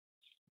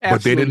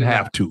 But they didn't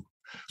have to.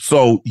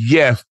 So,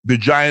 yes, the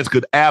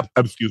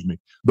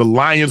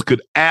Lions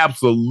could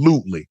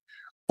absolutely,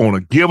 on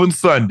a given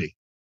Sunday,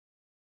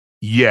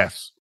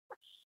 yes.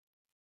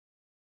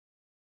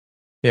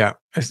 Yeah,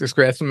 that's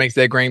what makes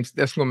that game.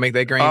 That's what make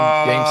that game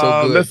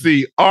so good. Let's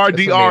see.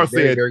 RDR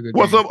said,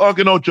 "What's up,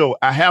 Uncle Ocho?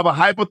 I have a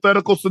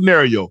hypothetical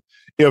scenario.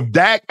 If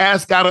Dak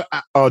asked out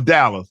of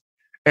Dallas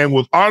and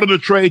was honored a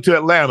trade to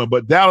Atlanta,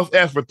 but Dallas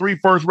asked for 3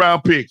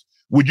 first-round picks,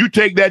 would you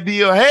take that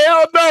deal?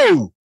 Hell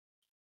no.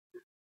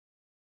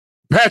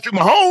 Patrick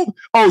Mahomes?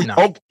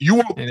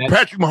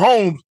 Patrick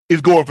Mahomes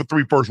is going for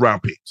 3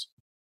 first-round picks.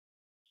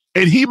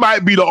 And he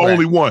might be the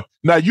only one.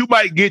 Now, you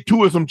might get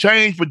 2 and some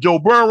change for Joe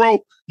Burrow.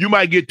 You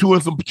might get 2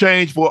 and some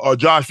change for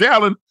Josh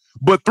Allen.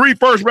 But 3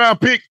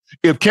 first-round picks,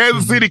 if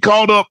Kansas City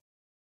called up,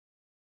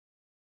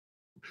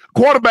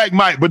 quarterback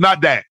might, but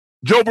not that.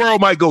 Joe Burrow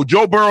might go.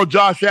 Joe Burrow,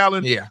 Josh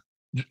Allen,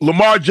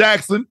 Lamar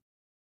Jackson.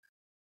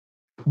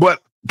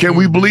 But can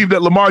we believe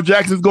that Lamar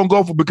Jackson is going to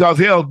go for, because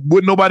hell,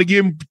 wouldn't nobody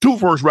give him 2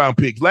 first-round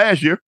picks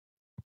last year?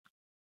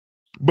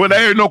 But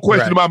there ain't no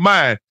question in my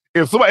mind.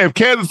 If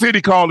Kansas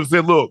City called and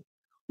said, look,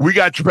 we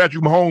got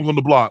Patrick Mahomes on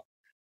the block,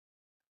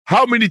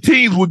 how many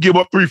teams would give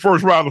up 3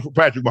 first-rounders for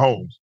Patrick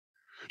Mahomes?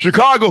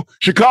 Chicago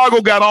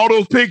got all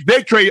those picks.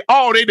 They trade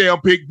all their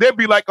damn picks. They'd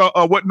be like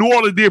what New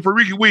Orleans did for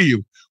Ricky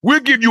Williams. We'll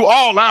give you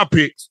all our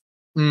picks.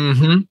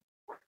 Mm-hmm.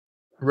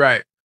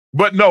 Right.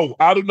 But no,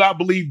 I do not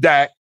believe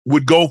Dak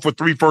would go for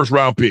 3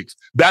 first-round picks.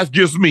 That's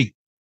just me.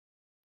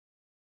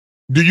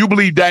 Do you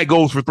believe Dak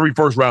goes for 3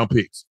 first-round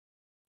picks?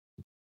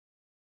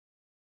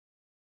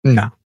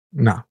 No.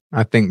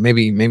 I think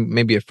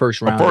maybe a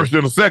first round. A first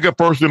and a second,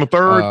 first and a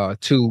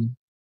third. 2.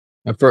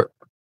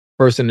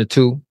 First and a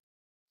 2.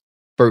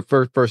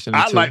 First and a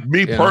 2. I like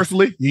me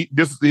personally.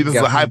 This is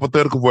a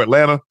hypothetical for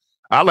Atlanta.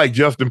 I like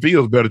Justin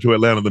Fields better to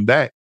Atlanta than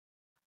Dak.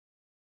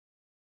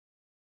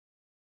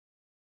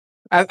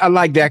 I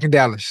like Dak in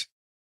Dallas.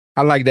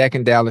 They're gonna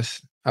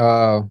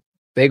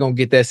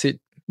get that.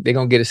 They're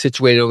gonna get it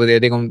situated over there.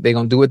 They're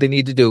gonna do what they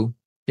need to do.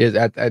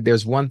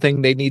 There's one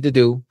thing they need to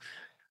do.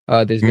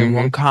 There's been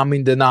one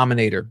common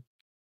denominator,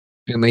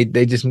 and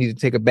they just need to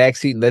take a back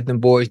seat and let them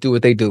boys do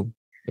what they do.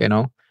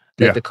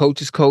 Let the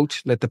coaches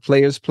coach, let the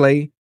players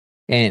play,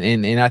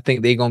 and I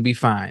think they're gonna be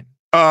fine.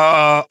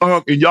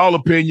 In y'all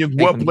opinions,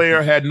 what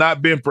player had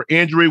not been for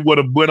injury would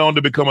have went on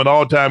to become an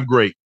all-time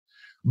great?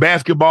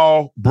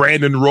 Basketball,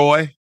 Brandon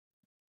Roy.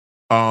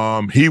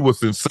 He was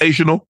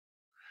sensational.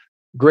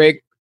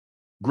 Greg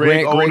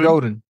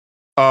Oden.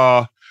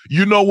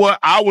 You know what?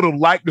 I would have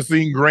liked to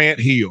see Grant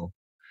Hill,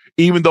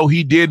 even though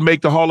he did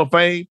make the Hall of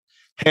Fame,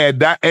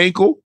 had that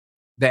ankle.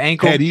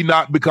 Had he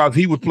not, because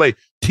he would play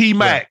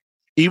T-Mac,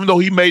 even though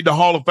he made the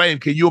Hall of Fame.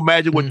 Can you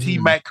imagine what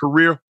T-Mac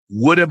career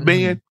would have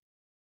been?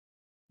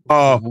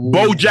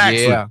 Bo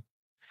Jackson. Yeah.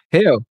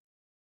 Hell.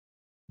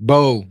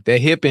 Bo, that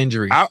hip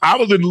injury. I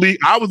was in the league.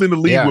 I was in the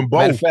league when Bo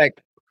matter of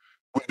fact,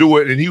 would do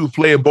it, and he was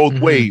playing both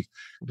ways.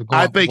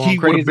 I think he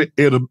would have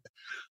been.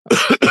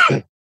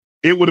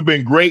 It would have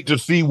been great to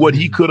see what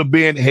he could have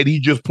been had he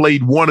just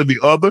played one or the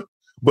other.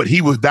 But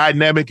he was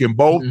dynamic in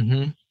both.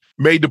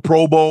 Made the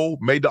Pro Bowl,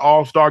 made the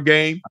All-Star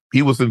game.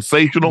 He was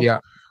sensational. Yeah.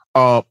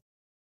 Let's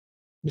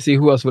see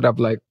who else would I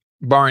like,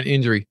 barring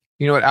injury.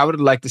 You know what? I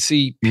would like to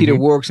see Peter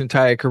Warrick's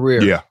entire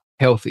career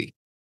healthy.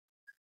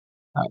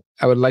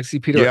 I would like to see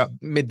Peter.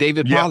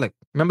 David Pollock.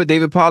 Remember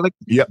David Pollock?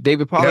 Yeah.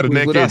 David Pollock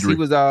was with us. He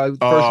was a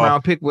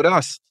first-round pick with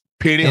us.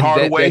 Penny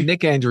Hardaway. That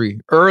neck injury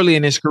early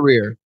in his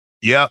career.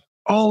 Yeah.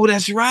 Oh,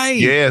 that's right.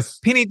 Yes.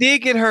 Penny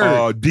did get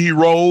hurt. D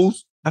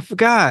Rose. I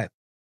forgot.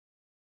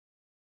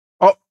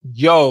 Oh,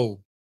 yo,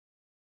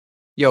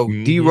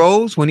 D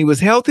Rose when he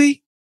was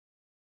healthy.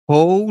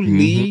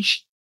 Holy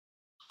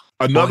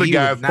Another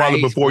guy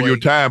probably before your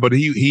time, but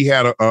he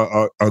had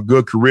a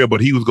good career,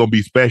 but he was going to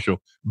be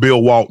special.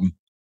 Bill Walton.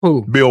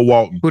 Who? Bill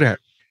Walton. Who that?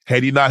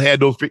 Had he not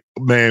had those,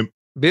 man.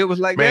 Bill was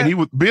like that.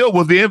 Bill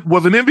was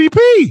an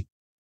MVP.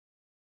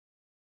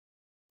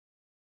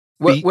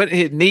 What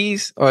his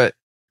knees or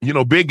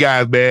big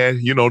guys, man.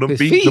 Them his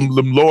feet. Them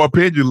lower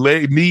pinches,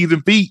 legs, knees,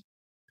 and feet.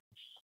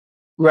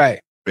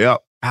 Right. Yeah.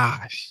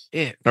 Ah,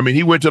 shit. I mean,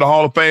 he went to the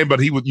Hall of Fame, but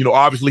he was,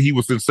 obviously he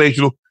was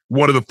sensational.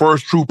 One of the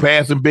first true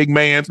passing big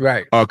mans.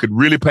 Right. Could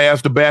really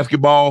pass the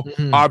basketball.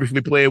 Obviously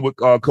playing with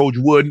Coach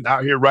Wooden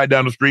out here right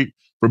down the street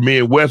from me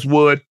in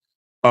Westwood.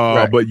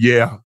 But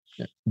yeah,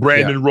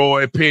 Brandon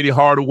Roy, Penny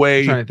Hardaway.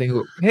 I'm trying to think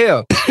who.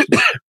 Hell,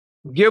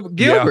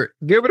 Gilbert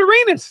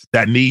Arenas.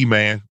 That knee,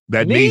 man.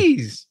 That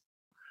knees.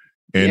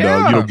 Knee.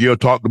 And Gil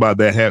talked about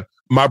that.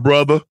 My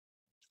brother,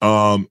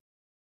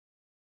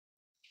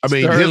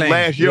 his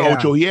last year,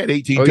 Ocho, he had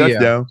 18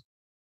 touchdowns,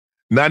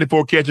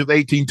 94 catches,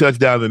 18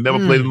 touchdowns, and never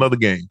played another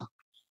game.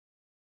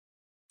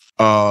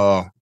 Damn.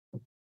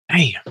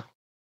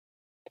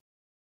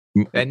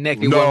 That neck,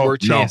 it wasn't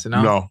worth chancing.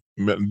 No.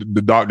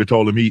 The doctor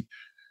told him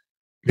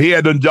he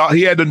had done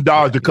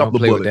dodged a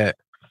couple of bullets.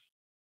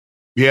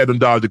 He had done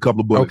dodged a couple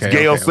of bullets.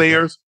 Gale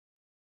Sayers.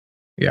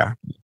 Yeah.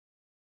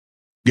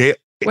 Gale.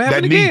 What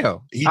happened to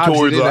Gale? He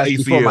tore his ACL.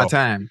 Before my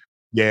time.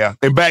 Yeah.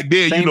 And back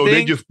then,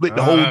 they just split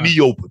the whole knee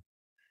open.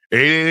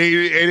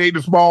 It ain't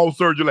a small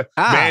surgery.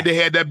 Man, they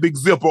had that big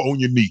zipper on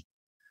your knee.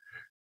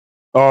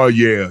 Oh,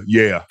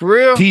 yeah. For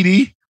real?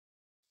 TD,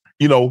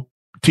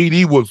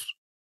 TD was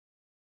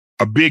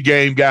a big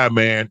game guy,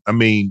 man. I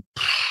mean,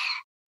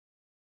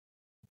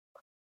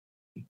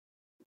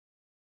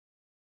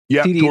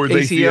 tore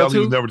his ACL. He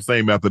was never the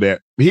same after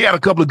that. He had a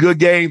couple of good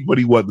games, but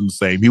he wasn't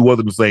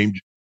the same.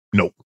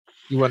 Nope.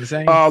 You wasn't the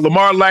same?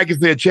 Lamar Lackey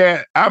said,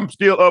 Chad, I'm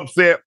still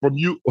upset from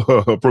you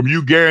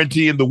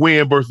guaranteeing the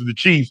win versus the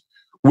Chiefs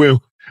when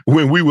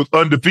we was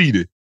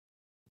undefeated.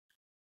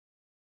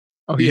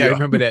 Oh, yeah. I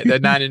remember that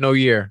 9-0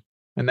 year.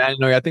 A 9-0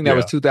 year. I think that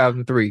was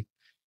 2003.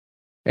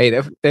 Hey,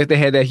 they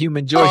had that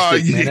human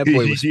joystick, man. That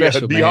boy was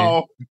special,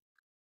 man.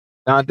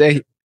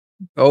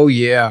 Oh,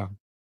 yeah.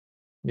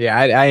 Yeah,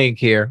 I ain't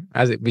care.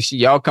 I said, but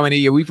y'all coming in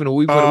here, we finna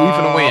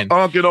win.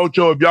 Uncle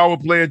Ocho, if y'all were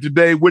playing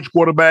today, which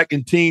quarterback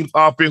and team's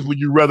offense would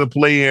you rather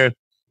play in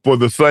for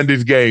the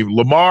Sunday's game,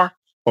 Lamar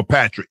or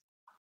Patrick?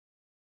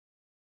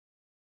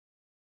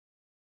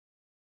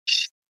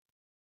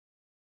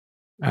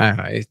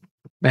 I'd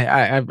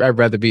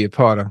rather be a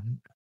part of.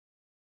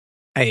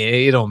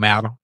 Hey, it don't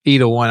matter.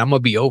 Either one, I'm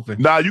gonna be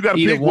open. Nah, you gotta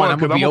pick one. I'm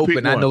gonna be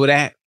open. I know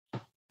that.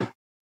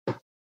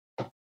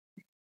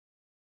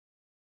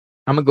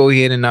 I'm gonna go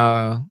ahead and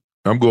I'm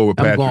going with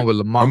Patrick. I'm going with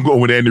Lamar. I'm going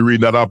with Andy Reid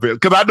in that offense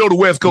because I know the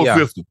West Coast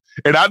system,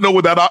 and I know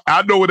what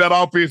that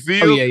offense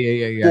is. Oh,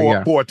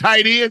 yeah. For a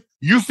tight end,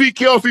 you see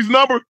Kelsey's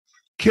number.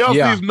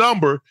 Kelsey is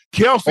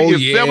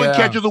 7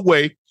 catches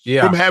away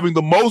from having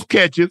the most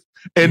catches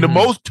and the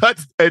most touch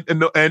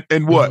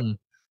and what?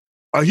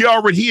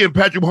 He and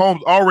Patrick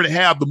Mahomes already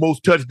have the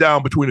most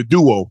touchdown between the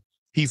duo.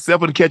 He's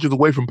 7 catches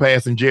away from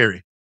passing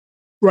Jerry.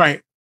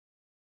 Right.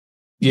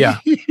 Yeah.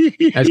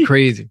 That's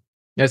crazy.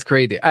 That's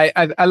crazy.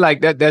 I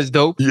like that. That's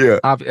dope. Yeah.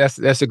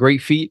 That's a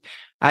great feat.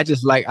 I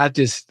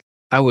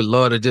would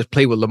love to just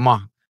play with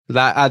Lamar.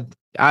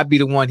 I'd be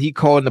the one he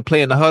called the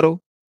play in the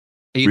huddle.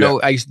 You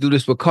know, I used to do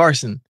this with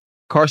Carson.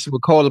 Carson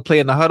would call the play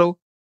in the huddle.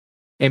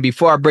 And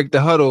before I break the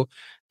huddle,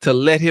 to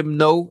let him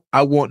know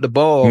I want the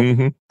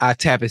ball, I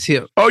tap his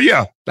hip. Oh,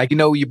 yeah. Like,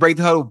 you break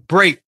the huddle,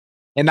 break.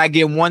 And I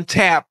get one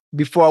tap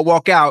before I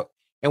walk out.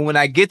 And when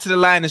I get to the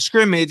line of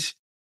scrimmage,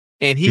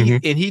 and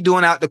he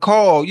doing out the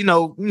call, you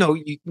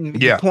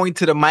point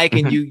to the mic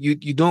and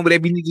you doing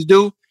whatever you need to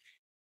do.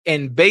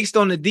 And based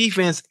on the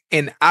defense,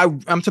 and I'm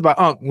talking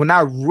about when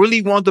I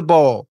really want the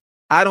ball,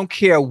 I don't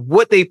care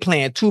what they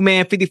playing,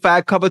 2-man,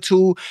 55, cover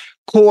 2,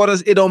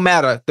 quarters, it don't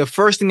matter. The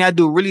first thing I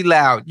do really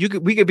loud,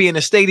 we could be in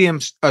a stadium,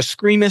 a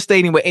screaming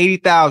stadium with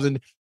 80,000.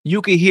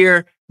 You could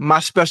hear my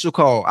special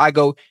call. I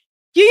go,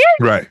 yeah,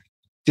 right,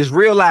 just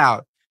real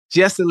loud,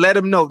 just to let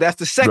them know. That's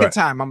the second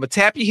time I'm gonna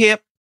tap your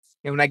hip.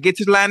 And when I get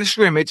to the line of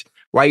scrimmage,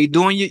 while you're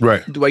doing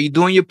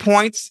your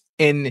points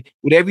and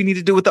whatever you need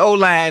to do with the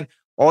O-line,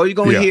 all you're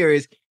gonna hear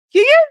is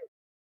Yeah.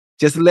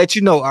 Just to let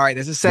you know. All right,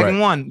 that's the second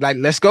one. Like,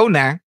 let's go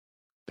now.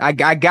 I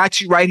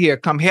got you right here.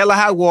 Come hell or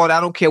high water.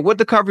 I don't care what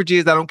the coverage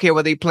is. I don't care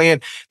whether they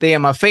playing they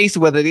in my face or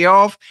whether they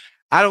off.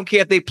 I don't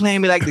care if they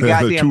playing me like the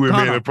goddamn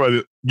gunner.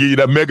 Give you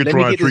that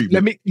Megatron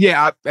treatment.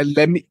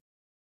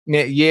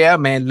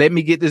 Man, let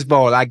me get this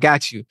ball. I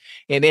got you.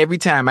 And every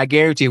time, I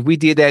guarantee, if we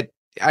did that,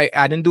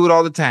 I didn't do it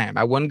all the time.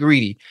 I wasn't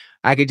greedy.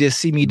 I could just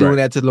see me doing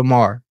that to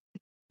Lamar.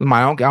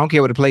 I don't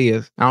care what the play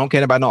is. I don't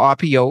care about no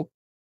RPO.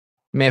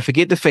 Man,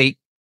 forget the fake.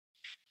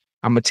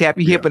 I'm gonna tap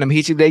your hip and I'm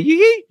hit you there.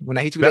 Yee. When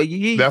I hit you there,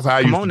 yee. That's how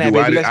I used to do.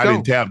 I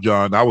didn't tap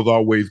John. I was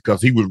always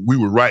because we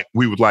were right.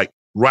 We was like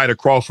right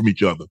across from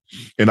each other,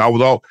 and I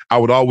would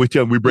always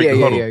tell him we break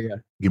the huddle. Yeah.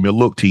 Give me a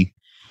look, T,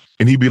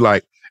 and he'd be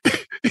like,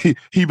 T,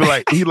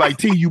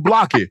 you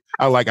block it.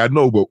 I like, I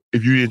know, but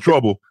if you're in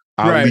trouble,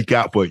 I'll leak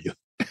out for you.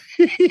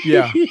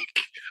 Yeah.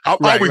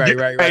 Right.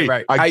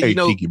 You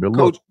know, give me a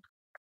look.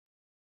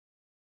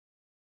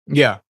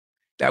 Yeah.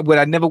 That's what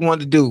I never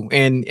wanted to do.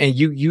 And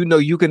you know,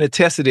 you can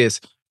attest to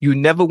this. You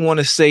never want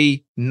to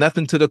say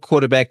nothing to the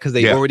quarterback because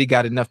they already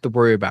got enough to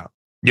worry about.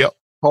 Yep.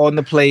 Calling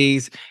the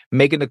plays,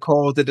 making the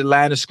calls at the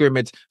line of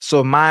scrimmage.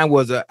 So mine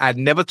was I'd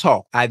never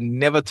talk. I'd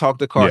never talk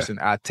to Carson.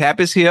 I tap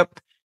his hip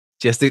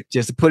just to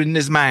put it in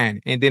his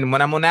mind. And then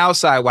when I'm on the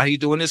outside while he's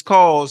doing his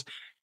calls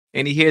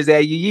and he hears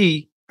that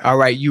yee, all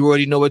right, you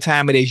already know what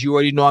time it is. You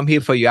already know I'm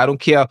here for you. I don't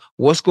care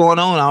what's going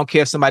on. I don't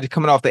care if somebody's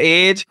coming off the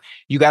edge.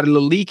 You got a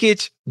little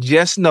leakage.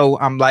 Just know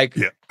I'm like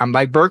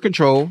birth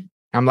control.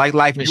 I'm like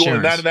life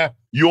insurance.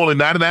 You only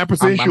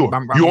 99% sure.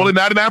 You only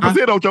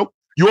 99%, Ocho.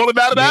 You only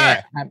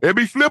 99. It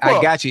be slip up.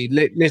 I got you.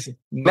 Listen,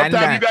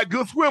 sometimes you got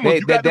good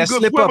swimmers. That good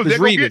slip swimmers. Up is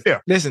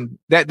Revis. Listen,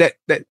 that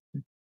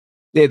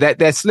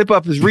slip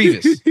up is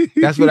Revis.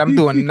 That's what I'm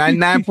doing.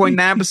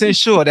 99.9%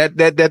 sure.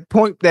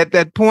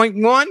 That point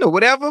one or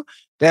whatever.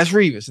 That's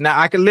Revis. Now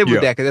I can live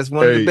with that because that's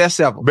one of the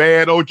best ever.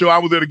 Man, Ocho, I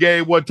was at a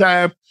game one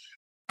time.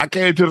 I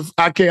came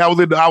back to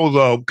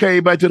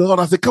the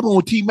huddle. I said, "Come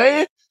on, T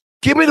man,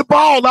 give me the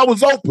ball." I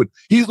was open.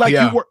 He's like,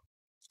 "You were."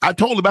 I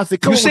told him, I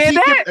said, "Come on, T."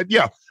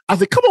 Yeah. I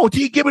said, "Come on,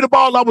 T, give me the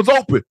ball." I was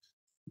open.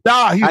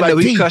 Nah, he's like,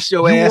 "T,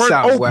 you weren't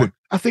open." Boy.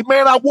 I said,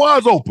 "Man, I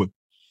was open."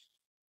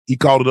 He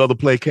called another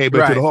play, came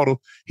back to the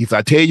huddle. He said,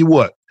 "I tell you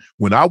what,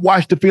 when I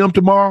watch the film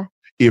tomorrow,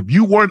 if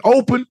you weren't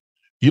open,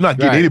 you're not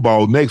getting any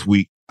ball next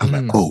week." I was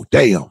like, "Oh,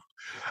 damn."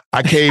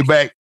 I came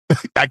back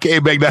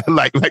down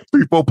like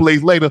 3-4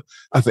 plays later.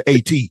 I said,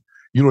 "Hey, T,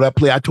 you know that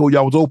play I told you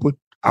I was open?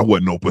 I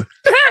wasn't open."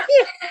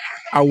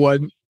 I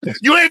wasn't.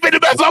 You ain't been the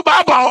best on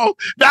my ball.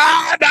 Nah.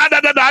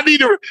 I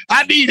need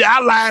it. I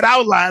lied. I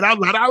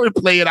was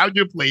playing. I was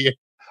just playing.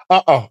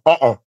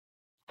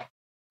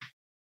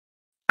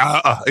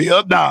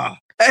 Yeah, nah.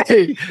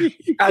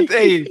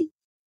 Hey,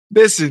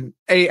 listen.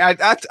 Hey, I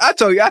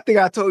told you. I think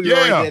I told you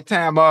already that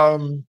time.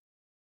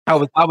 I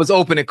was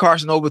open and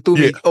Carson overthrew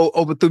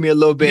me a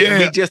little bit. Yeah. And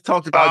we just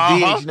talked about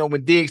Diggs. You know,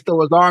 when Diggs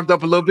threw his arms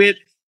up a little bit.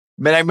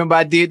 Man, I remember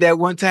I did that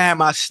one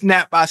time. I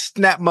snapped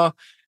my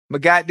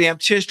goddamn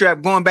chin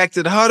strap going back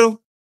to the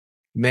huddle.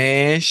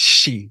 Man,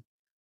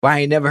 I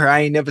ain't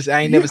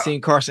never seen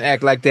Carson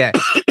act like that.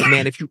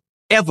 Man, if you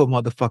ever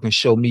motherfucking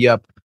show me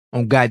up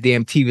on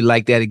goddamn TV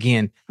like that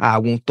again, I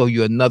won't throw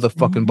you another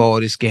fucking ball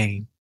this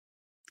game.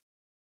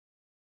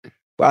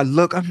 But I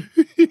look, I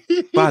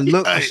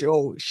say,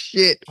 oh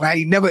shit. I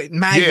ain't never,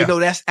 man, you know,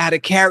 that's out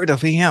of character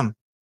for him.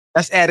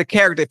 That's out of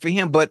character for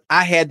him. But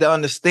I had to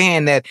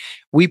understand that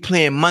we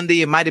playing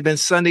Monday. It might have been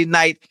Sunday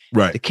night.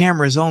 Right. The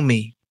camera's on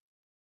me.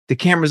 The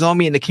camera's on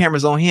me and the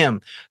camera's on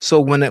him. So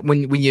when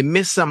you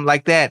miss something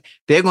like that,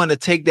 they're going to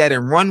take that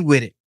and run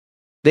with it.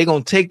 They're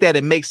going to take that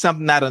and make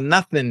something out of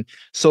nothing.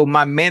 So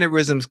my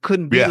mannerisms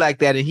couldn't be like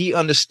that. And he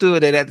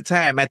understood it at the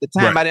time. At the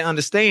time, I didn't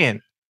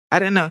understand. I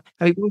didn't know.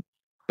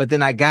 But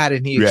then I got it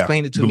and he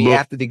explained it to me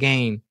after the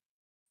game.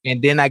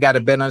 And then I got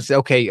a better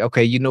understanding.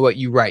 Okay, you know what?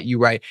 You're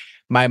right.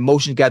 My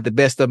emotions got the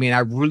best of me, and I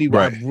really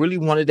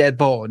wanted that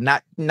ball.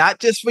 Not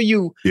just for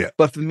you,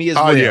 but for me as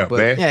well. Yeah,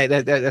 but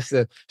man. That's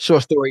a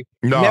short story.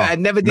 No, I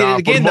never did it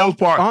again.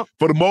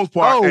 For the most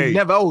part,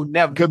 never.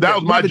 Because that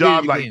was my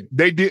job. Like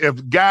they did,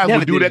 if guys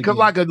would do that, because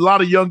like a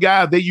lot of young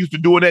guys, they used to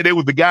doing that. They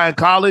was the guy in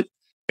college,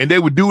 and they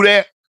would do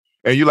that,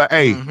 and you're like,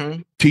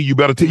 "Hey, T, you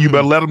better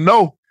let them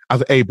know." I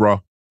said, "Hey,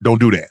 bro, don't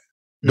do that.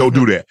 Don't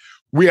do that."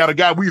 We had a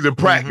guy. We was in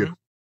practice.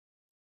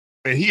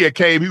 And he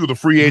was a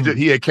free agent.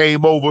 He had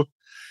came over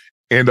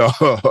and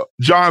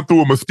John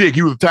threw him a stick.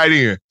 He was a tight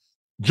end.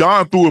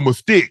 John threw him a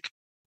stick.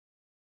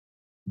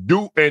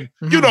 You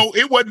know,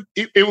 it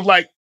was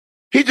like,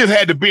 he just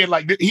had to bend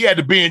like this. He had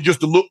to bend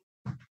just to look,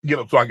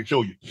 so I can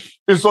show you.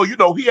 And so, you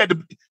know, he had to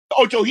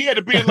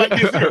bend like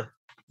this here.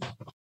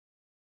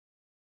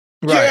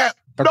 Right. Yeah.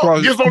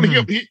 Just on the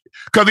hip.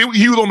 Because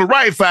he was on the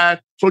right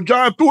side. So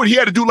John threw it. He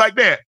had to do like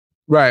that.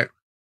 Right.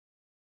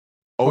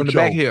 Ocho, on the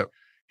back hip.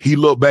 He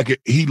looked back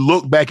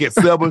at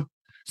Seven,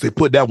 said,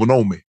 "Put that one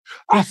on me."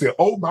 I said,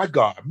 "Oh my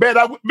God, man!"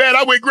 I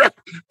went grab,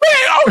 man,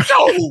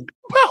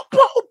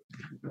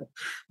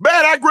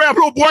 man, I grabbed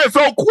little boy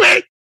so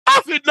quick.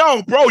 I said,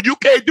 "No, bro, you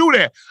can't do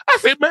that." I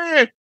said,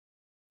 "Man,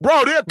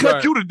 Bro, they'll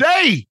cut you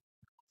today.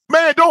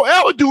 Man, don't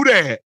ever do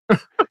that.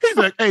 He's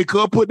like, hey,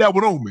 cuz, put that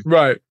one on me.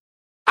 Right.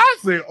 I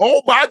said,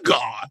 oh my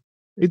God.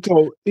 He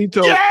told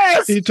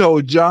Yes! he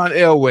told John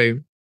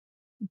Elway.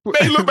 Man,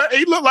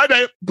 he looked like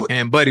that.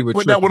 And Buddy would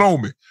put that one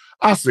on me.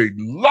 I said,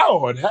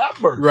 Lord,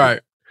 have mercy.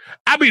 Right.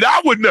 I mean,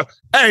 I wouldn't have.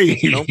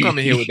 Hey. Don't come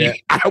in here with that.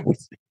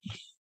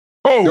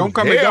 Don't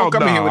come in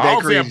here with that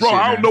crazy bro, shit,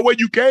 I don't man. know where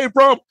you came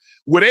from.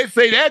 Would they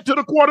say that to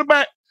the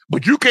quarterback?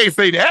 But you can't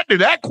say that to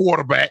that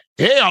quarterback.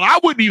 Hell, I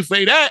wouldn't even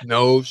say that.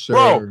 No, sir.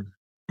 Bro,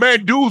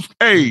 man, dude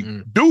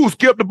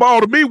skipped the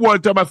ball to me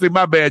one time. I said,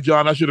 my bad,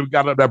 John. I should have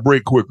got up that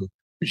break quicker.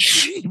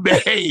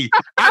 Man,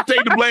 I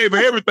take the blame for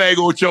everything,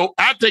 Ocho.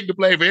 I take the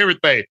blame for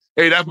everything.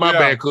 Hey, that's my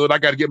bad, cuz. I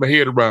got to get my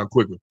head around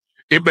quicker.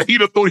 If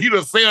he'd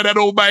have sailed that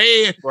over my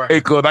head,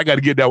 hey, cuz, I got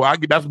to get that one.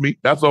 That's me.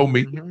 That's on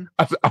me.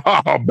 I said,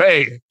 oh,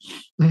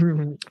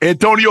 man.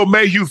 Antonio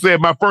Mayhew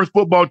said, my first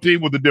football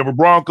team was the Denver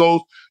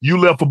Broncos. You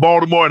left for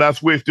Baltimore, and I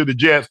switched to the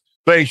Jets.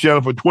 Thanks,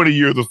 Shannon, for 20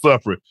 years of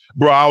suffering.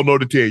 Bro, I don't know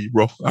what to tell you,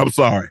 bro. I'm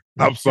sorry.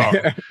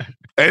 And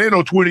ain't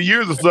no 20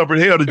 years of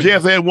suffering. Hell, the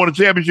Jets hadn't won a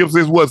championship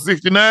since, what,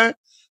 69?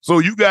 So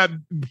you got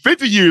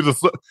 50 years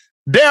of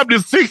damn near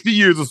 60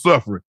 years of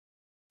suffering.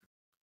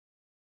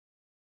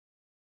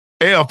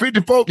 Yeah,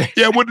 54.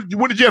 Yeah, when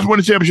the Jets won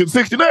the championship?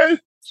 69?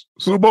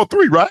 Super Bowl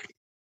 3, right?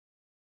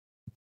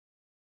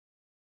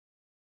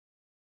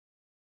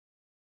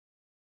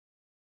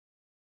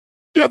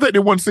 Yeah, I think they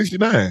won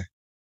 69.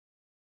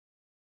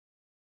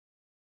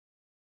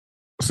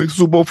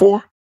 Super Bowl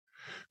 4?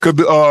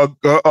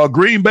 Because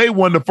Green Bay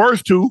won the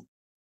first two.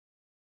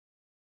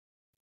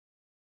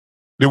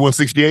 They won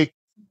 68.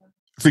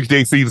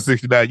 68 season,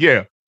 69,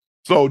 yeah.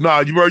 So,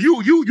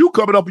 you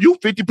coming up, you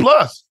 50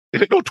 plus.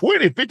 It ain't no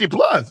 20, 50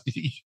 plus.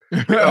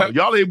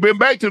 Y'all ain't been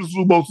back to the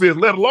Super Bowl since,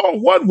 let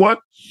alone won one.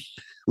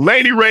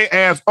 Laney Ray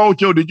asked,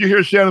 Ocho, did you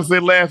hear Shannon say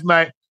last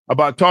night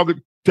about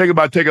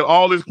taking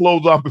all his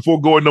clothes off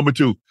before going number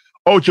 2?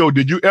 Ocho,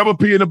 did you ever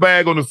pee in a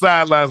bag on the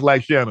sidelines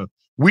like Shannon?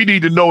 We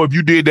need to know if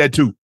you did that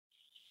too.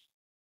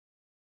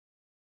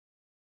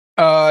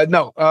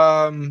 No.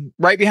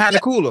 Right behind the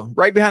cooler.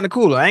 Right behind the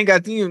cooler. I ain't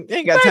got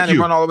time to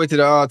run all the way to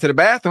the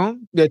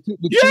bathroom. The two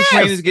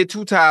trainers get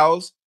 2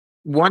 towels.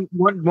 One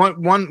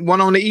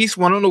on the east,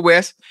 one on the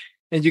west,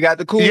 and you got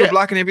the cooler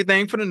blocking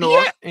everything for the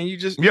north. And you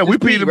just we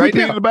peed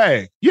in the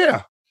bag.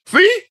 Yeah.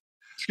 See?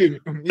 Excuse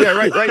me. Yeah,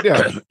 right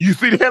there. You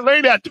see that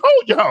lady? I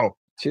told y'all.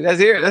 Shit, that's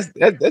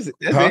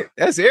it.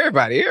 That's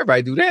everybody.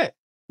 Everybody do that.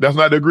 That's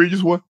not the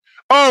egregious one.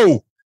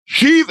 Oh,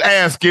 she's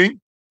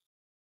asking.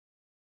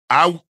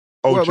 I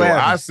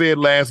said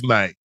last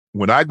night,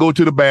 when I go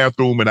to the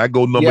bathroom and I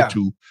go number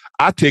 2,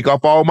 I take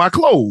off all my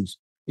clothes.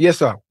 Yes,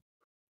 sir.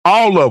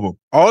 All of them.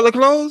 All the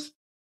clothes?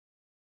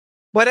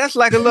 But that's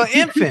like a little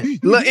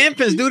infant. Little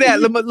infants do that.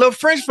 Little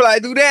French fly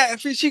do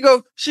that. She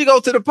go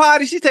to the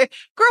party. She take,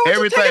 girl, what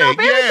everything. You take off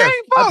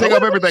everything for? I take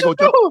off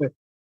everything.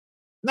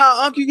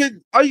 No, Uncle,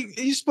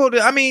 you supposed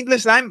to? I mean,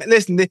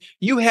 listen.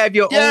 You have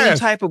your own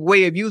type of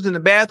way of using the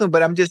bathroom,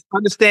 but I'm just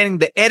understanding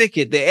the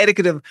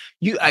etiquette of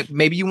you.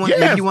 Maybe you want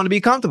to be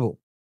comfortable.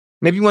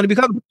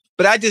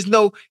 But I just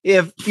know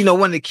if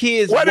one of the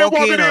kids walk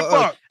in,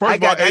 I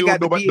got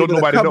to be able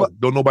to cover.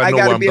 Don't nobody know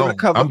where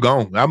I'm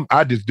gone. I'm gone.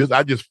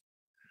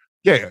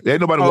 Yeah, ain't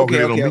nobody walking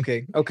in on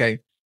me. Okay.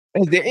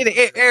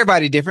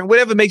 Everybody different.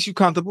 Whatever makes you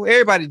comfortable.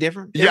 Everybody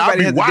different.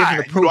 Everybody has a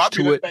different approach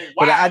to it.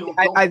 But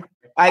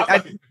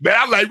man,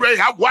 I'm like, Ray,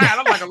 I'm wild.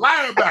 I'm like a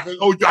linebacker.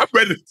 Oh, I'm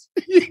ready.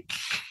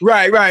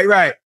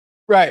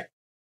 Right.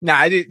 Nah,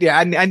 I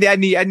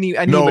need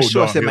my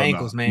shorts at my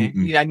ankles, man.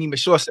 I need my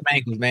shorts at my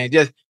ankles, man.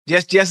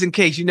 Just in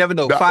case. You never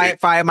know.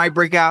 Fire might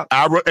break out.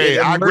 I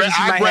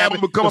grab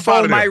them and come the up phone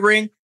out of there. might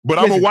ring. But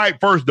I'm a wipe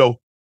first, though.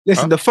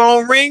 Listen, the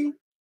phone ring.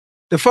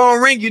 The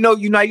phone ring. You know.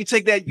 You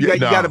take that. You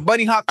got a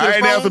bunny hop to the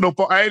phone. I ain't answer no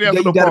phone.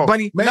 A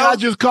bunny. Man, I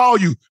just call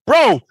you,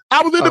 bro.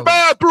 I was in the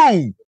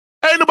bathroom.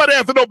 Ain't nobody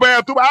answer no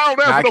bathroom. I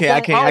don't answer no phone.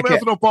 I don't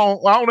answer no phone.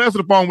 I don't answer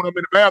the phone when I'm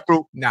in the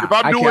bathroom. Nah, if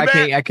I'm doing that,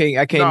 I can't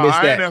miss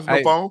that. I ain't answer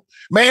no phone.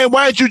 Man,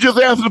 why ain't you just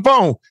answer the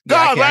phone?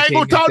 God, I ain't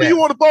gonna talk to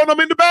you on the phone. I'm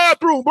in the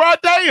bathroom, bro.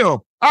 Damn.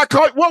 I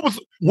call.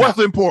 What's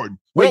important?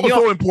 What was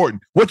so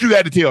important? What you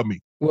had to tell me?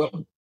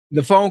 Well,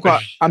 the phone call.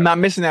 I'm not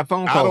missing that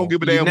phone call. I don't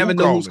give a damn. You never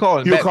know who's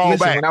calling. He'll call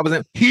back. When I was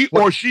in, he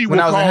or she will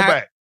call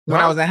back.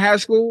 When I was in high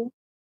school,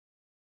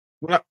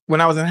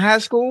 when I was in high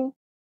school,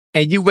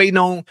 and you waiting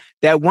on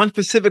that one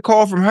specific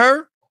call from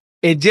her.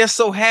 It just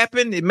so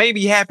happened, it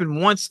maybe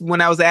happened once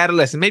when I was an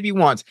adolescent, maybe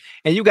once.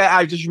 And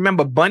I just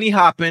remember bunny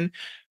hopping,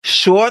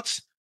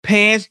 shorts,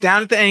 pants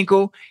down at the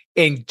ankle,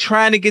 and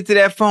trying to get to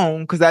that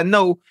phone because I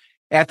know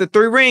after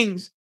 3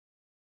 rings,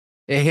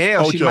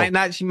 hell, she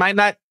might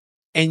not,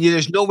 and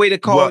there's no way to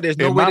call. There's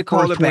no way to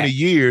call her back. 20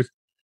 years,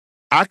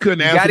 I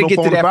couldn't answer no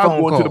phone if I was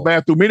going to the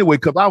bathroom anyway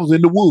because I was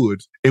in the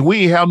woods and we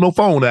ain't have no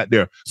phone out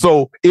there.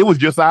 So it was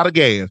just out of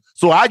gas.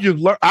 So I just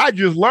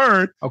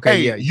learned,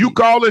 okay, hey, you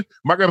call it,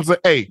 my grandma said,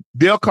 hey,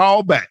 they'll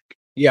call back.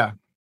 Yeah.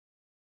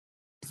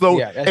 So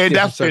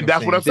that's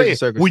what I'm saying.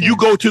 When you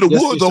go to the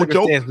woods,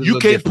 Ocho, you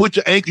can't put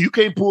your ankle, you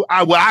can't pull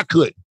I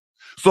couldn't.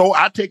 So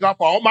I take off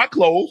all my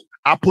clothes,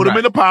 I put them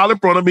in the pile in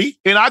front of me,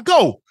 and I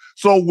go.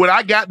 So when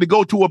I got to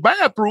go to a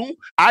bathroom,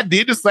 I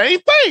did the same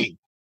thing.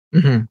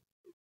 Mm-hmm.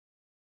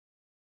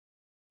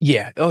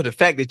 Yeah. Oh, the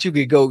fact that you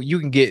could go, you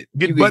can get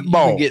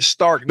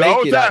stark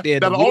naked out there.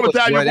 The only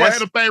time your boy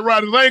had a thing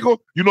around his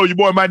ankle, you know your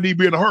boy might need to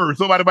be in a hurry.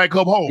 Somebody might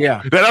come home.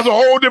 Yeah. Now, that's a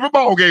whole different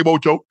ball game,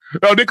 Ocho.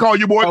 They call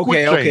your boy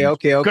quick change.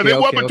 Okay. Because it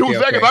wasn't for 2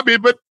 seconds. I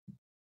mean, but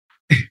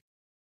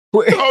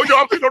Ocho,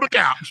 I'm sitting on the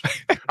couch.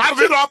 I'm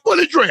sitting on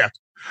fully dressed.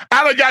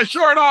 I done got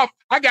shirt off.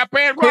 I got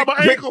pants around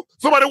my ankle.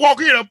 Somebody walk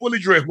in, I'm fully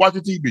dressed,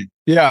 watching TV.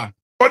 Yeah.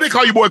 Or they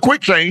call your boy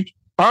quick change.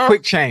 Huh?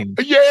 Quick change.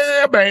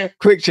 Yeah, man.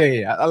 Quick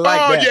change. I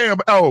like that. Yeah.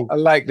 Oh, I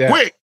like that.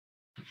 Quick.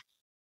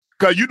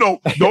 Because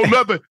don't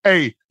nothing,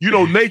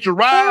 nature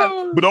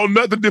ride, but don't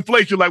nothing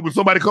deflate you like when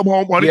somebody come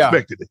home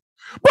unexpectedly.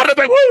 Yeah. But they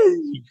think,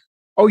 woo!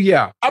 Oh,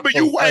 yeah. I mean,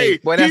 you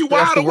wait. Boy,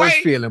 that's the worst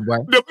feeling, boy.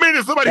 The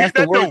minute somebody hit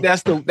that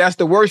door. That's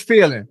the worst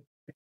feeling.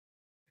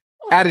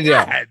 Out of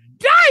there. God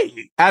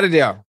dang. Out of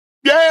there.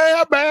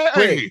 Yeah, man.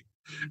 Hey.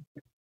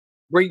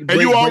 Bring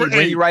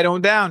you right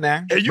on down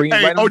now.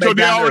 Ocho,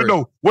 they already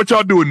know. What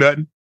y'all doing?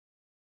 Nothing.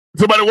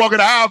 Somebody walk in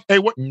the house. Hey,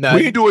 what? We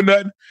ain't doing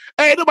nothing.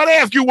 Hey, nobody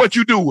ask you what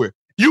you doing.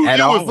 You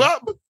was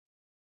up.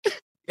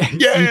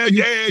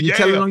 You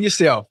tell it on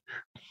yourself.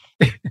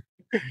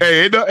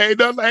 Hey, ain't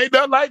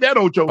nothing like that,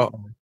 Ocho.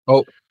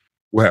 Oh,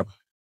 what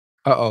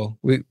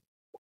happened?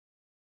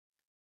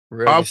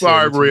 I'm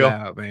sorry, Real.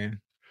 Loud, man.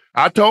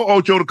 I told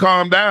Ocho to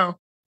calm down.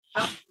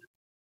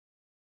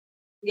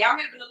 Y'all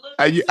having a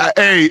little.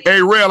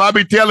 Hey, Real. I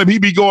be telling him he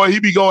be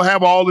going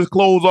have all his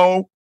clothes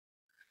on.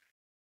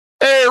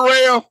 Hey,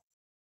 Real.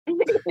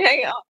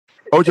 Hey,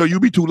 Ocho, you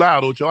be too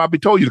loud, Ocho. I be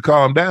told you to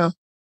calm down.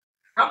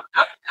 I'm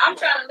trying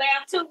to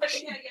laugh too, but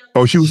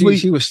oh, she was asleep.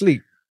 She was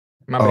asleep.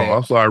 My bad.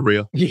 I'm sorry,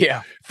 Real.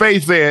 Yeah.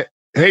 Faith said,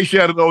 "Hey,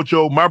 Shannon,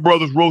 Ocho, my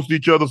brothers roast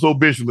each other so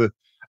viciously.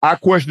 I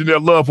question their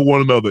love for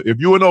one another. If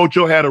you and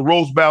Ocho had a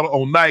roast battle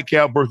on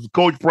Nightcap versus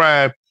Coach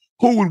Prime,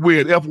 who would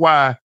win?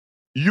 FY,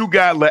 you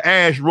got La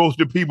Ash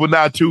roasting people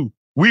now too.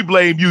 We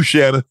blame you,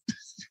 Shannon."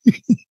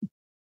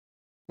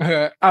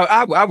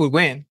 I would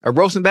win a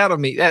roasting battle.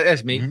 Me,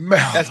 that's me.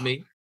 That's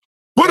me.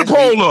 Put a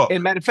poll up.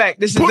 And matter of fact,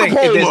 this is the thing.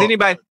 If there's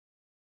anybody,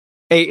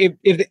 hey,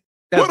 if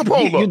put a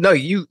poll up.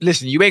 You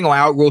listen. You ain't gonna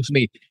out roast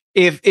me.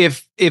 If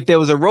there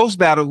was a roast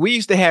battle, we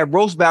used to have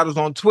roast battles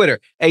on Twitter.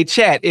 Hey,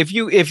 chat. If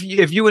you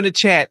in the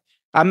chat,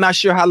 I'm not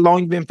sure how long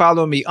you've been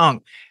following me,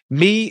 Unc.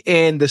 Me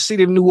and the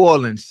city of New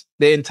Orleans,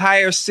 the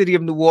entire city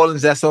of New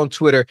Orleans that's on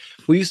Twitter,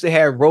 we used to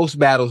have roast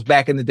battles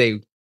back in the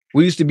day.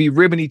 We used to be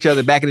ribbing each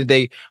other back in the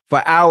day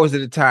for hours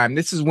at a time.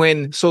 This is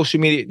when social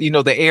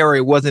media, the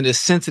era wasn't as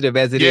sensitive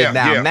as it is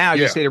now. Now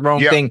you say the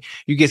wrong thing,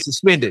 you get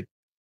suspended.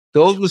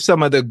 Those were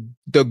some of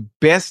the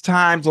best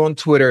times on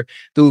Twitter.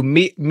 Dude,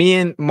 me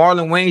and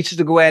Marlon Wayne used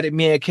to go at it.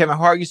 Me and Kevin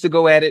Hart used to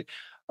go at it.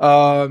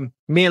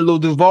 Me and Lil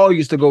Duval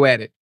used to go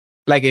at it.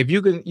 Like if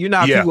you can,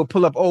 people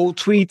pull up old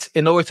tweets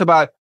and always talk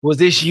about, was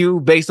this you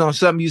based on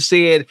something you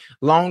said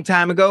long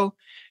time ago?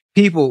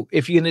 People,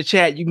 if you're in the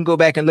chat, you can go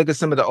back and look at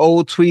some of the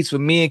old tweets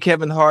with me and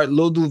Kevin Hart,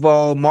 Lil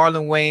Duval,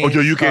 Marlon Wayne.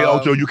 Ocho, you can't.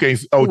 Ocho,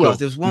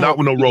 not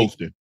with no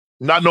roasting.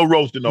 Not no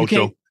roasting,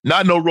 Ocho.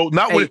 Not no roast.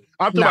 Not when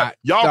I'm talking about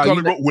y'all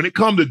coming. When it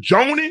comes to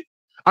Joni,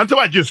 I'm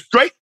talking about just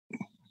straight.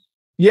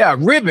 Yeah,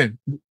 ribbon,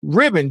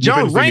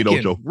 John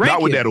Rankin.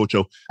 Not with that,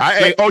 Ocho.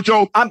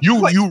 Ocho,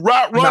 you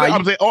route running.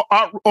 I'm saying,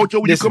 Ocho,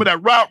 when you come in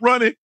that route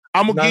running,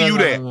 I'm gonna give you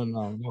that.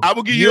 No. I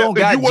will give you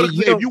that.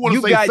 If you want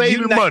to say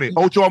saving money,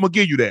 Ocho, I'm gonna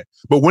give you that.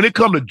 But when it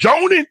comes to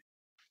Joni,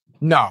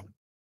 no.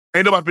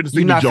 Ain't nobody finna see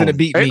You're not Joni. Finna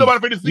beat me. Ain't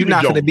nobody finna see You're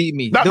not Joni. Finna beat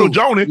me. Not Dude,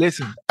 no Joni.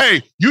 Listen.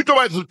 Hey, you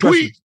talking about some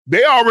tweets?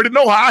 They already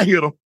know how I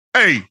hit them.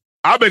 Hey,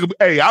 I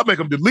make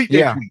them delete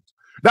their tweets.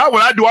 That's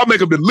what I do. I make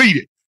them delete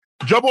it.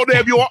 Jump on there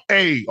if you want.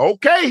 Hey,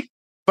 okay.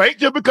 Ain't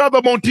just because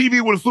I'm on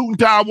TV with a suit and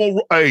tie.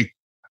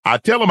 I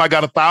tell them I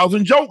got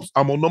 1,000 jokes.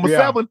 I'm on number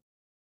 7.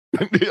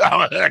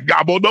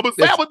 I'm on number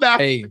 7 now.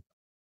 Hey,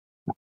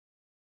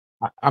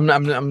 I'm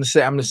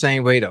the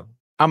same way though.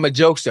 I'm a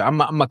jokester.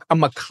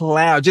 I'm a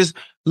clown. Just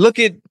look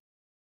at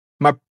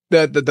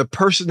the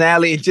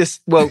personality and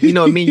just me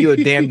and you are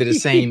damn to the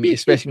same,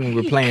 especially when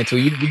we're playing too.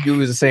 You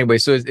was the same way.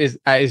 So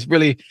it's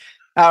really,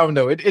 I don't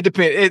know. It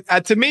depends.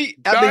 To me,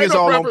 I think it's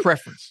all on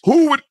preference.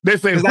 Who would they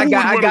say? Who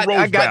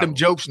I got them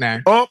jokes now.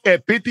 Up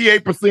at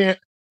 58%,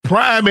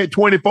 Prime at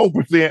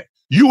 24%.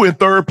 You in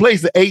third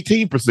place at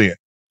 18%.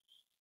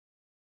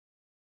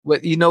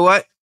 But you know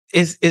what?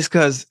 It's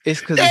because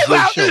it's good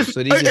show.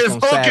 So these just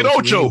gonna side with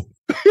Ocho.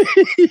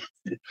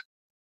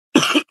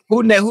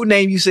 Who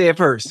name you said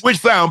first? Which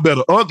sound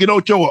better, Unc and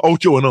Ocho or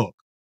Ocho and Unc?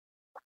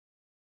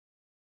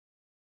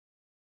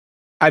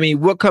 I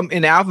mean, what come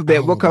in the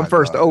alphabet? What come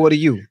first, the O or the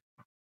U?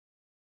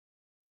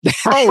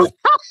 Unc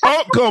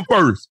come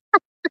first.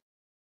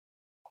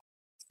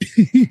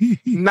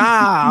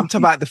 Nah, I'm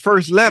talking about the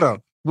first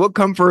letter. What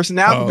come first in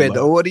the alphabet,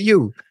 the O or the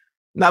U?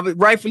 Now, but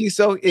rightfully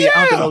so. Yeah,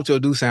 Unc and Ocho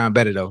do sound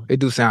better though. It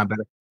do sound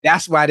better.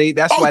 That's why they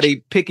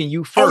picking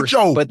you first.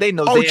 Ocho, but they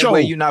know damn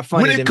well you're not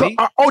funny than me.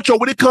 Ocho,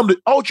 when it comes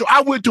to Ocho,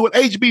 I went to an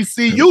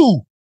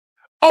HBCU.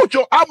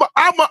 Ocho, I'm a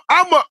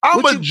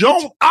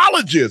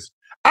Joneologist.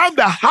 I'm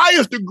the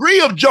highest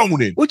degree of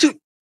Joning. What you?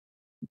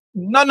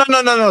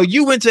 No.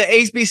 You went to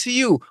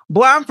HBCU.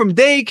 Boy, I'm from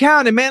Dade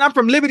County, man. I'm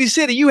from Liberty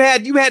City. You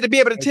had to be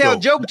able to tell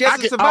jokes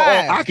just to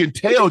survive. I can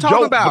tell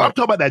jokes, but I'm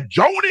talking about that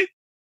Joning.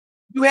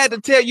 You had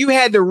to tell, you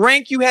had the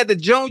rank, you had the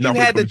Jones, you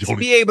had to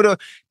be able to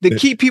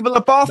keep people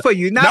up off of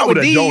you. Not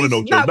with these,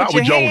 not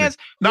with Joning,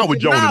 not with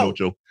Joning,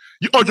 Ocho.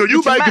 Ocho,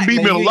 you might can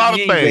beat me in a lot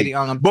of things,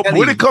 but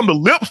when it comes to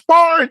lip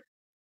sparring,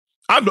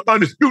 I'm the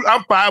undisputed.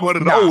 I'm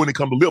 500-0 when it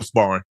comes to lip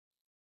sparring.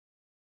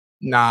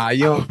 Nah,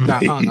 you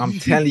don't. I'm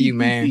telling you,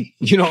 man.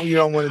 You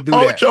don't want to do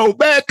that. Ocho,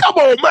 man, come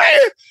on, man.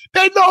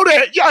 They know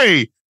that.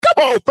 Hey,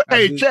 come on,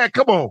 hey, Chad,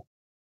 come on.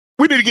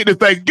 We need to get this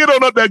thing. Get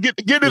on up there.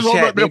 Get this on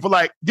up there for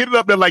get it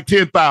up there like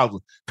 10,000.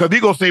 Because he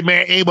gonna say,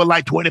 man, ain't but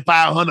like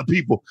 2,500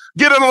 people.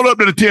 Get it on up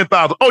there to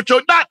 10,000. Ocho,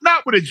 not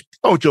with it.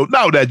 Ocho,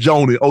 not with that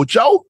Joni.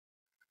 Ocho.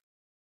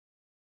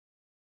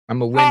 I'm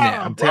gonna win that.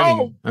 I'm telling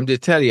you. I'm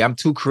just telling you. I'm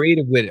too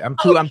creative with it. I'm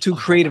too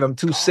creative. I'm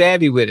too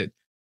savvy with it.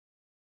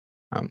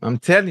 I'm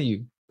telling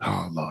you.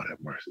 Oh, Lord have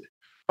mercy.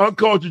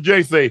 Uncultured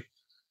J say,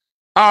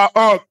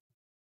 I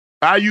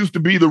used to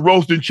be the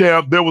roasting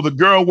champ. There was a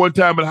girl one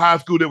time in high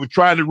school that was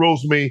trying to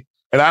roast me.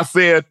 And I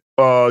said,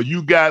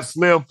 you got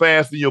slim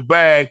fast in your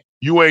bag.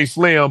 You ain't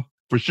slim.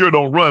 For sure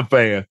don't run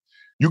fast.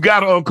 You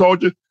got it,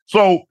 uncultured.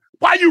 So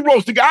why you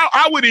roasting?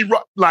 I wouldn't even,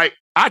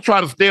 I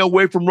try to stay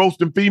away from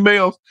roasting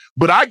females,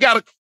 but I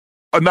got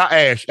to, not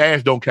Ash.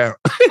 Ash don't count.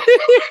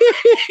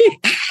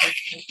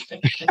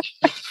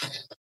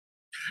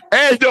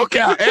 Ash don't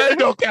count. Ash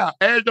don't count.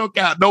 Ash don't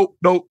count.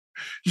 Nope.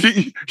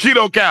 She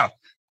don't count.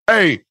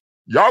 Hey,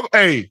 y'all,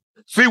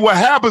 see what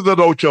happens at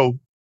Ocho.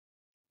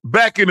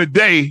 Back in the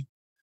day,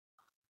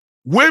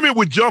 women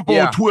would jump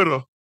on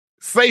Twitter,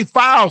 say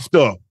foul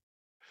stuff.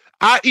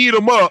 I eat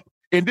them up,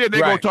 and then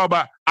they're going to talk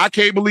about, I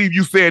can't believe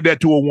you said that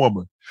to a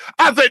woman.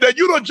 I say that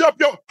you done jump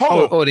your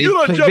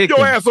you done jump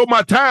your ass on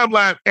my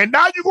timeline, and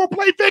now you gonna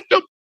play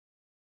victim.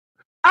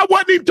 I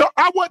wasn't even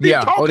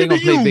talking to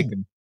you.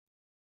 Victim.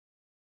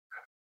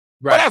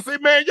 Right. But I say,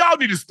 man, y'all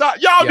need to stop.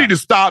 Y'all need to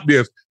stop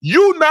this.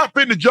 You not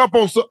finna jump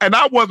on and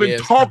I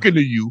wasn't talking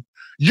to you.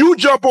 You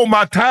jump on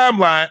my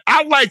timeline.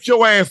 I light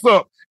your ass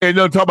up, and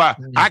they'll talk about.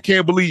 I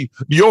can't believe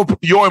your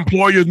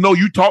employers know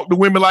you talk to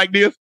women like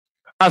this.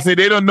 I say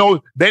they don't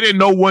know. They didn't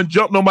know one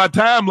jumped on my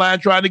timeline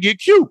trying to get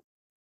cute.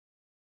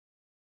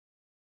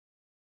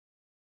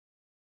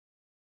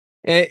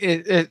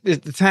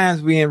 It's the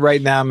times we in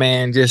right now,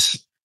 man.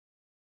 Just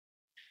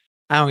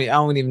I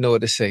don't even know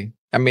what to say.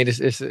 I mean,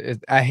 it's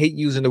I hate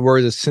using the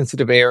word "a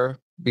sensitive era"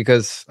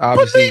 because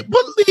obviously, it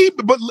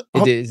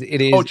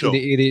is. Ocho,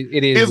 it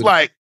is. It's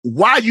like,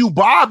 why you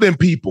bothering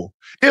people?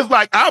 It's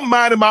like I'm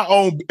minding my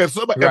own. If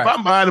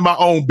I'm minding my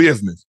own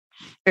business,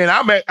 and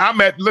I'm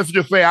at. Let's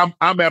just say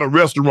I'm at a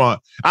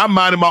restaurant. I'm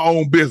minding my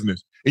own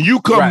business, and you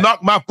come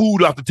knock my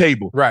food off the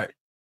table. Right.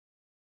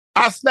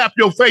 I slap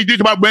your face.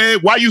 Did my man?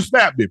 Why you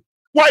slapped him?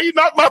 Why you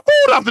knock my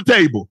food off the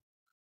table?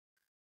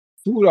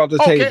 Food off the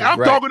table. Okay, I'm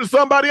talking to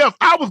somebody else.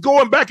 I was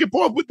going back and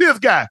forth with this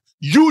guy.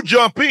 You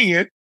jump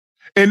in,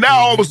 and now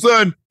all of a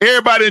sudden,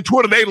 everybody in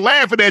Twitter, they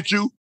laughing at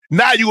you.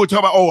 Now you were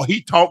talking about, oh,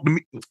 he talked to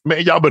me.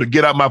 Man, y'all better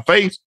get out my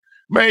face.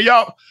 Man,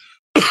 y'all,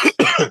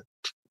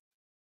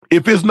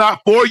 if it's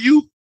not for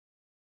you,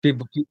 leave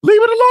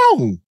it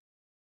alone.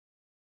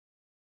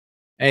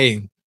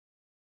 Hey,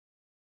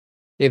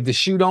 if the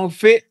shoe don't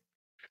fit.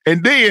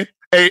 And then,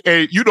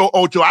 you know,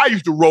 Ocho, I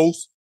used to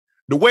roast.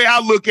 The way I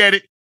look at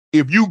it,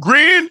 if you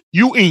grin,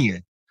 you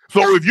in.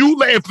 So if you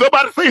laugh, if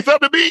somebody say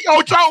something to me,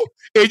 Ocho,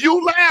 and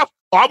you laugh,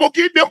 I'm going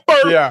to get them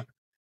first. Yeah.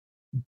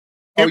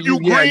 If you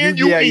grin,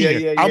 you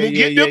in. I'm going to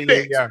get them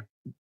next.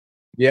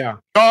 Yeah.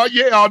 Oh,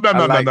 yeah. Oh,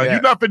 no.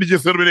 You're not finna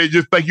just sit there and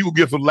just think you will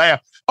get some laugh.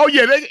 Oh,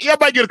 yeah.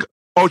 Everybody get a...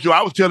 Ocho,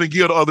 I was telling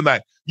Gil the other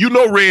night, you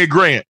know Red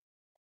Grant,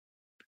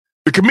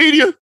 the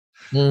comedian?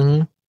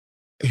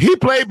 Mm-hmm. He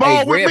played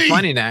ball with Red me.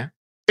 Funny now.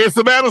 In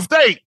Savannah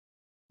State.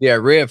 Yeah,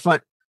 Red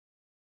Fun.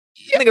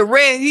 Yeah. Nigga,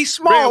 Red, he's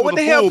small. What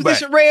the hell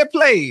position Red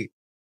played?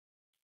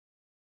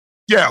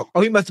 Yeah.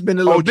 Oh, he must have been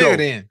a little bigger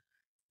then.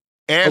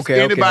 Ask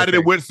anybody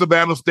that went to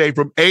Savannah State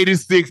from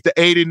 86 to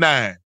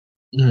 89.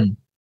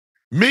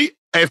 Mm-hmm. Me,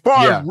 as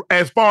far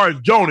as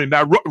Joni,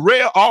 now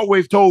Red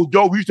always told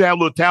Joe, we used to have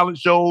little talent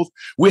shows.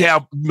 We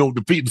have, you know,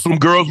 some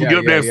girls would get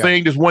up there and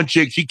sing. This one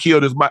chick, she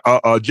killed this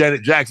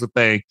Janet Jackson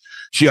thing.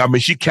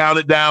 She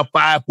counted down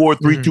 5, 4,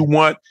 3, 2,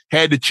 1.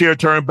 Had the chair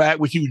turned back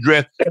when she was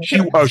dressed.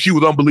 She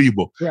was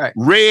unbelievable. Right.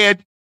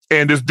 Red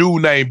and this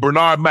dude named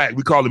Bernard Mack,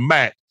 we call him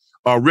Mack.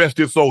 Rest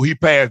his soul, he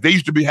passed. They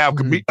used to we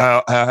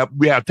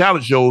have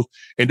talent shows,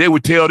 and they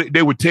would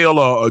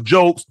tell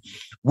jokes.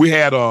 We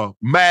had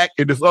Mac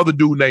and this other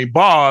dude named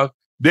Boz.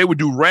 They would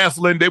do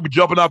wrestling. They were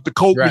jumping off the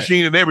Coke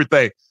machine and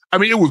everything. I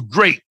mean, it was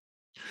great.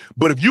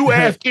 But if you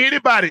ask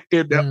anybody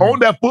on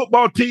that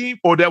football team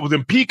or that was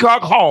in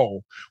Peacock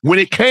Hall, when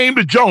it came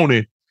to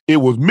Joni, it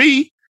was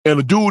me and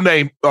a dude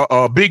named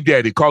Big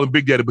Daddy. Call him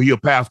Big Daddy, but he a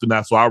pastor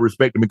now, so I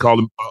respect him and call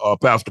him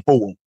Pastor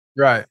Ford.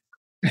 Right.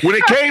 When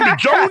it came to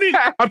Joni,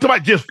 I'm talking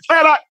about just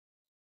flat out.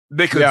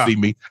 They couldn't see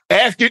me.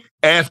 Ask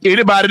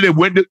anybody that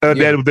went to, that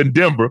was in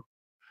Denver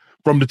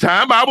from the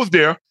time I was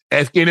there.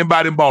 Ask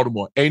anybody in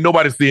Baltimore. Ain't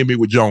nobody seeing me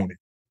with Joni.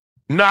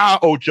 Nah,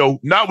 Ocho.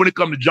 Not when it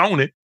comes to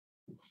Joni.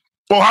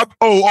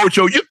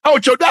 Ocho.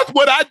 Ocho. That's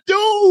what I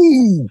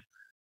do.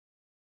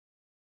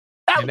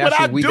 That's what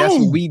I do. That's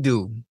what we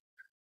do.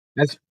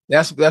 That's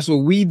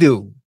what we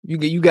do.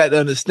 You got to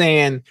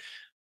understand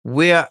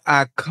where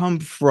I come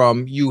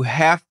from. You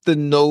have to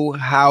know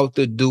how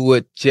to do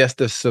it just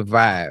to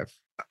survive.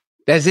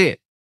 That's it.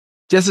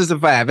 Just to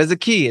survive as a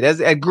kid,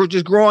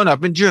 just growing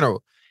up in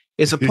general.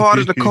 It's a part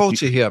of the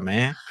culture here,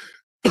 man.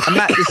 I'm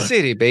not the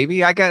city,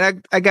 baby. I got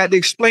to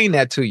explain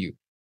that to you.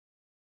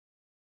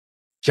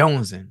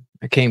 Jonesing.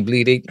 I can't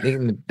believe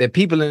the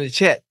people in the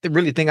chat, they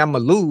really think I'm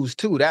gonna lose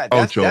too.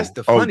 That's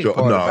the funny part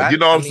about it. You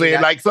know what I'm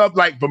saying? Like something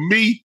like for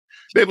me,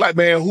 they're like,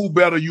 man, who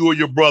better, you or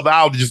your brother?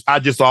 I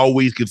just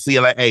always could see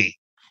like, hey,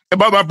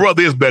 my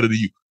brother is better than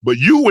you. But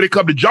you, when it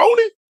comes to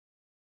Joni,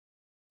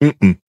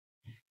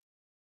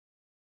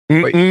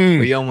 but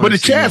the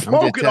chat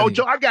smoking,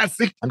 Ocho. I got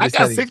 60% of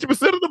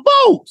the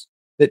votes.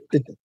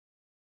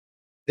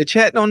 The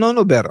chat don't know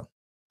no better.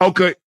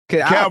 Okay.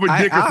 Calvin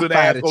Dickerson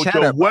asked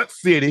Ocho, what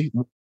city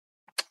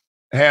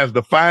has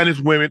the finest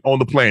women on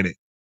the planet?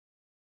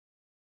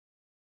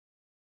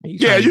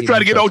 You trying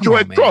to get Ocho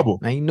in trouble.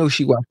 Man, you know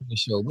she watching the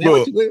show. Man,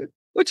 look,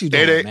 what you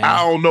doing, man? I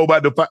don't know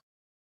about the hold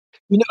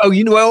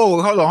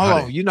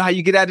on. You know how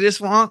you get out of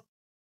this one, huh?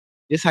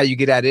 This how you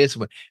get out of this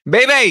one.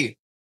 Baby,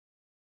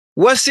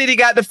 what city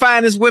got the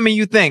finest women,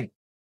 you think?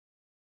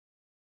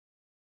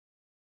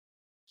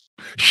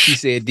 She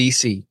said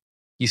DC.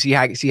 You see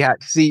how I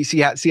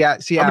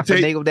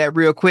finagled that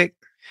real quick?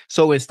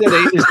 So instead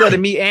of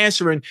me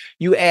answering,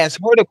 you ask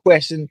her the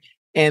question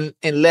and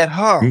let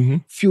her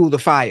fuel the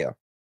fire.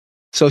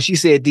 So she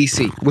said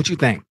DC. What you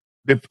think?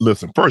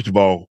 Listen, first of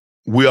all,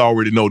 we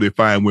already know they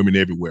find women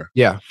everywhere.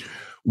 Yeah.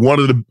 One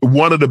of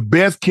the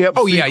best kept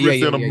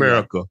secrets in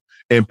America.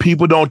 And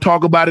people don't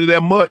talk about it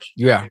that much.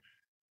 Yeah.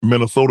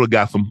 Minnesota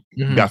got some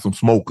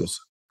smokers.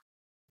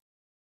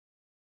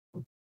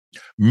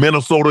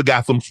 Minnesota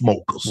got some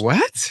smokers.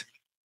 What?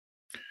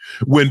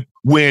 When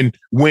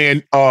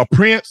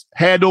Prince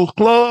had those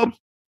clubs,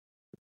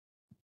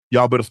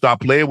 y'all better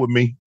stop playing with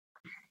me.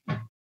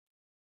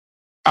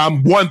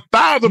 I'm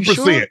 1,000%.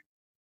 Sure?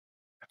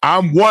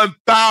 I'm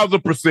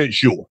 1,000%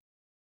 sure.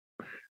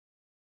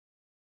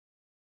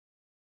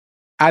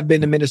 I've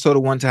been to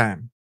Minnesota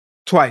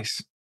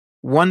twice.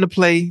 One to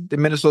play the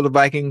Minnesota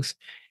Vikings,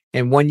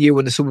 and 1 year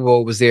when the Super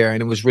Bowl was there,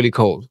 and it was really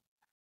cold.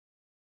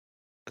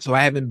 So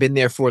I haven't been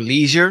there for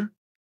leisure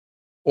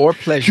or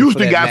pleasure.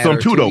 Houston got some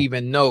too, though.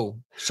 Even know.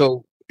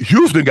 So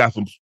Houston got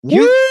some.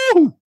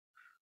 Woo!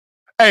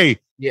 Hey.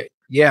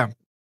 Yeah.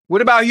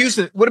 What about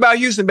Houston,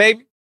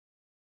 baby?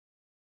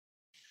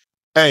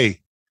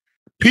 Hey,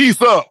 peace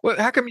up. Well,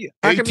 how come you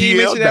mentioned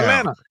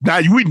Atlanta?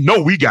 Now we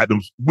know we got them.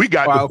 We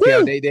got them.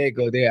 Okay, there you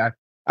go. There.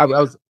 I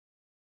was.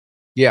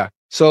 Yeah.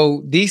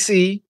 So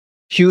DC,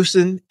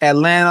 Houston,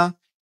 Atlanta,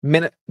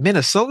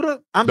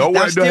 Minnesota. I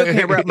still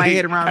can't wrap my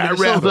head around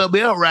Minnesota.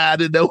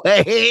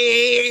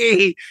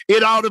 Hey,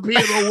 it all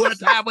depends on what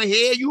type of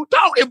head you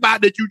talking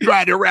about that you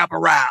try to wrap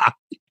around.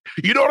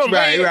 You know what I'm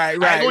saying?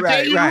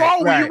 Right.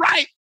 You're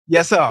right.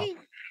 Yes, sir.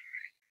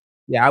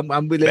 Yeah,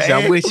 I'm with you.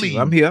 I'm with you.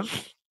 I'm here.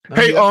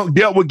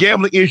 Dealt with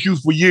gambling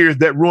issues for years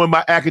that ruined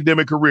my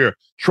academic career,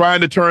 trying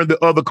to turn the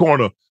other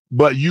corner.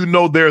 But you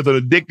know there's an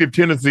addictive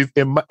tendency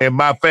in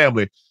my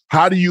family.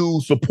 How do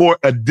you support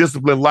a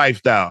disciplined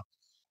lifestyle?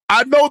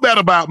 I know that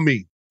about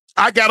me.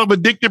 I got an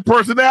addictive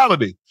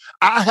personality.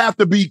 I have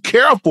to be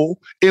careful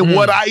in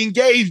what I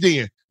engaged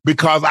in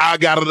because I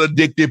got an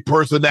addictive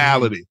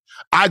personality.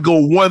 I go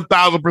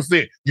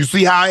 1,000%. You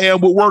see how I am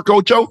with work,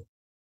 Ocho?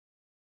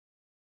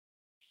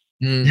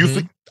 You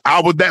see, I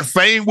was that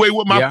same way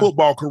with my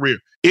football career.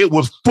 It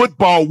was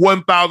football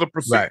 1,000%.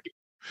 Right.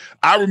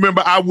 I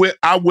remember I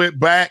went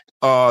back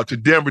to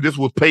Denver. This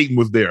was Peyton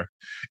was there.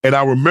 And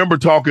I remember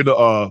talking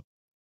to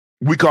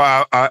we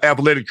call our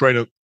athletic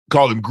trainer,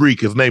 call him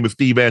Greek. His name is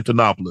Steve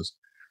Antonopoulos.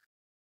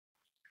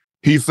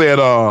 He said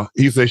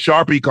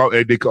Sharpie,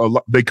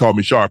 they call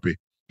me Sharpie.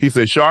 He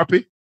said,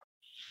 Sharpie,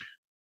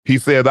 he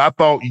said, I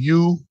thought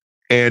you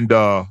and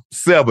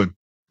Seven,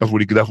 that's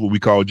what we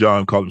call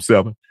John, call him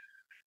Seven.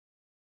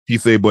 He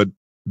said, but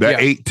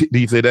that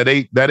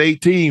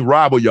 18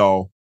 rival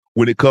y'all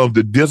when it comes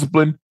to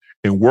discipline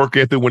and work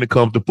ethic when it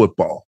comes to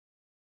football.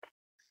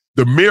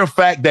 The mere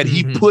fact that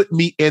he put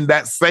me in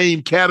that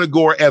same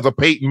category as a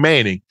Peyton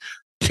Manning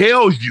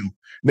tells you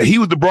that he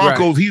was the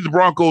Broncos. He's the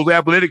Broncos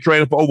athletic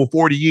trainer for over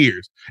 40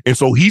 years. And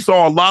so he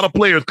saw a lot of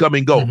players come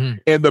and go.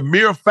 And the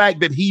mere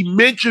fact that he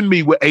mentioned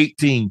me with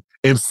 18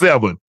 and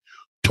 7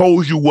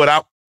 told you what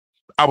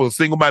I was a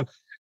single man.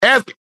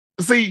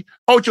 See,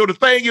 Ocho, the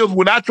thing is,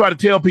 when I try to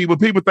tell people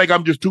think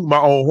I'm just tooting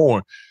my own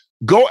horn.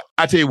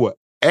 I tell you what,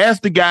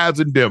 ask the guys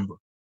in Denver.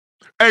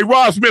 Hey,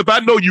 Rob Smith, I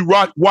know you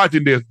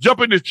watching this.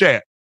 Jump in this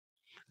chat.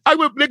 I'm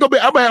going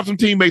to have some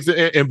teammates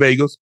in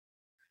Vegas.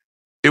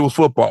 It was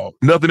football.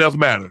 Nothing else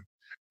mattered.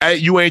 Hey,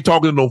 you ain't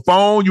talking to no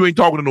phone. You ain't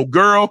talking to no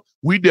girl.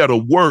 We there to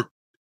work.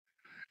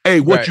 Hey,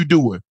 what you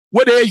doing?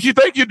 What the hell you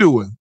think you're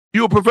doing?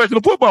 You a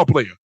professional football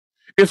player.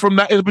 It's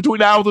between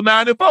the hours of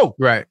 9 and 4.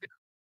 Right.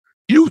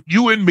 You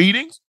in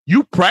meetings.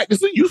 You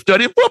practicing. You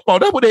studying football.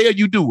 That's what the hell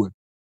you doing.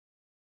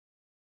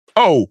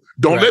 Oh,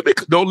 don't let me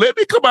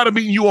come out of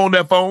meeting you on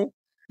that phone.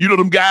 You know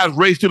them guys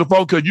race to the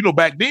phone because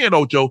back then,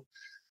 Ocho,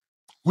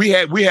 we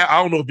had.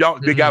 I don't know if y'all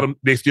they got them.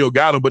 They still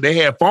got them, but they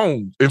had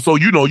phones, and so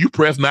you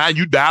press 9,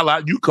 you dial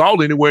out, you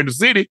call anywhere in the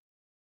city,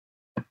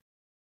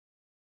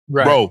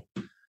 right, bro.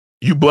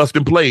 You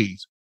busting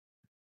plays.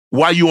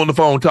 Why you on the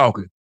phone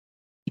talking?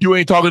 You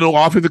ain't talking to no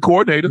offensive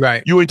coordinator.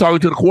 Right. You ain't talking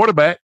to the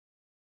quarterback.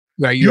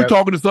 Right. You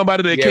talking to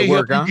somebody that can't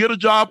help you get a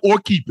job or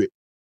keep it.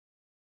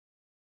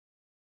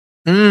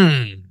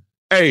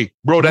 Hey,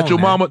 bro, that's your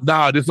mama.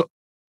 Nah, this.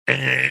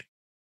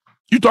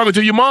 You talking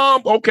to your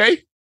mom?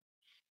 Okay,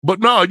 but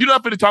no, you're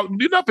not finna talk.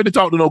 You're not finna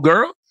talk to no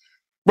girl,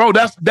 bro.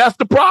 That's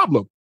the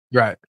problem.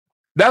 Right.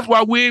 That's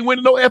why we ain't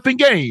winning no effing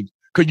games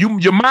because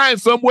your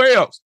mind somewhere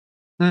else.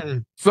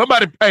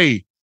 Somebody,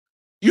 hey,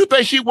 you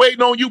think she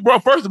waiting on you, bro?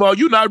 First of all,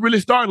 you not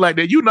really starting like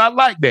that. You not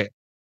like that.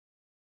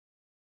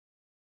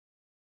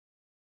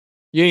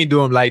 You ain't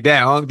doing like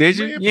that, huh? Did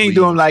you? Man, you ain't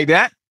doing like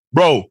that,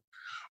 bro.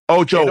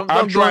 Ocho, don't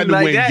I'm trying to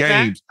win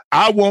games.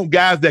 I want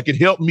guys that can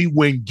help me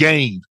win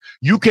games.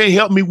 You can't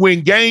help me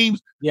win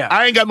games. Yeah,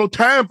 I ain't got no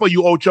time for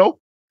you, Ocho.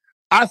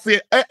 I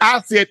said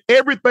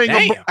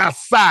everything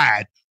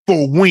aside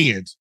for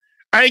wins.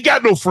 I ain't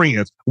got no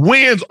friends.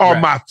 Wins are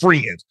my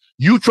friends.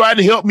 You trying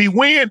to help me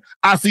win.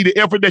 I see the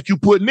effort that you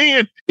putting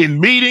in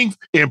meetings,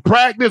 in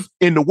practice,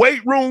 in the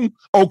weight room.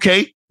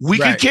 Okay, we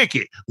can kick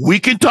it. We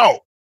can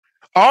talk.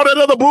 All that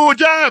other bull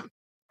job,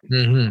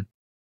 I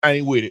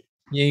ain't with it.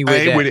 You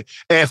ain't with it.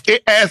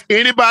 Ask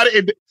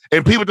anybody,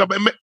 and people talk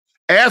about.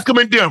 Ask them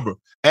in Denver.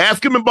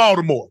 Ask them in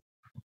Baltimore.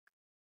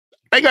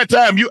 I ain't got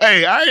time.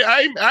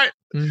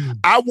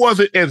 I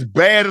wasn't as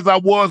bad as I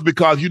was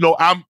because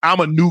I'm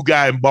a new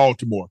guy in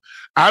Baltimore.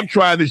 I'm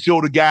trying to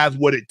show the guys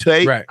what it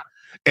takes,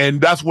 and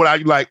that's what I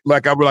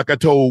like. I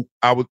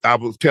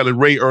was telling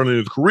Ray early in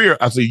his career.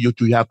 I said you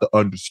have to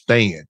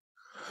understand.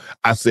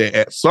 I said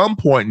at some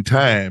point in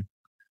time,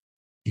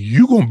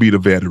 you gonna be the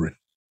veteran.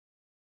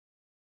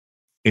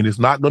 And it's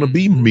not going to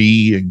be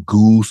me and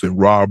Goose and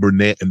Rob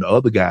Burnett and the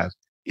other guys.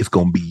 It's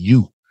going to be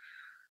you.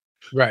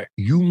 Right.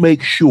 You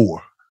make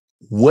sure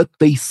what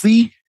they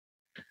see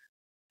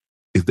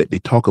is that they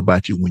talk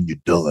about you when you're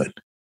done.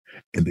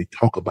 And they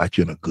talk about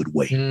you in a good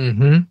way.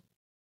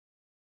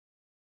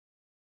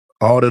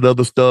 All that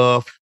other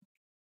stuff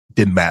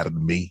didn't matter to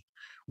me.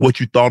 What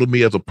you thought of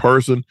me as a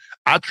person,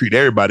 I treat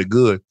everybody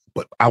good,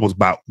 but I was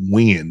about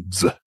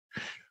wins.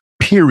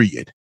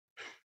 Period.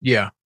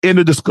 Yeah. In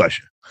the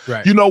discussion.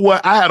 Right. You know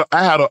what? I had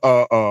a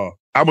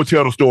I'm gonna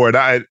tell the story.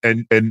 I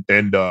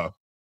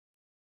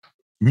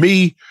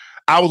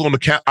was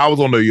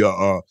on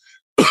the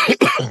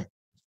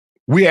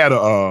we had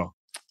a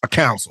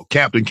council,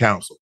 captain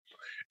council.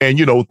 And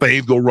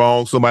things go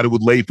wrong. Somebody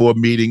was late for a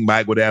meeting.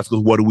 Mike would ask us,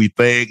 what do we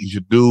think you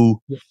should do?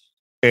 Yeah.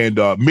 And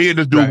me and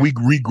this dude,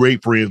 we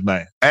great friends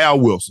now. Al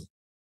Wilson.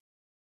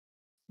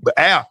 But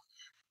Al.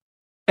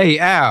 Hey,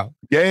 Al.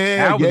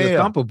 Yeah, Al was a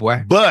thumper,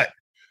 boy.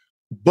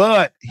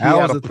 But he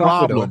had a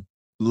problem.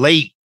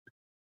 Late.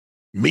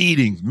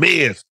 Meetings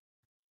missed.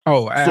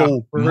 Oh, Al.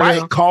 So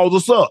Mike calls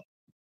us up.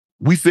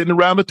 We sitting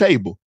around the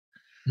table.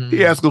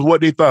 He asked us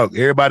what they thought.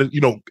 Everybody,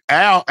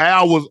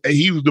 Al was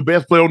the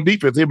best player on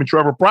defense, him and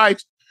Trevor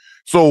Price.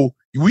 So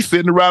we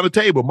sitting around the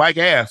table. Mike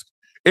asked,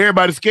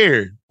 everybody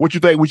scared. What you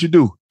think we should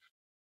do?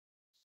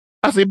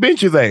 I said,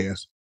 bench his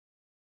ass.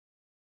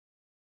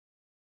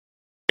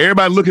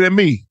 Everybody looking at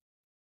me.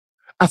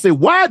 I said,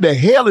 why the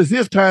hell is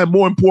his time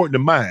more important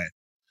than mine?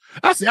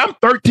 I said, I'm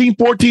 13,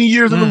 14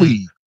 years in the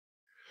league.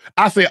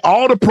 I said,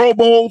 all the Pro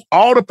Bowls,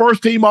 all the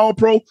first team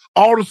All-Pro,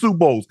 all the Super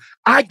Bowls.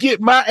 I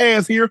get my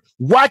ass here.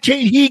 Why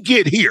can't he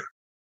get here?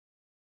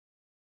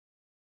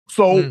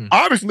 So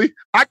obviously,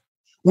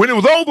 when it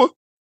was over,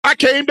 I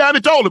came down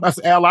and told him. I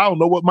said, Al, I don't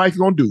know what Mike's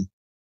gonna do,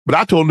 but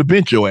I told him to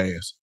bench your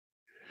ass.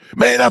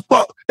 Man, that's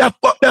fucked up.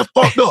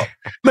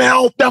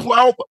 Man, that's what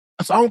I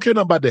said, I don't care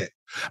nothing about that.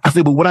 I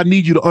said, but what I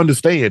need you to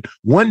understand,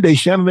 one day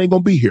Shannon ain't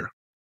gonna be here,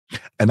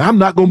 and I'm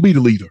not gonna be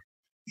the leader.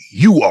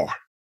 You are.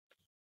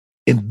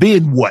 And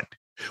then what?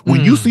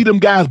 When you see them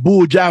guys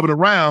bull jobbing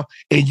around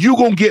and you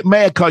gonna get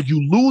mad because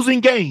you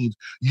losing games,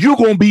 you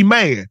gonna be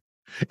mad.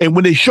 And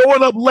when they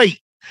showing up late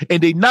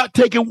and they not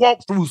taking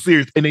walkthrough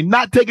serious and they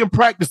not taking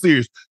practice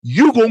serious,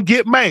 you gonna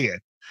get mad.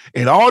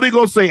 And all they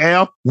gonna say,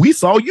 Al, we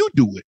saw you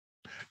do it.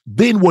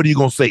 Then what are you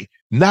gonna say?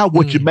 Now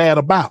what you mad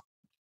about?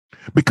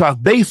 Because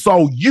they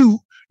saw you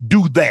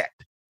do that.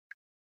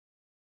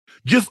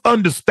 Just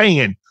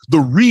understand the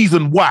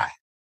reason why.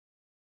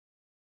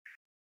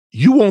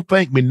 You won't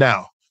thank me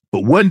now, but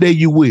one day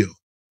you will.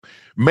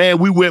 Man,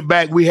 we went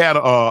back. We had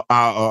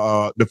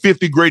the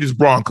 50 greatest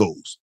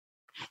Broncos.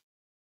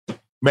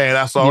 Man,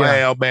 I saw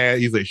Al, man.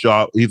 He said,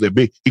 Sharp. He said,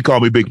 big. He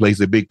called me big play. He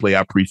said, big play.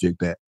 I appreciate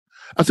that.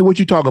 I said, what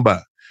you talking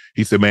about?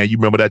 He said, man, you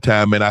remember that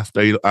time, man, I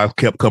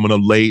kept coming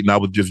up late and I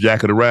was just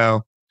jacking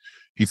around.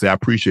 He said, I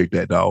appreciate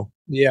that, dog.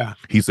 Yeah.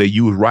 He said,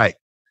 you was right.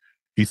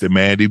 He said,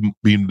 man,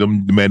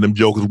 them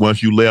jokers,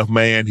 once you left,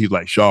 man, he's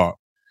like, sharp.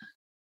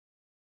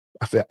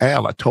 I said,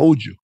 Al, I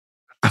told you.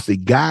 I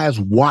said, guys,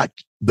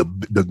 watch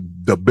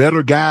the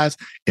better guys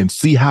and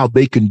see how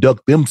they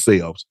conduct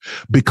themselves,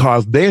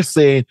 because they're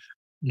saying,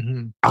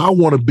 I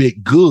want to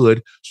bet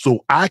good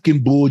so I can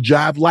bull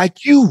jive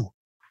like you.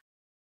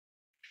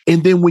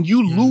 And then when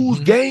you lose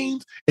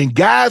games and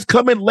guys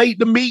come in late in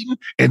the meeting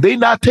and they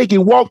not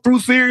taking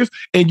walkthrough serious,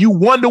 and you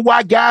wonder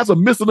why guys are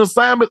missing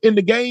assignments in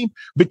the game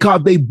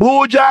because they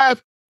bull jive,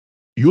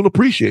 you'll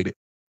appreciate it.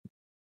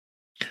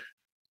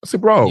 I said,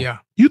 bro,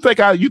 you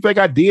think I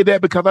did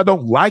that because I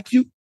don't like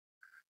you?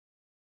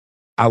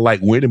 I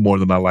like winning more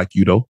than I like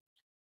you, though.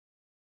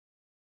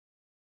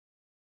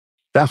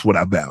 That's what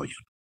I value.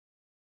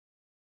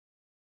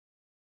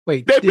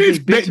 Wait, they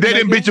didn't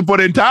bitch you for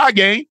the entire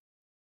game.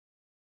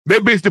 They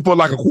bitched it for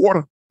like a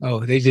quarter. Oh,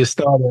 they just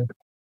started.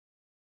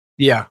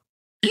 Yeah.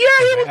 Yeah,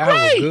 it was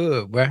great.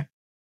 Good, bro.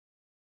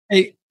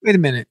 Hey, wait a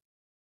minute.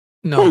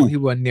 No, he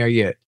wasn't there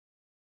yet.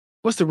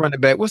 What's the running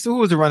back? Who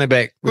was the running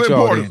back with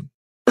y'all then?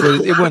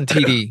 It wasn't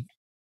TD.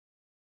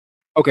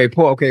 Okay,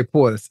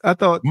 Portis. I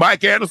thought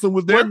Mike Anderson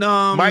was there.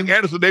 Mike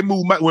Anderson, they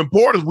moved Mike. When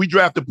we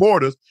drafted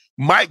Portis,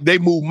 they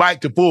moved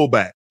Mike to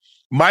fullback.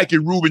 Mike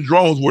and Reuben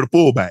Drones were the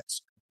fullbacks.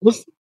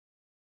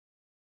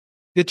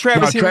 Did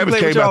Travis came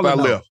after I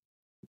left.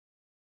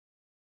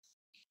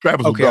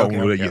 Travis was gone.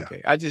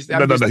 Okay.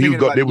 He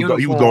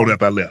was gone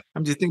after I left.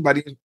 I'm just thinking about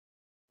it.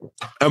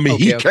 I mean,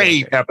 he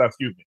came after.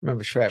 Excuse me.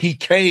 Remember Travis? He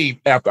came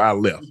after I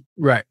left.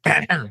 Right.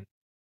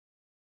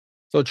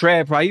 So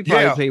Trav probably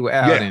played with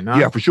Al then, huh?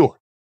 Yeah, for sure.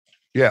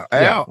 Yeah,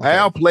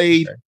 Al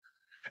played. Okay.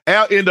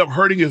 Al ended up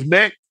hurting his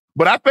neck,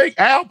 but I think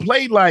Al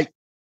played like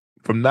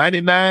from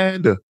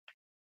 99 to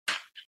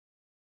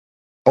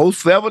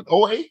 07,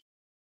 08.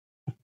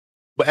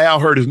 But Al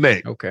hurt his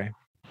neck. Okay.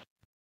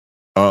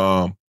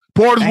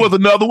 Portis was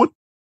another one.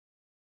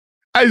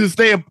 I used to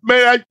stay,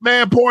 man,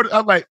 Portis.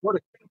 I'm like, what?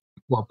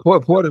 Well,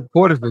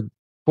 Portis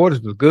was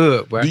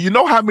good, bro. Do you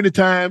know how many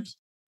times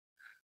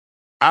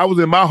I was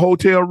in my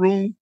hotel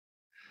room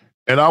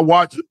and I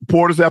watched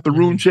Portis after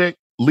room check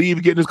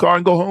leave, get in his car,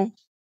 and go home?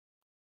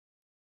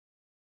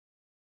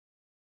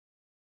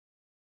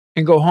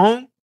 And go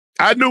home?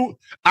 I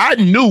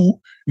knew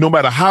no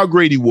matter how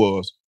great he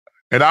was.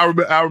 And I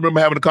remember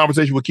having a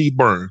conversation with Keith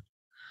Burns.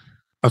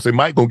 I said,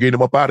 Mike, gonna get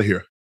him up out of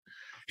here.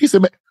 He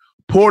said, man,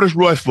 Portis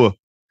rushed for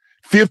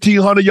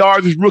 1,500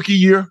 yards his rookie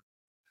year,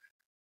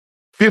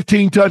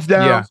 15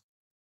 touchdowns,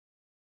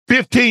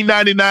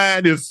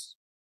 1,599 his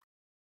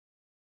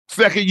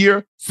second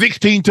year,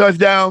 16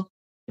 touchdowns.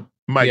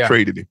 Mike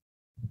traded him.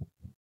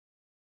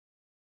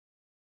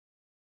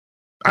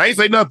 I ain't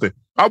say nothing.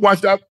 I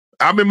watched that.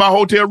 I'm in my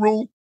hotel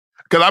room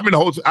because I'm in the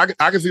whole. I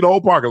can see the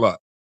whole parking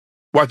lot.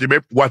 Watch him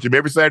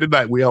every Saturday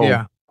night. We home.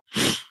 Yeah.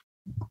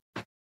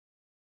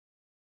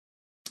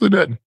 So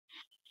nothing.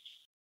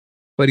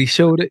 But he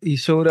showed up.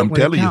 I'm when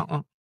telling it you.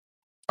 counted.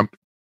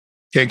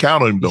 Can't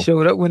count on him though. He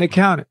showed up when it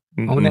counted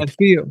on that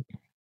field.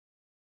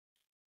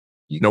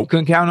 You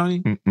couldn't count on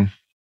him.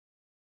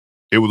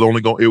 It was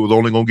only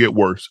gonna get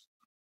worse.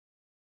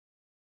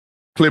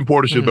 Clint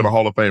Porter should have been a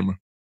Hall of Famer.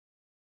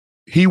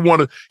 He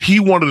one of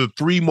the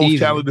three most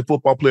talented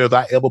football players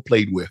I ever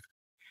played with.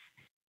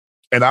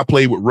 And I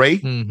played with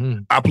Ray.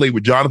 I played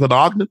with Jonathan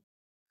Ogden.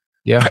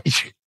 Yeah.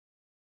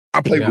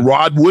 I played with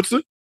Rod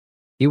Woodson.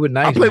 He was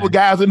nice. I played with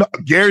guys in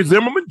Gary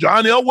Zimmerman,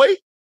 John Elway,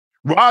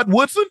 Rod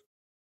Woodson,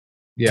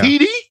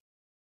 TD.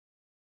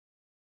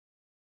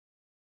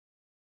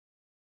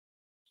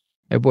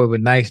 That boy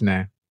was nice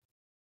now.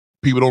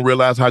 People don't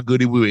realize how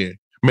good he was in.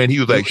 Man, he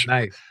was like,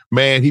 nice.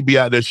 Man, he'd be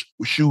out there,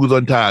 shoes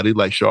untied. He's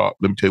like, Sharp,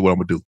 let me tell you what I'm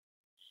going to do.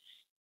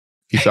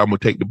 He said, I'm going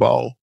to take the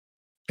ball,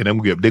 and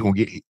Alex going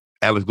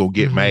to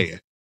get mad.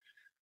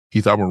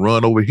 He said, I'm going to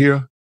run over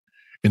here,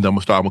 and then I'm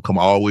going to come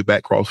all the way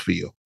back cross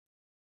field.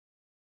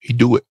 He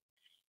do it.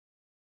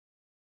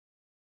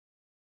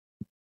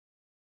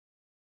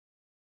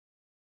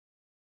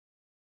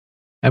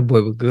 That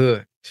boy was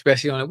good,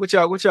 especially on it. What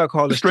y'all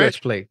call the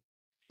stretch play?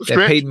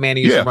 That Peyton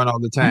Manning used to run all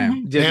the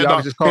time.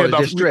 Y'all just call it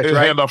just stretch,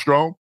 right? Hand off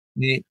strong.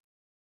 Yeah.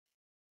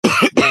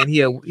 And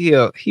he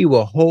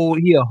will hold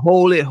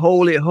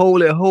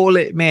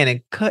it, man,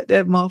 and cut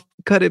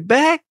it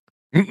back.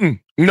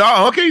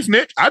 No, okay,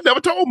 snitch. I never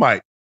told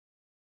Mike.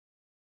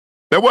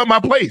 That wasn't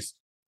my place.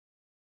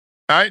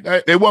 All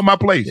right, it wasn't my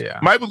place. Yeah.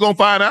 Mike was gonna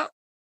find out.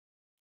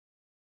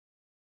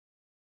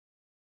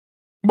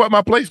 It wasn't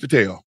my place to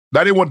tell.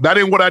 That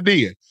ain't what I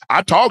did.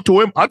 I talked to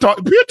him. He'll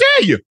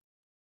tell you.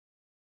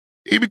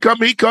 He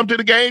come to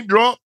the game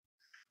drunk.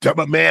 Tell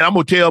me, man, I'm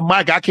gonna tell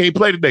Mike I can't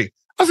play today.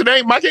 I said,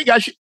 hey, Mike ain't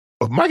got shit.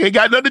 Mike ain't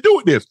got nothing to do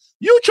with this.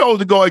 You chose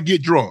to go and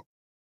get drunk.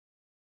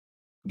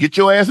 Get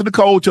your ass in the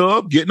cold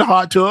tub, get in the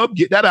hot tub,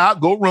 get that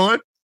out, go run.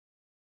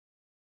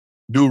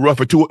 Do rough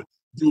for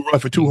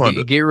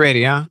 200. Get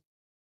ready, huh?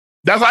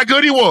 That's how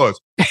good he was.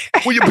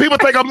 When your people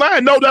think I'm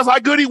lying, no, that's how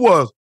good he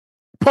was.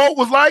 Pope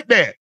was like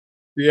that.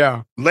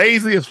 Yeah.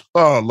 Lazy as,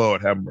 oh,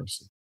 Lord have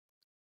mercy.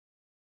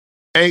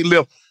 Ain't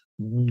lift.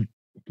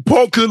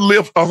 Paul couldn't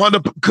lift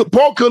 100.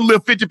 Paul couldn't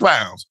lift 50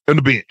 pounds on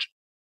the bench.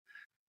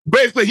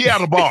 Basically, he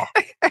had a bar.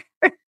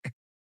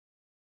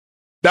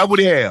 That's what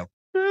he had.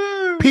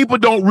 People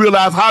don't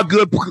realize how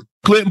good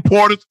Clinton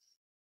Porter.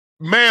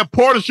 Man,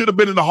 Porter should have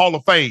been in the Hall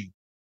of Fame.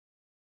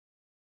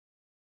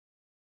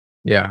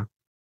 Yeah.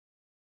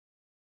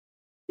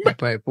 But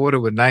Porter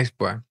was nice,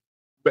 boy.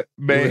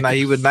 Man,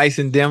 he was nice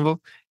in Denver.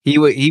 He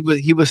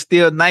was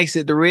still nice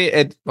at the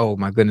Red. Oh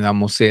my goodness, I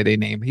almost said their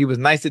name. He was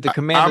nice at the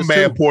Commanders. I'm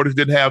mad Porter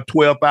didn't have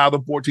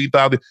 12,000,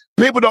 14,000.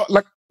 People don't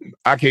like.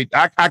 I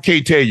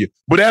can't tell you,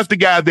 but that's the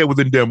guy that was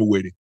in Denver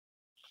with him.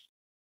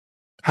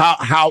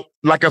 How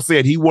like I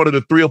said, he one of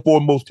the 3 or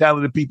 4 most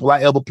talented people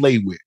I ever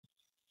played with.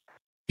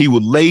 He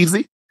was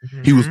lazy.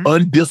 Mm-hmm. He was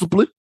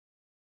undisciplined.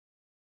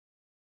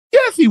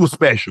 Yes, he was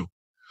special.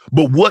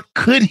 But what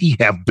could he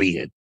have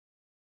been?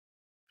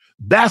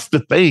 That's the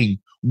thing.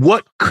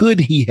 What could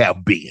he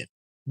have been?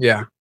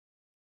 Yeah.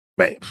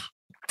 Man,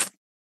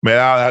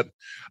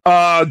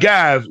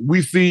 guys,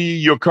 we see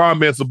your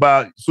comments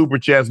about Super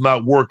Chats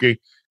not working,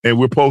 and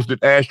we're posting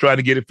Ash trying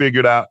to get it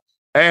figured out.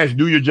 Ash,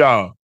 do your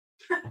job.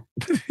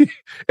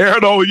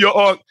 Aaron,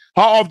 how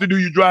often do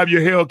you drive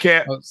your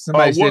Hellcat?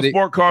 What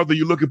sport cars are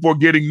you looking for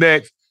getting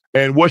next?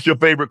 And what's your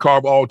favorite car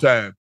of all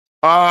time?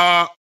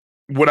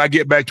 When I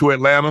get back to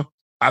Atlanta,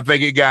 I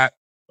think I got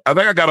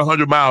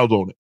 100 miles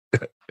on it.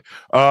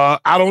 I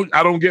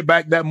don't get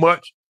back that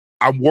much.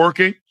 I'm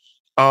working.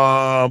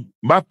 My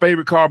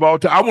favorite car of all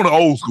time. I want an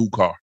old school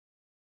car.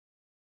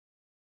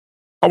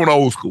 I want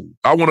old school.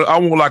 I want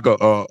like a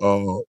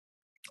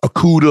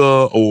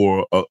Cuda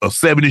or a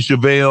 70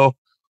 Chevelle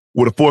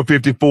with a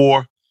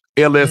 454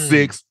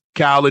 LS6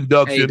 cowl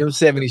induction. Hey, them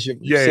 70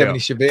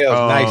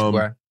 Chevelles, nice,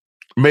 boy.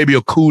 Maybe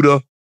a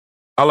Cuda.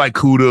 I like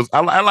Cudas.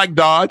 I like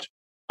Dodge.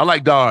 I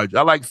like,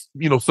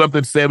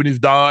 something 70s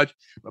Dodge.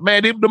 But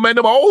man,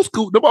 them old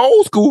school,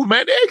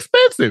 man, they're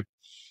expensive.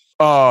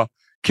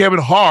 Kevin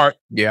Hart.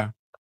 Yeah.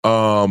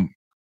 Got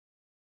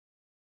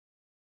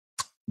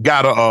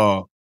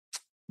a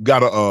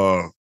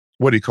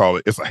what do you call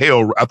it? I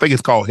think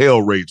it's called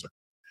Hellraiser.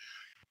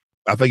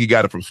 I think he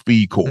got it from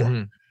Speed Corps.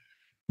 Mm-hmm.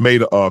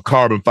 Made a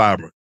carbon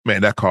fiber.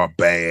 Man, that car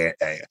bad.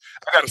 I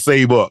gotta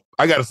save up.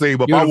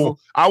 Beautiful.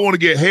 I want to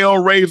get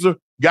Hellraiser.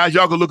 Guys,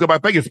 y'all can look up. I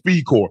think it's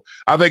Speed Corps.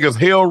 I think it's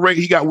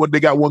Hellraiser. They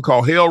got one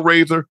called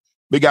Hellraiser.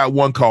 They got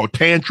one called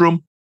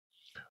Tantrum.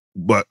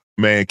 But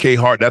man, K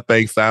Hart, that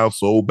thing sounds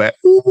so bad.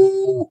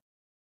 Ooh.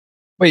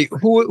 Wait,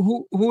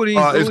 who are these?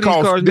 It's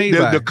called cars made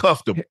by? The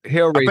custom.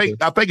 Hellraiser.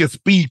 I think it's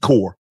Speed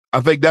Corps. I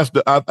think that's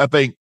the. I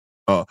think.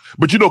 But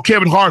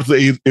Kevin Hart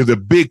is a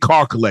big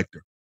car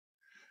collector.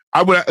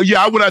 I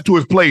went out to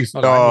his place.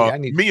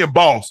 Me and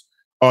Boss,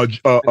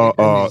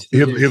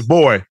 his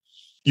boy,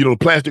 the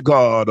plastic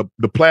car,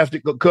 the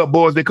plastic cup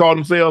boys they call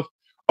themselves,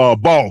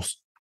 Boss.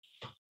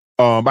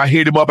 I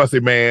hit him up. I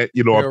said, man,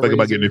 I'm thinking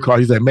about getting a car.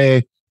 He said,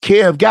 man,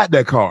 Kev got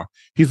that car.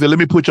 He said, let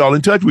me put y'all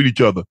in touch with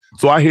each other.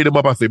 So I hit him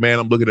up. I said, man,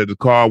 I'm looking at the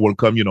car. I want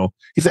to come,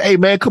 He said, hey,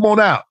 man, come on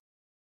out.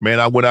 Man,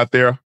 I went out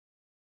there.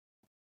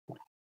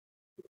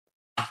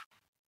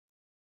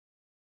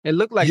 It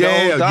looked like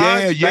the old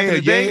Dodge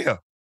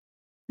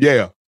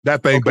Yeah.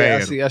 That thing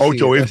bad.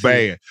 Ocho is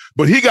bad.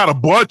 But he got a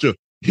bunch. No,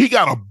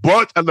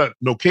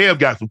 Kev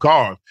got some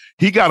cars.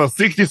 He got a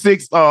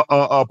 66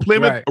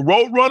 Plymouth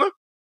Roadrunner,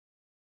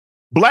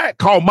 black,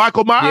 called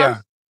Michael Myers.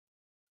 Yeah.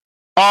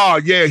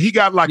 Oh, yeah. He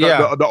got like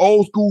the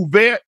old school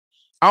vet.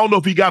 I don't know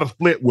if he got a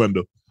split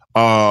window.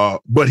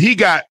 But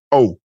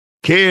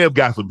Kev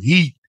got some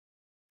heat.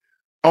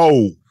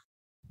 Oh.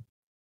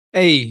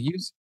 Hey,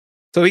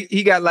 so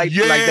he got like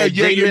that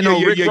Jalen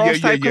or Rick Ross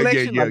type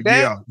collection like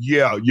that?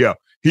 Yeah.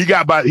 He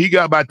got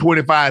about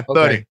 25,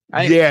 30.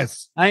 Okay.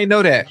 Yes. I ain't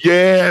know that.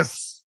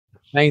 Yes.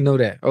 I ain't know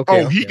that.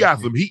 Okay. He got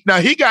some heat. Now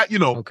he got, he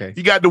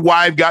got the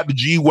wife, got the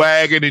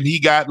G-Wagon, and he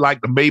got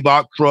like the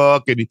Maybach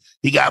truck, and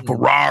he got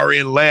Ferrari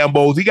and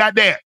Lambos. He got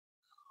that.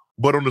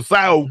 But on the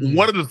side,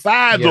 one of the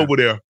sides over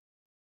there.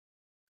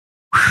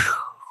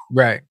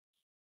 Right.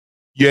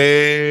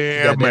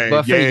 Yeah, man.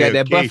 Buffet, yeah. got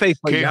that buffet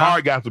for K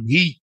Hart got some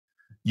heat.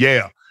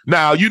 Yeah.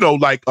 Now,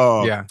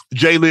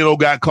 Jay Leno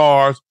got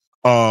cars.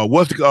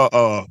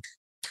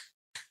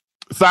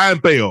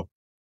 Seinfeld.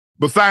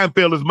 But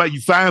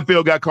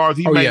Seinfeld got cars.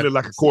 He mainly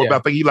like a Corvette. I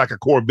think he like a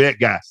Corvette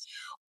guy.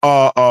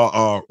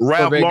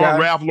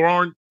 Ralph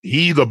Lauren,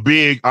 he's a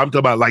big, I'm talking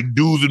about like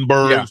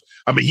Duesenbergs. Yeah.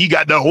 I mean, he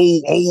got the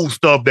whole old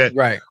stuff that.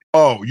 Right.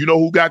 Oh, you know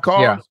who got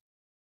cars?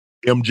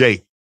 Yeah.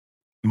 MJ.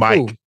 Mike.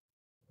 Ooh.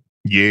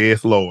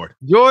 Yes, Lord.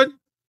 Jordan.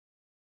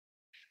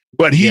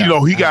 But he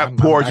got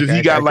Porsches.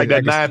 He got like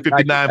that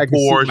 959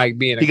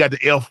 Porsche. He got the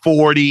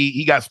F40.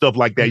 He got stuff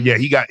like that. Mm-hmm. Yeah,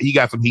 he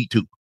got some heat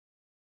too.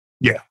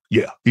 Yeah.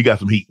 He got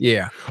some heat.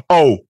 Yeah.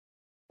 Oh,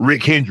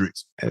 Rick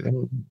Hendricks.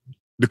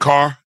 The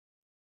car.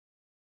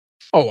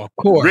 Oh, of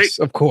course.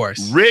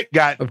 Rick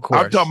got, I'm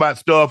talking about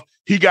stuff.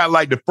 He got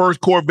like the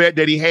first Corvette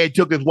that he had,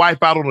 took his wife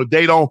out on a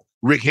date on.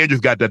 Rick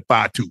Hendricks got that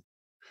 5.2.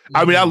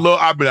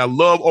 Mm-hmm. I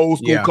love old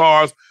school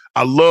cars.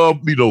 I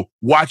love,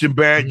 watching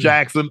Barrett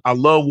Jackson. I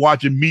love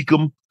watching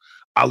Meekum.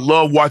 I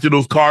love watching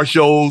those car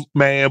shows,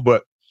 man.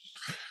 But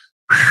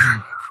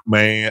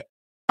man,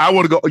 I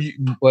want to go.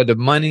 Well, the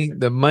money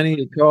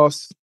it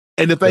costs.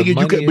 And the thing is,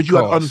 you have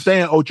to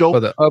understand, Ocho, for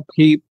the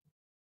upkeep.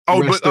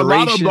 But a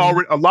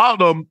lot of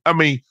them, I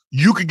mean,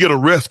 you could get a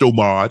resto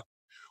mod,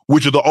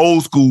 which is the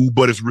old school,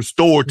 but it's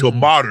restored to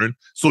modern.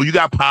 So you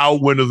got power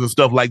windows and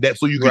stuff like that,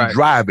 so you can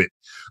drive it.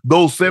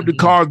 Those 70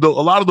 cars, a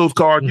lot of those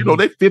cars,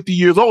 they're 50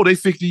 years old, they're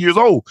 60 years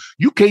old.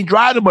 You can't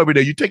drive them every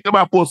day. You take them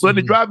out for a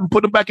Sunday drive and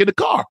put them back in the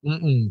car.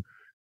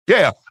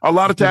 Yeah, a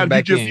lot of times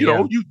you just,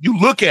 you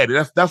look at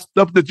it. That's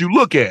stuff that you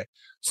look at.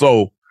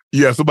 So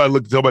yeah, somebody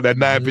looked at that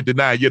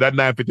 959. Yeah, that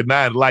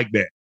 959 like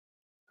that.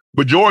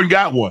 But Jordan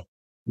got one.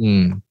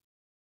 Yeah,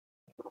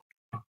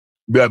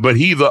 but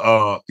he's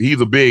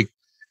a big.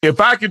 If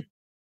I could,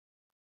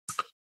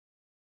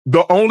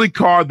 the only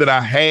car that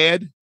I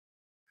had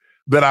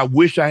that I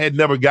wish I had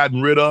never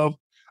gotten rid of,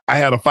 I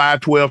had a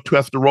 512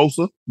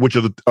 Testarossa, which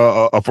is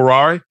a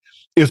Ferrari.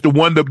 It's the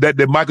one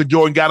that Michael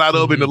Jordan got out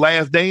of in The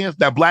Last Dance,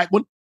 that black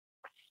one.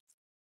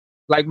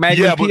 Like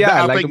Magnum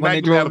PI, like the one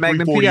they drove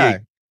Magnum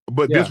PI.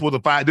 But this was a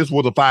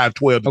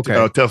 512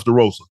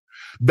 Testarossa.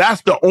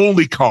 That's the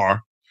only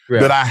car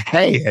that I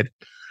had,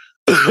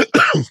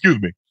 excuse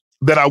me,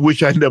 that I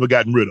wish I'd never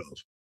gotten rid of.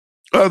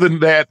 Other than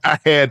that, I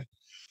had,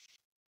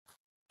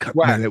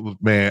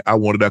 man, I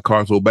wanted that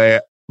car so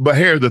bad. But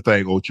here's the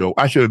thing, Ocho,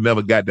 I should have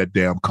never got that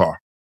damn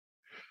car.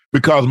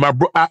 Because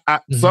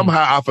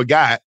somehow I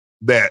forgot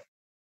that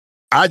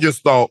I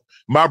just thought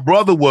my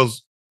brother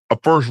was a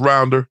first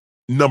rounder,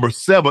 number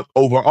 7th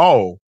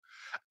overall.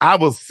 I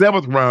was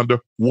 7th rounder,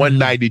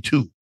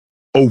 192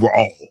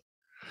 overall.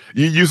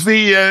 You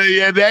see,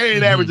 they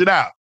ain't averaging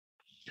out.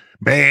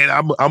 Man,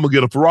 I'm gonna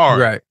get a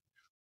Ferrari. Right.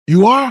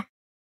 You are?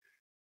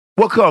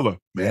 What color?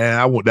 Man,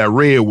 I want that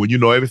red one.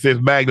 Ever since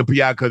Magnum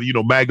PI, because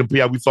Magnum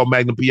PI, we saw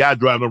Magnum PI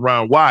driving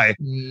around wide.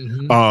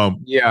 But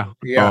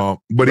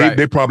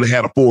they probably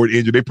had a Ford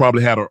engine. They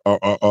probably had a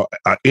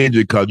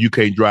engine, because you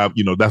can't drive.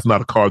 That's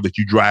not a car that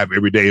you drive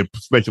every day,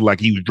 especially like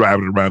he was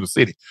driving around the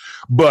city.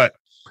 But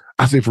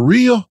I said, for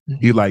real?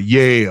 He's like,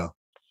 yeah.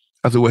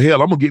 I said, well,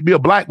 hell, I'm gonna get me a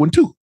black one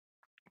too.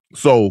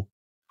 So,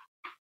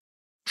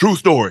 true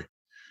story.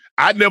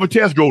 I never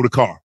test drove the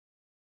car.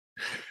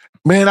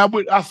 Man,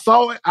 I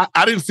saw it.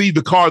 I didn't see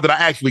the car that I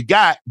actually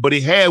got, but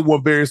it had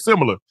one very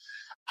similar.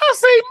 I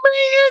say,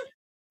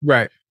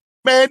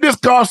 man, this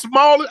car's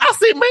smaller. I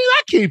said, man,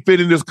 I can't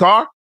fit in this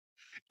car.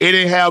 It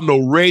didn't have no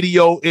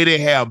radio. It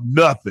didn't have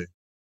nothing.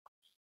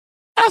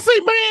 I say,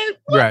 man,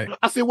 what?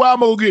 I said, why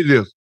am I gonna get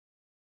this?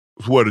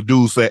 That's where the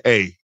dude said,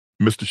 hey,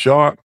 Mr.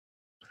 Sharp,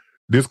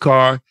 this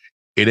car,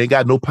 it ain't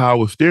got no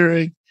power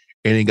steering.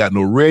 It ain't got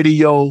no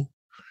radio.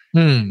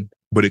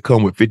 But it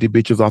come with 50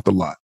 bitches off the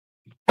lot.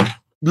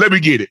 Let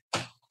me get it.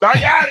 I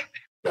got it.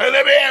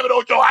 Let me have it,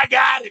 Ocho. I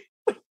got it.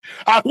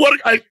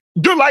 I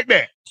just like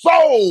that.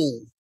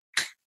 Sold.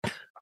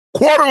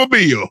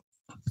 $250,000.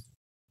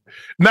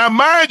 Now,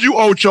 mind you,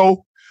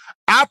 Ocho,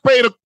 I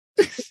paid a.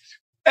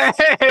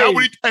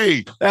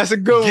 That's a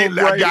good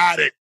one. I got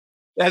it.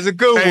 That's a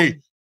good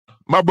one.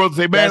 My brother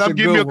said, man, I'm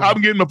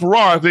getting a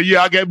Ferrari. I said,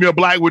 yeah, I got me a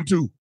black one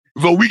too.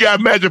 So we got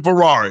matching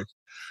Ferraris.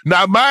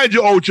 Now, mind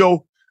you,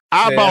 Ocho,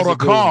 I bought a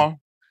car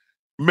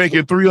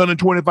making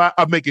 325.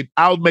 I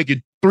was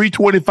making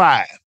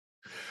 325.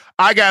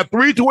 I got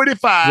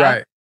 325.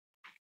 Right.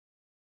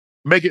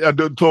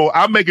 So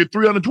I'm making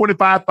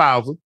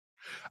 325,000.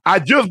 I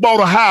just bought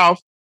a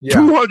house,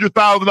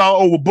 $200,000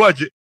 over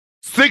budget,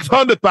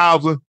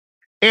 600,000,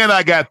 and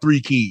I got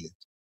 3 kids.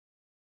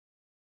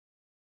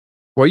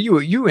 Well,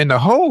 you in the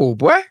hole,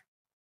 boy.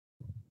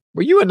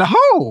 Well, you in the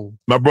hole.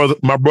 My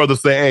brother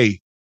said,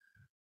 hey,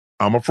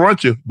 I'm a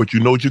front you, but you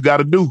know what you got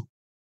to do.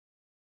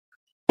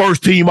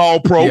 First team all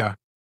pro. Yeah.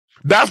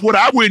 That's what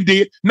I went and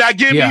did. Now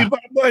give me my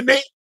money.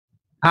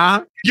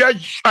 Huh? Yeah,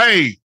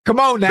 hey.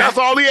 Come on now. That's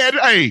all he had.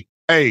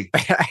 Hey.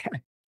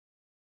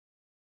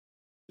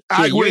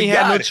 You ain't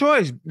had no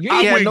choice. You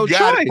ain't had no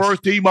choice.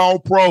 First team all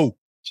pro.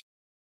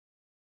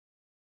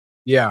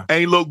 Yeah.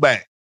 Ain't look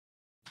back.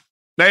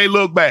 They ain't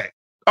look back.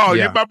 Oh,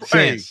 yeah.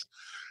 Hey.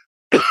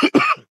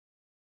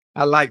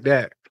 I like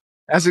that.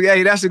 That's a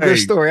good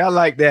story. I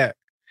like that.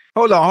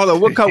 Hold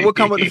on. What come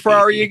with the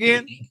Ferrari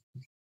again?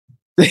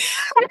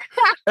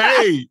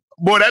 Hey,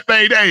 boy, that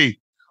thing, hey,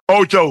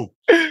 Ocho,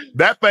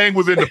 that thing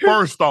was in the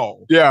first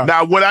stall. Yeah.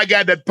 Now, when I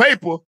got that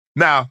paper,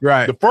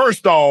 the first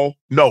stall,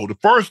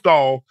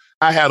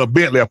 I had a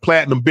Bentley, a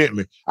platinum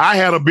Bentley. I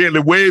had a Bentley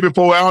way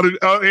before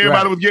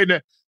everybody was getting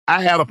that.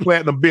 I had a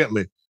platinum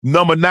Bentley,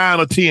 number 9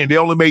 or 10. They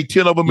only made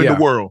 10 of them in the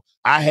world.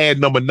 I had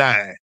number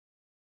 9.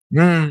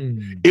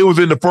 It was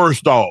in the first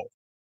stall.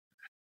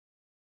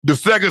 The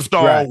second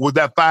stall was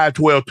that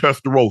 512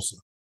 Testarossa.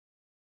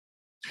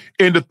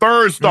 In the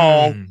third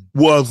stall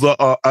was a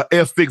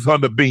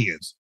S600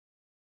 Benz.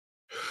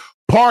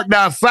 Parked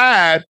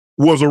outside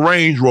was a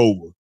Range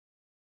Rover.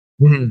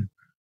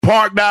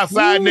 Parked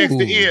outside next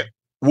to it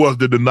was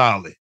the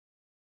Denali.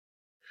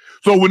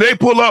 So when they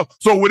pull up,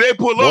 you had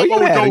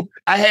Ocho, it.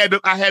 I had to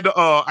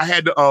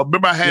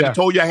remember I had to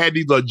told you I had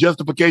these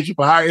justification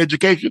for higher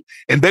education,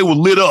 and they were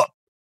lit up.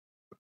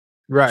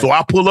 Right. So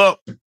I pull up,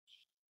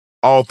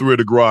 all three of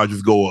the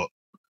garages go up.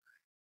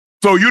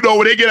 So you know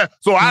when they get out,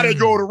 so I done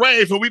drove the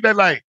Range, so we been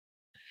like,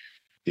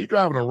 he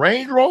driving a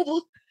Range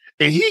Rover,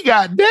 and he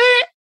got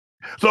that.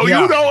 So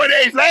you know when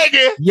they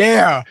lagging,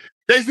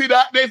 they see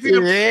that they see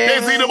them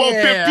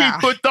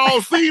 15-foot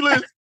tall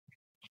ceilings.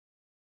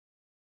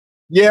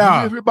 Yeah.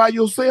 You live here by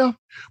yourself?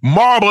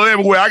 Marble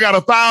everywhere. I got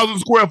 1,000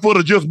 square foot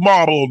of just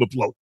marble on the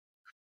floor.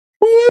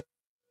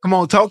 Come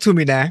on, talk to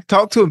me now.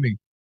 Talk to me.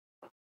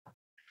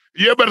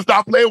 You better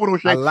stop playing with him,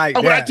 Shay. I like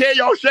When I that. tell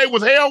y'all Shay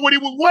was hell when he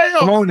was well.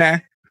 Come on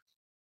now.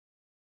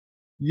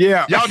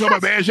 Yeah. Y'all talking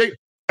about, man, Shay.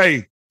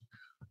 Hey,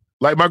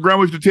 like my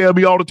grandma used to tell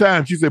me all the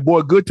time. She said,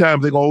 boy, good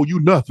times ain't gonna owe you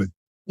nothing.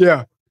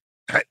 Yeah.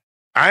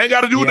 I ain't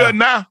got to do nothing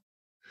now.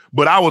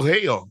 But I was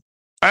hell.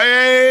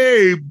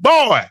 Hey,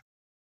 boy.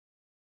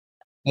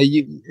 Hey,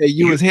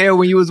 you was hell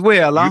when you was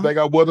well, huh? You think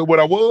I wasn't what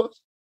I was?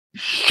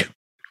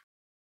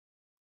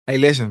 Hey,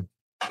 listen.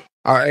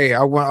 I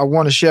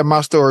want to share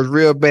my stories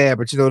real bad,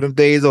 but you know, them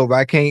days over.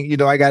 I can't, you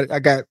know, I got,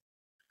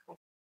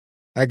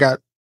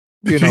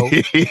 you know.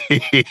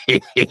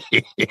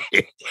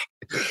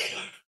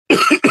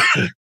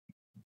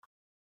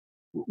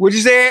 What'd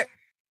you say?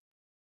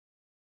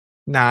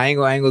 Nah, I ain't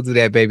gonna do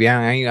that, baby.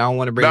 I don't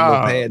want to bring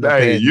no pad.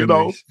 Hey, you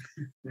know.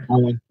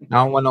 I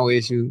don't want no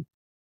issue.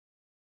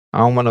 I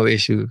don't want no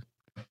issue.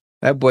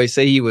 That boy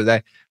say he was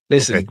that.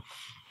 Listen. Okay.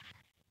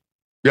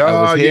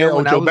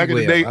 Ocho, back in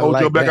the day,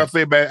 Ocho, back I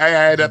said, man, I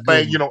had that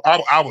thing, you know,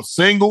 I was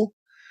single.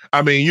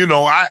 I mean, you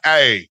know,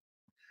 and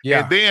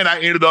then I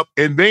ended up,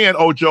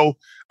 Ocho,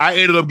 I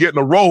ended up getting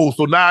a Rolls.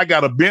 So now I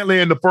got a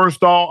Bentley in the first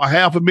stall,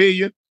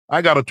 $500,000.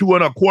 I got a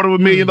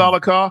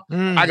 $250,000 car.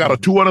 I got a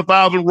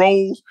 200,000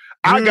 Rolls.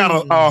 I got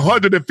a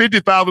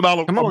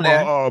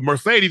 $150,000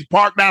 Mercedes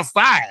parked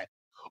outside,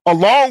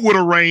 along with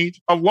a Range,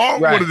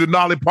 along with a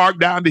Denali parked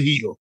down the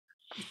hill.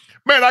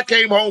 Man, I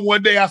came home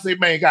one day. I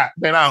said, man, I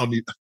don't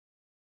need.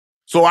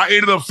 So I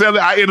ended up selling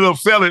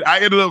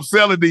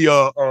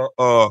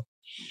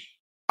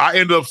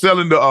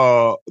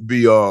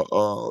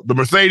the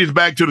Mercedes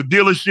back to the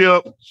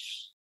dealership.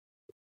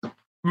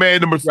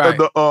 Man,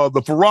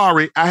 the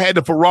Ferrari. I had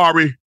the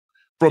Ferrari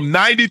from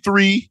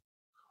 93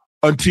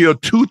 until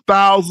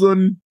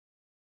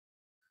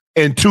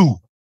 2002.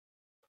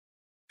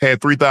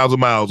 Had 3,000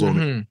 miles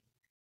on it.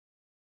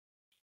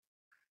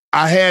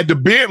 I had the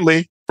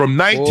Bentley from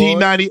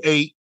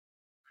 1998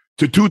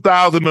 to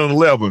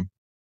 2011.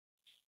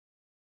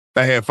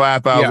 I had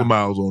 5,000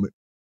 miles on it.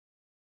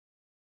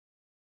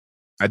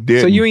 I did.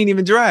 So you ain't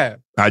even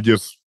drive.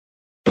 The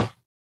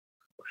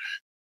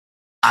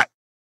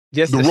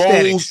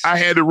Rolls. I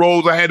had the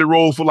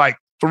Rolls for like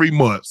 3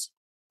 months.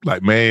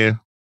 Like, man,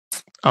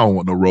 I don't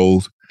want no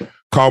Rolls.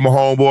 Call my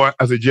homeboy.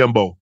 I said,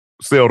 Jimbo,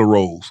 sell the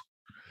Rolls.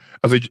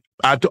 I said,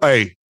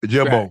 hey,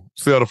 Jimbo,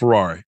 sell the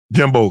Ferrari.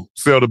 Jimbo,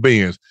 sell the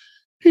Benz.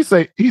 He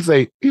say, you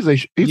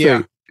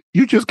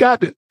just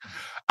got it.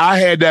 I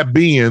had that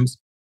Benz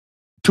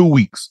 2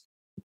 weeks.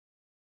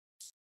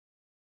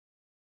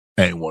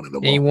 Ain't wanted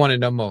no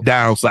more.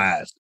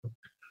 Downsized.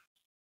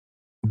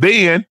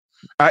 Then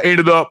I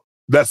ended up,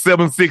 that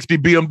 760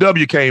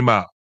 BMW came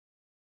out.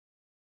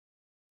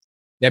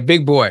 That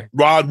big boy.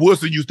 Rod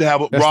Woodson used to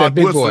have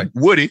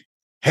Woody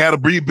had a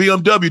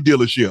BMW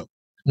dealership.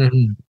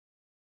 Mm-hmm.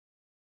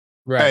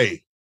 Right.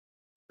 Hey,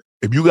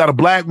 if you got a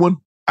black one,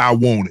 I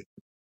want it.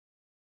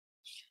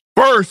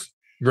 First,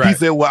 he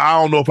said, well,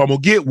 I don't know if I'm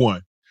going to get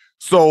one.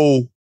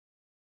 So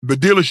the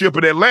dealership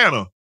in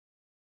Atlanta,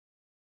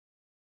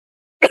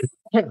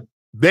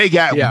 they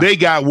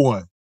got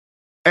one.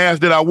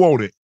 Asked that I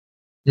want it.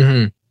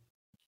 Mm-hmm.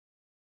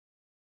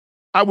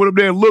 I went up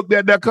there and looked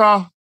at that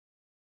car,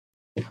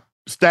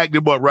 stacked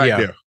him up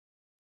there.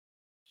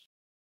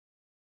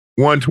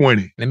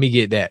 120. Let me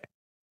get that.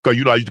 Because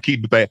you know I used to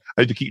keep the thing.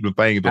 I used to keep the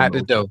things out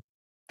the door.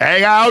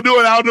 Hey, I'll do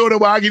it.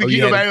 But I get to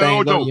keep the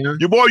thing on.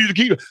 Your boy used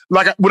to keep it.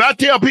 Like when I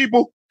tell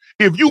people,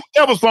 if you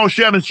ever saw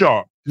Shannon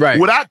Sharp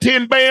without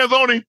 10 bands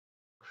on him,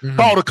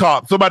 call the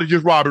cops. Somebody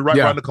just robbed it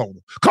around the corner.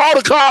 Call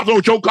the cops,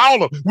 Ocho. Call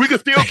them. We can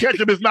still catch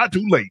him. It's not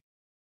too late.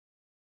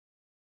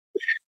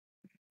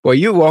 Well,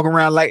 you walk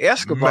around like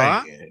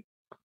Escobar. Man,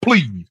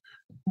 please.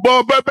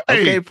 But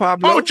hey,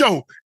 Pablo.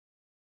 Ocho.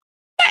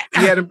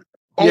 Shay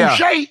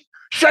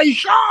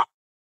Sharp.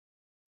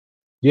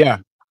 Yeah.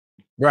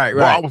 Right.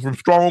 Well, I was from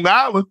Strong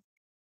Island.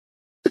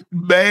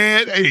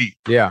 Man, hey.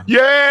 Yeah.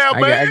 Yeah,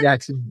 man. I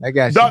got you.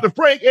 Dr.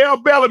 Frank L.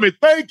 Bellamy,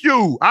 thank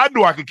you. I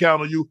knew I could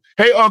count on you.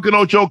 Hey, Uncle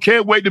Ocho,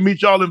 can't wait to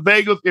meet y'all in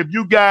Vegas. If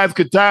you guys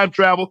could time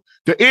travel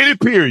to any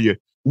period,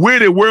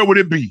 where would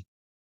it be?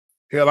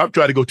 Hell, I'm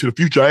trying to go to the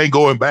future. I ain't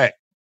going back.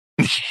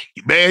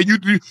 Man, you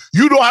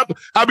don't have to.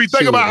 I be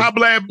thinking about how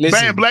bad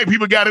black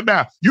people got it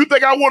now. You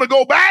think I want to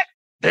go back?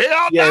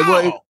 Hell no.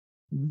 Well,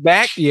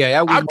 back?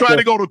 Yeah. I'm trying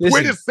to go to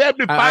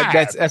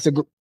 2075.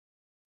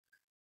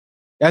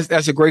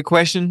 That's a great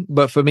question.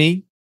 But for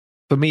me,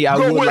 I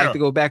would like to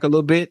go back a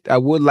little bit. I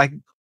would like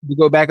we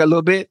go back a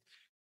little bit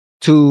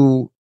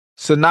to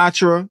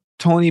Sinatra,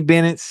 Tony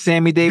Bennett,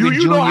 Sammy Davis Jr.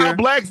 Do you know how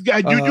blacks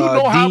got? Do you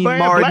know how Dean bad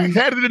Martin. blacks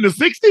had it in the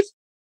 60s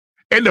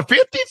and the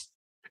 50s?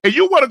 And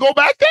you want to go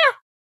back there?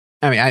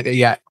 I mean,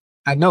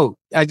 I know.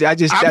 I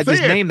just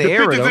named the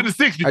era, 50s though. and the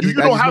 60s. Do you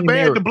know how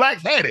bad the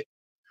blacks had it?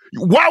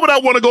 Why would I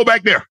want to go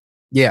back there?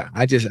 Yeah,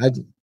 I just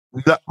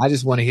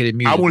want to hear the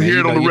music. I want to hear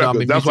it on the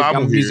record. That's why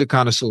I'm a music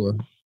connoisseur.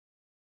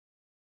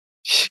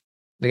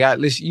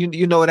 Listen,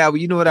 you know what I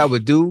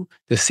would do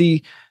to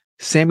see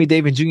Sammy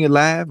Davis Jr.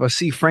 live or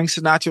see Frank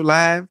Sinatra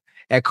live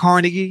at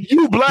Carnegie.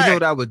 You black. You know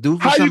what I would do?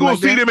 How you gonna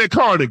see them at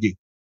Carnegie?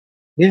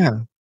 Yeah.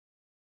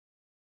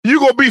 You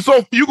gonna be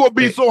so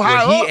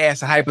high up. He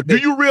asked a hypothetical.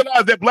 Do you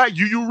realize that black?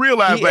 Do you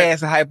realize he that?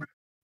 asked a hypothetical.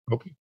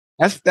 Okay.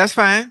 That's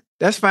fine.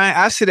 That's fine.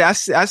 I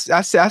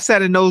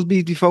sat in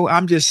nosebleeds before.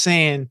 I'm just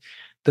saying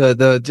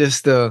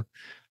the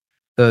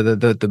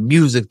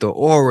music, the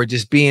aura,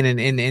 just being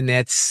in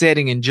that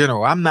setting in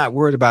general. I'm not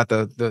worried about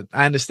I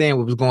understand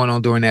what was going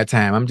on during that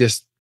time. I'm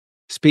just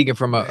speaking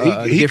from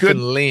a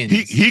different lens.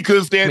 He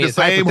couldn't stay in the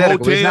same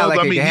hotels.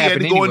 He had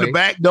to go in the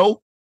back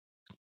door.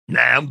 Nah,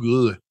 I'm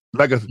good.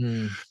 Like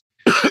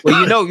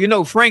well, you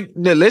know, Frank.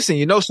 Listen,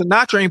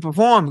 Sinatra ain't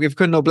performed if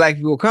couldn't no black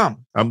people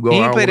come. I'm going.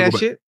 He ain't play that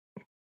shit.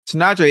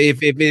 Sinatra,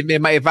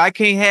 if I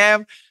can't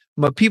have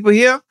my people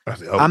here,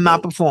 I'm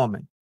not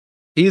performing.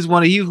 He's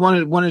one of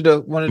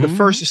the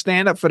first to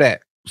stand up for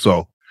that.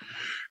 So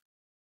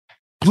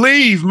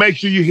please make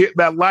sure you hit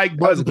that like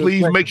button.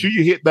 Please make sure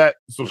you hit that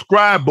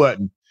subscribe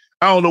button.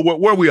 I don't know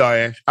where we are,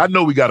 Ash. I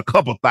know we got a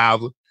couple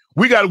thousand.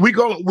 We got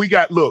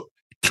look,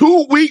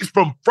 2 weeks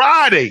from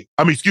Friday.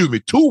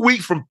 2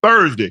 weeks from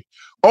Thursday.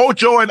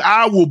 Ocho and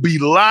I will be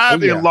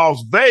live in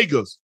Las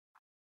Vegas.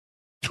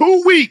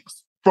 2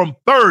 weeks from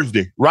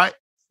Thursday, right?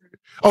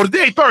 Oh,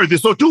 today Thursday,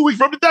 so 2 weeks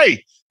from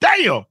today.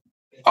 Damn.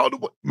 Oh,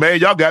 man,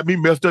 y'all got me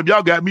messed up.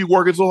 Y'all got me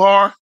working so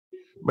hard.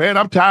 Man,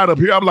 I'm tired up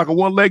here. I'm like a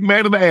one-leg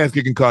man in the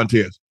ass-kicking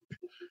contest.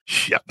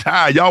 I'm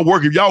tired. Y'all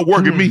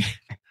working me.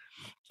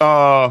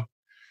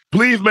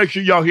 Please make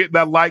sure y'all hit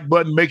that like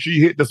button. Make sure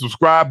you hit the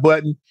subscribe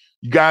button.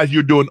 You guys,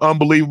 you're doing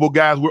unbelievable,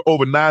 guys. We're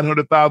over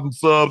 900,000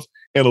 subs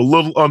in a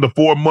little under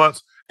 4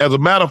 months. As a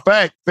matter of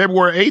fact,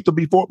 February 8th will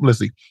be let's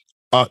see.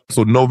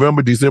 So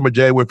November, December,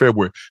 January,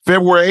 February.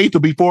 February 8th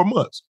will be 4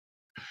 months.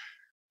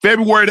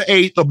 February the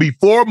 8th will be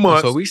 4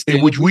 months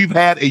in which we've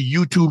had a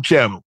YouTube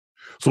channel.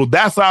 So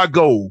that's our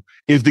goal,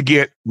 is to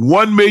get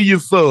 1 million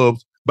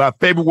subs by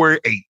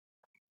February 8th.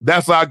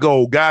 That's our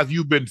goal. Guys,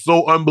 you've been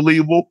so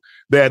unbelievable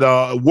that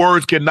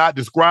words cannot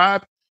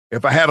describe.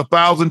 If I had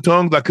 1,000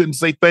 tongues, I couldn't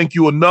say thank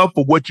you enough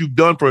for what you've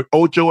done for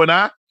Ocho and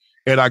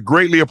I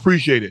greatly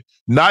appreciate it.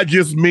 Not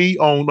just me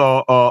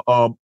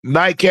on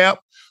Nightcap,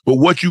 but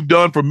what you've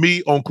done for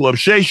me on Club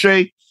Shay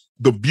Shay,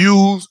 the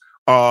views.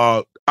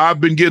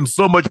 I've been getting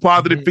so much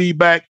positive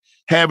feedback,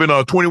 having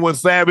 21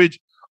 Savage.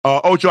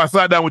 Ocho, I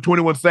sat down with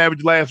 21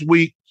 Savage last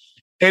week,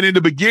 and in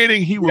the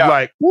beginning, he was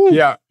like, woo.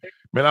 Yeah.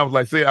 Man, I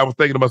was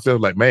thinking to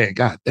myself, like, man,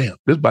 god damn,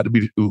 this about to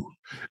be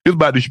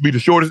the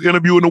shortest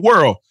interview in the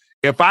world.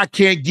 If I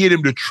can't get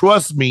him to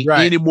trust me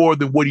any more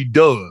than what he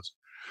does.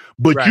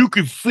 But you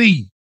can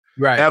see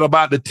at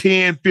about the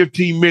 10,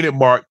 15 minute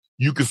mark,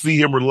 you can see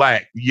him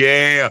relax.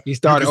 Yeah. He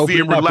started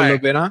opening up a little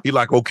bit, huh? He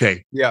like,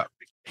 okay. Yeah.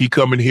 He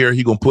coming here.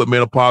 He going to put me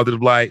in a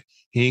positive light.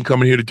 He ain't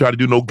coming here to try to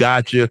do no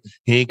gotcha.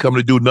 He ain't coming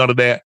to do none of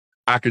that.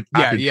 I can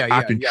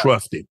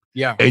trust him.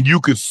 Yeah. And you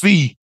could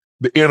see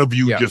the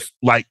interview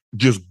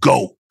just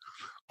go.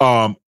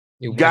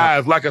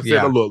 Guys, like I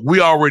said, look,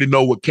 we already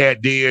know what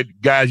Cat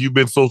did. Guys, you've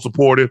been so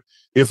supportive.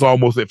 It's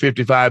almost at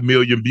 55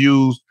 million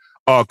views.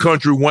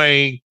 Country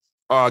Wayne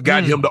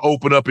got him to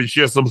open up and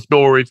share some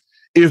stories.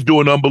 It's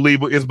doing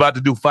unbelievable. It's about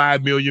to do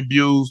 5 million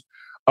views.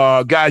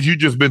 Guys, you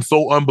just been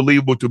so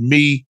unbelievable to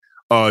me.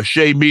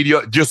 Shay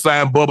Media just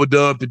signed Boutte the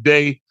Dumb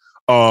today.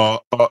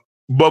 Boutte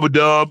the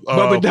Dumb,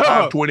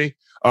 520.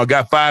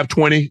 Got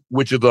 520,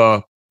 which is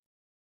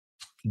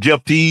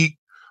Jeff Teague.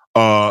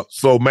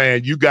 So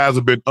man, you guys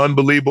have been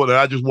unbelievable, and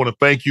I just want to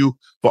thank you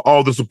for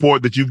all the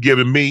support that you've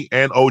given me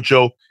and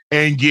Ocho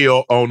and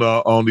Gil on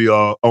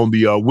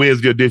the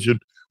Wednesday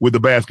edition with the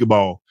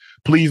basketball.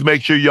 Please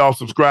make sure y'all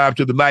subscribe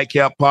to the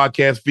Nightcap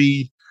podcast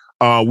feed.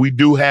 We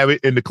do have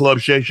it in the Club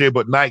Shay Shay,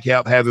 but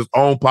Nightcap has its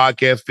own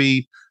podcast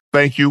feed.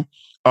 Thank you.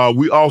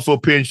 We also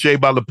pinned Shea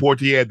by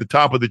Laportier at the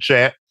top of the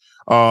chat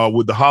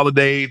with the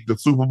holidays, the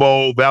Super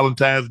Bowl,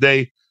 Valentine's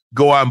Day.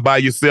 Go out and buy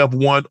yourself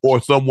one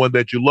or someone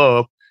that you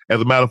love. As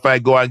a matter of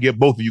fact, go out and get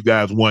both of you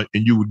guys one,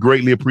 and you would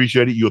greatly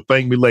appreciate it. You'll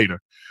thank me later.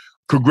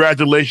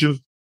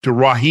 Congratulations to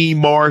Raheem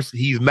Morris.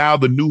 He's now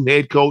the new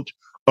head coach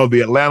of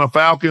the Atlanta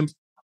Falcons.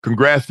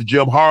 Congrats to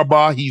Jim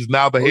Harbaugh. He's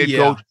now the head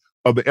coach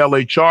of the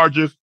LA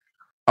Chargers.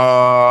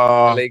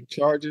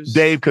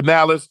 Dave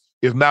Canales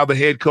is now the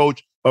head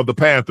coach of the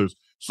Panthers.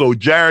 So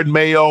Jared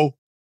Mayo,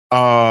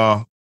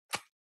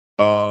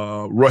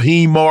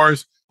 Raheem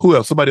Morris, who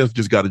else? Somebody else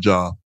just got a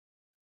job.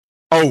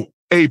 Oh,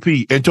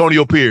 AP,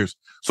 Antonio Pierce.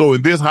 So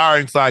in this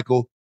hiring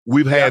cycle,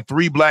 we've had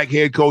 3 black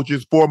head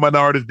coaches, 4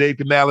 minorities. Dave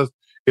Canales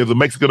is a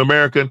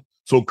Mexican-American.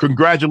 So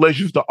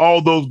congratulations to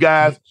all those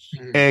guys,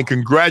 and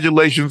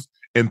congratulations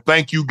and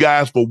thank you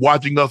guys for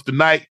watching us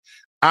tonight.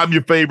 I'm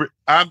your favorite.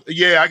 I got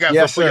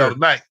something for y'all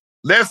tonight.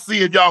 Let's see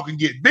if y'all can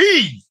get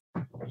these.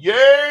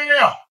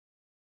 Yeah.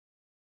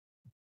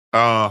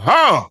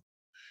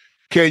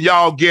 Can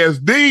y'all guess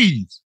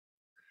these?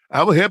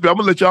 I'm gonna help you. I'm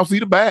gonna let y'all see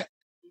the back.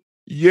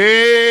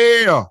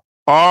 Yeah.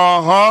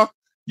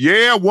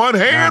 Yeah, one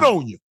hand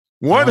on you.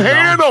 One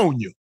hand on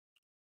you.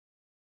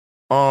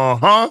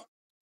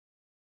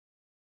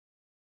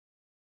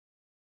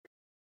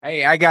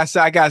 Hey, I got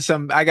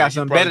some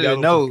better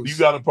than those. You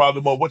got a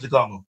problem on what you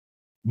call them?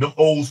 The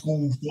old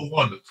school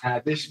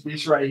 400s.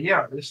 This right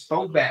here. This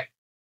throwback.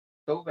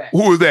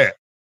 Who is that?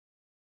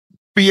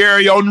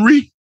 Thierry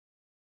Henry?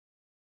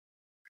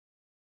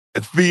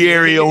 It's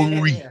Thierry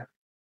Henry.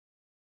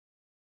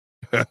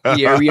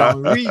 Thierry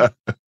Henry.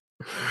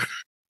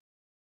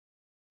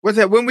 What's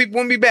that? When we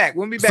back?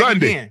 When we back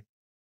Sunday. again?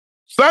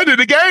 Sunday,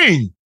 the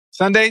game.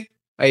 Sunday?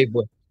 Hey,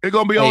 boy. It's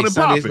going to be on and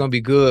Sunday's popping. going to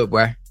be good,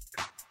 boy.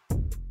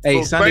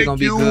 Hey, So Sunday going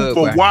to be good, thank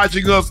you for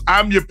watching us.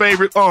 I'm your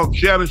favorite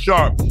Shannon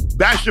Sharp.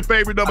 That's your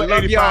favorite number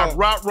 85,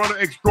 route runner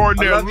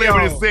extraordinaire,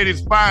 Liberty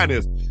City's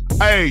finest.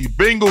 Hey,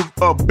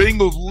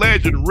 Bengals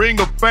legend, Ring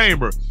of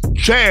Famer,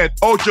 Chad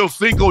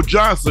Ochocinco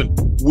Johnson.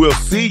 We'll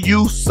see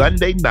you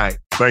Sunday night.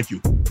 Thank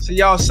you. See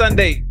y'all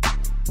Sunday.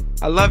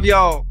 I love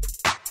y'all.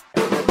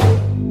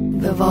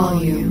 The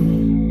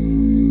volume.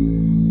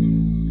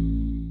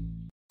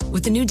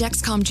 With the new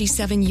Dexcom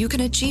G7, you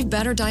can achieve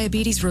better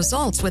diabetes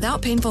results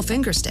without painful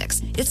finger sticks.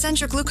 It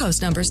sends your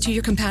glucose numbers to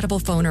your compatible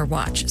phone or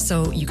watch,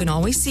 so you can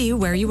always see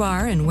where you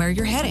are and where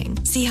you're heading.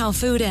 See how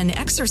food and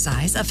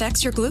exercise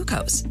affects your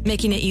glucose,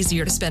 making it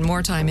easier to spend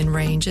more time in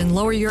range and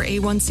lower your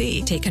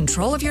A1C. Take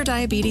control of your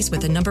diabetes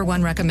with the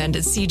 #1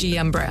 recommended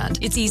CGM brand.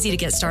 It's easy to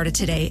get started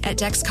today at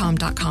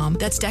Dexcom.com.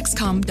 That's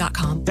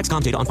Dexcom.com.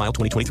 Dexcom data on file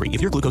 2023.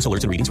 If your glucose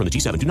alerts and readings from the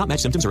G7 do not match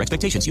symptoms or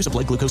expectations, use a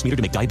blood glucose meter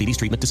to make diabetes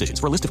treatment decisions.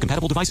 For a list of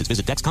compatible devices,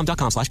 visit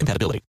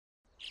Dexcom.com/compatibility.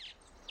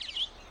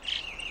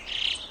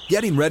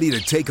 Getting ready to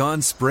take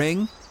on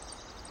spring?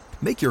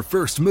 Make your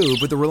first move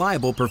with the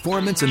reliable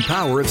performance and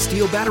power of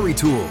Steel battery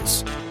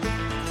tools.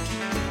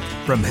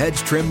 From hedge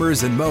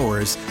trimmers and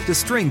mowers to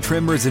string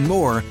trimmers and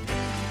more,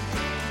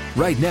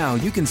 right now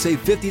you can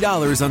save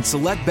 $50 on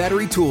select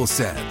battery tool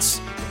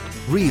sets.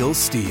 Real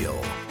Steel.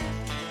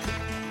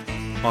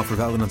 Offer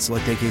valid on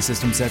select AK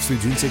system sets through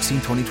June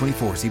 16,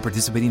 2024. See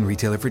participating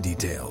retailer for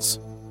details.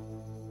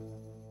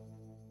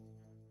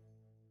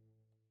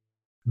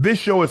 This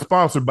show is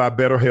sponsored by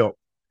BetterHelp.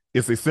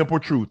 It's a simple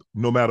truth.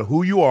 No matter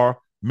who you are,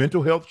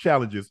 mental health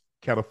challenges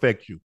can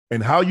affect you,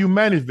 and how you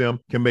manage them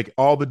can make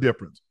all the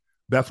difference.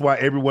 That's why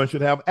everyone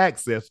should have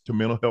access to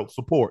mental health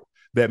support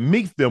that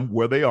meets them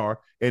where they are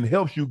and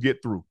helps you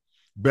get through.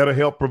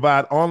 BetterHelp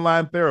provides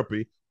online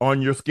therapy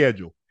on your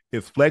schedule.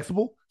 It's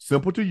flexible,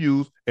 simple to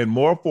use, and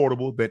more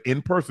affordable than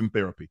in-person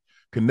therapy.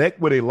 Connect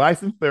with a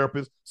licensed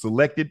therapist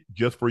selected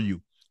just for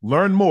you.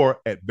 Learn more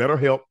at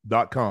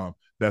BetterHelp.com.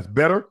 That's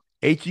better,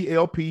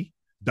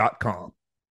 HELP.com.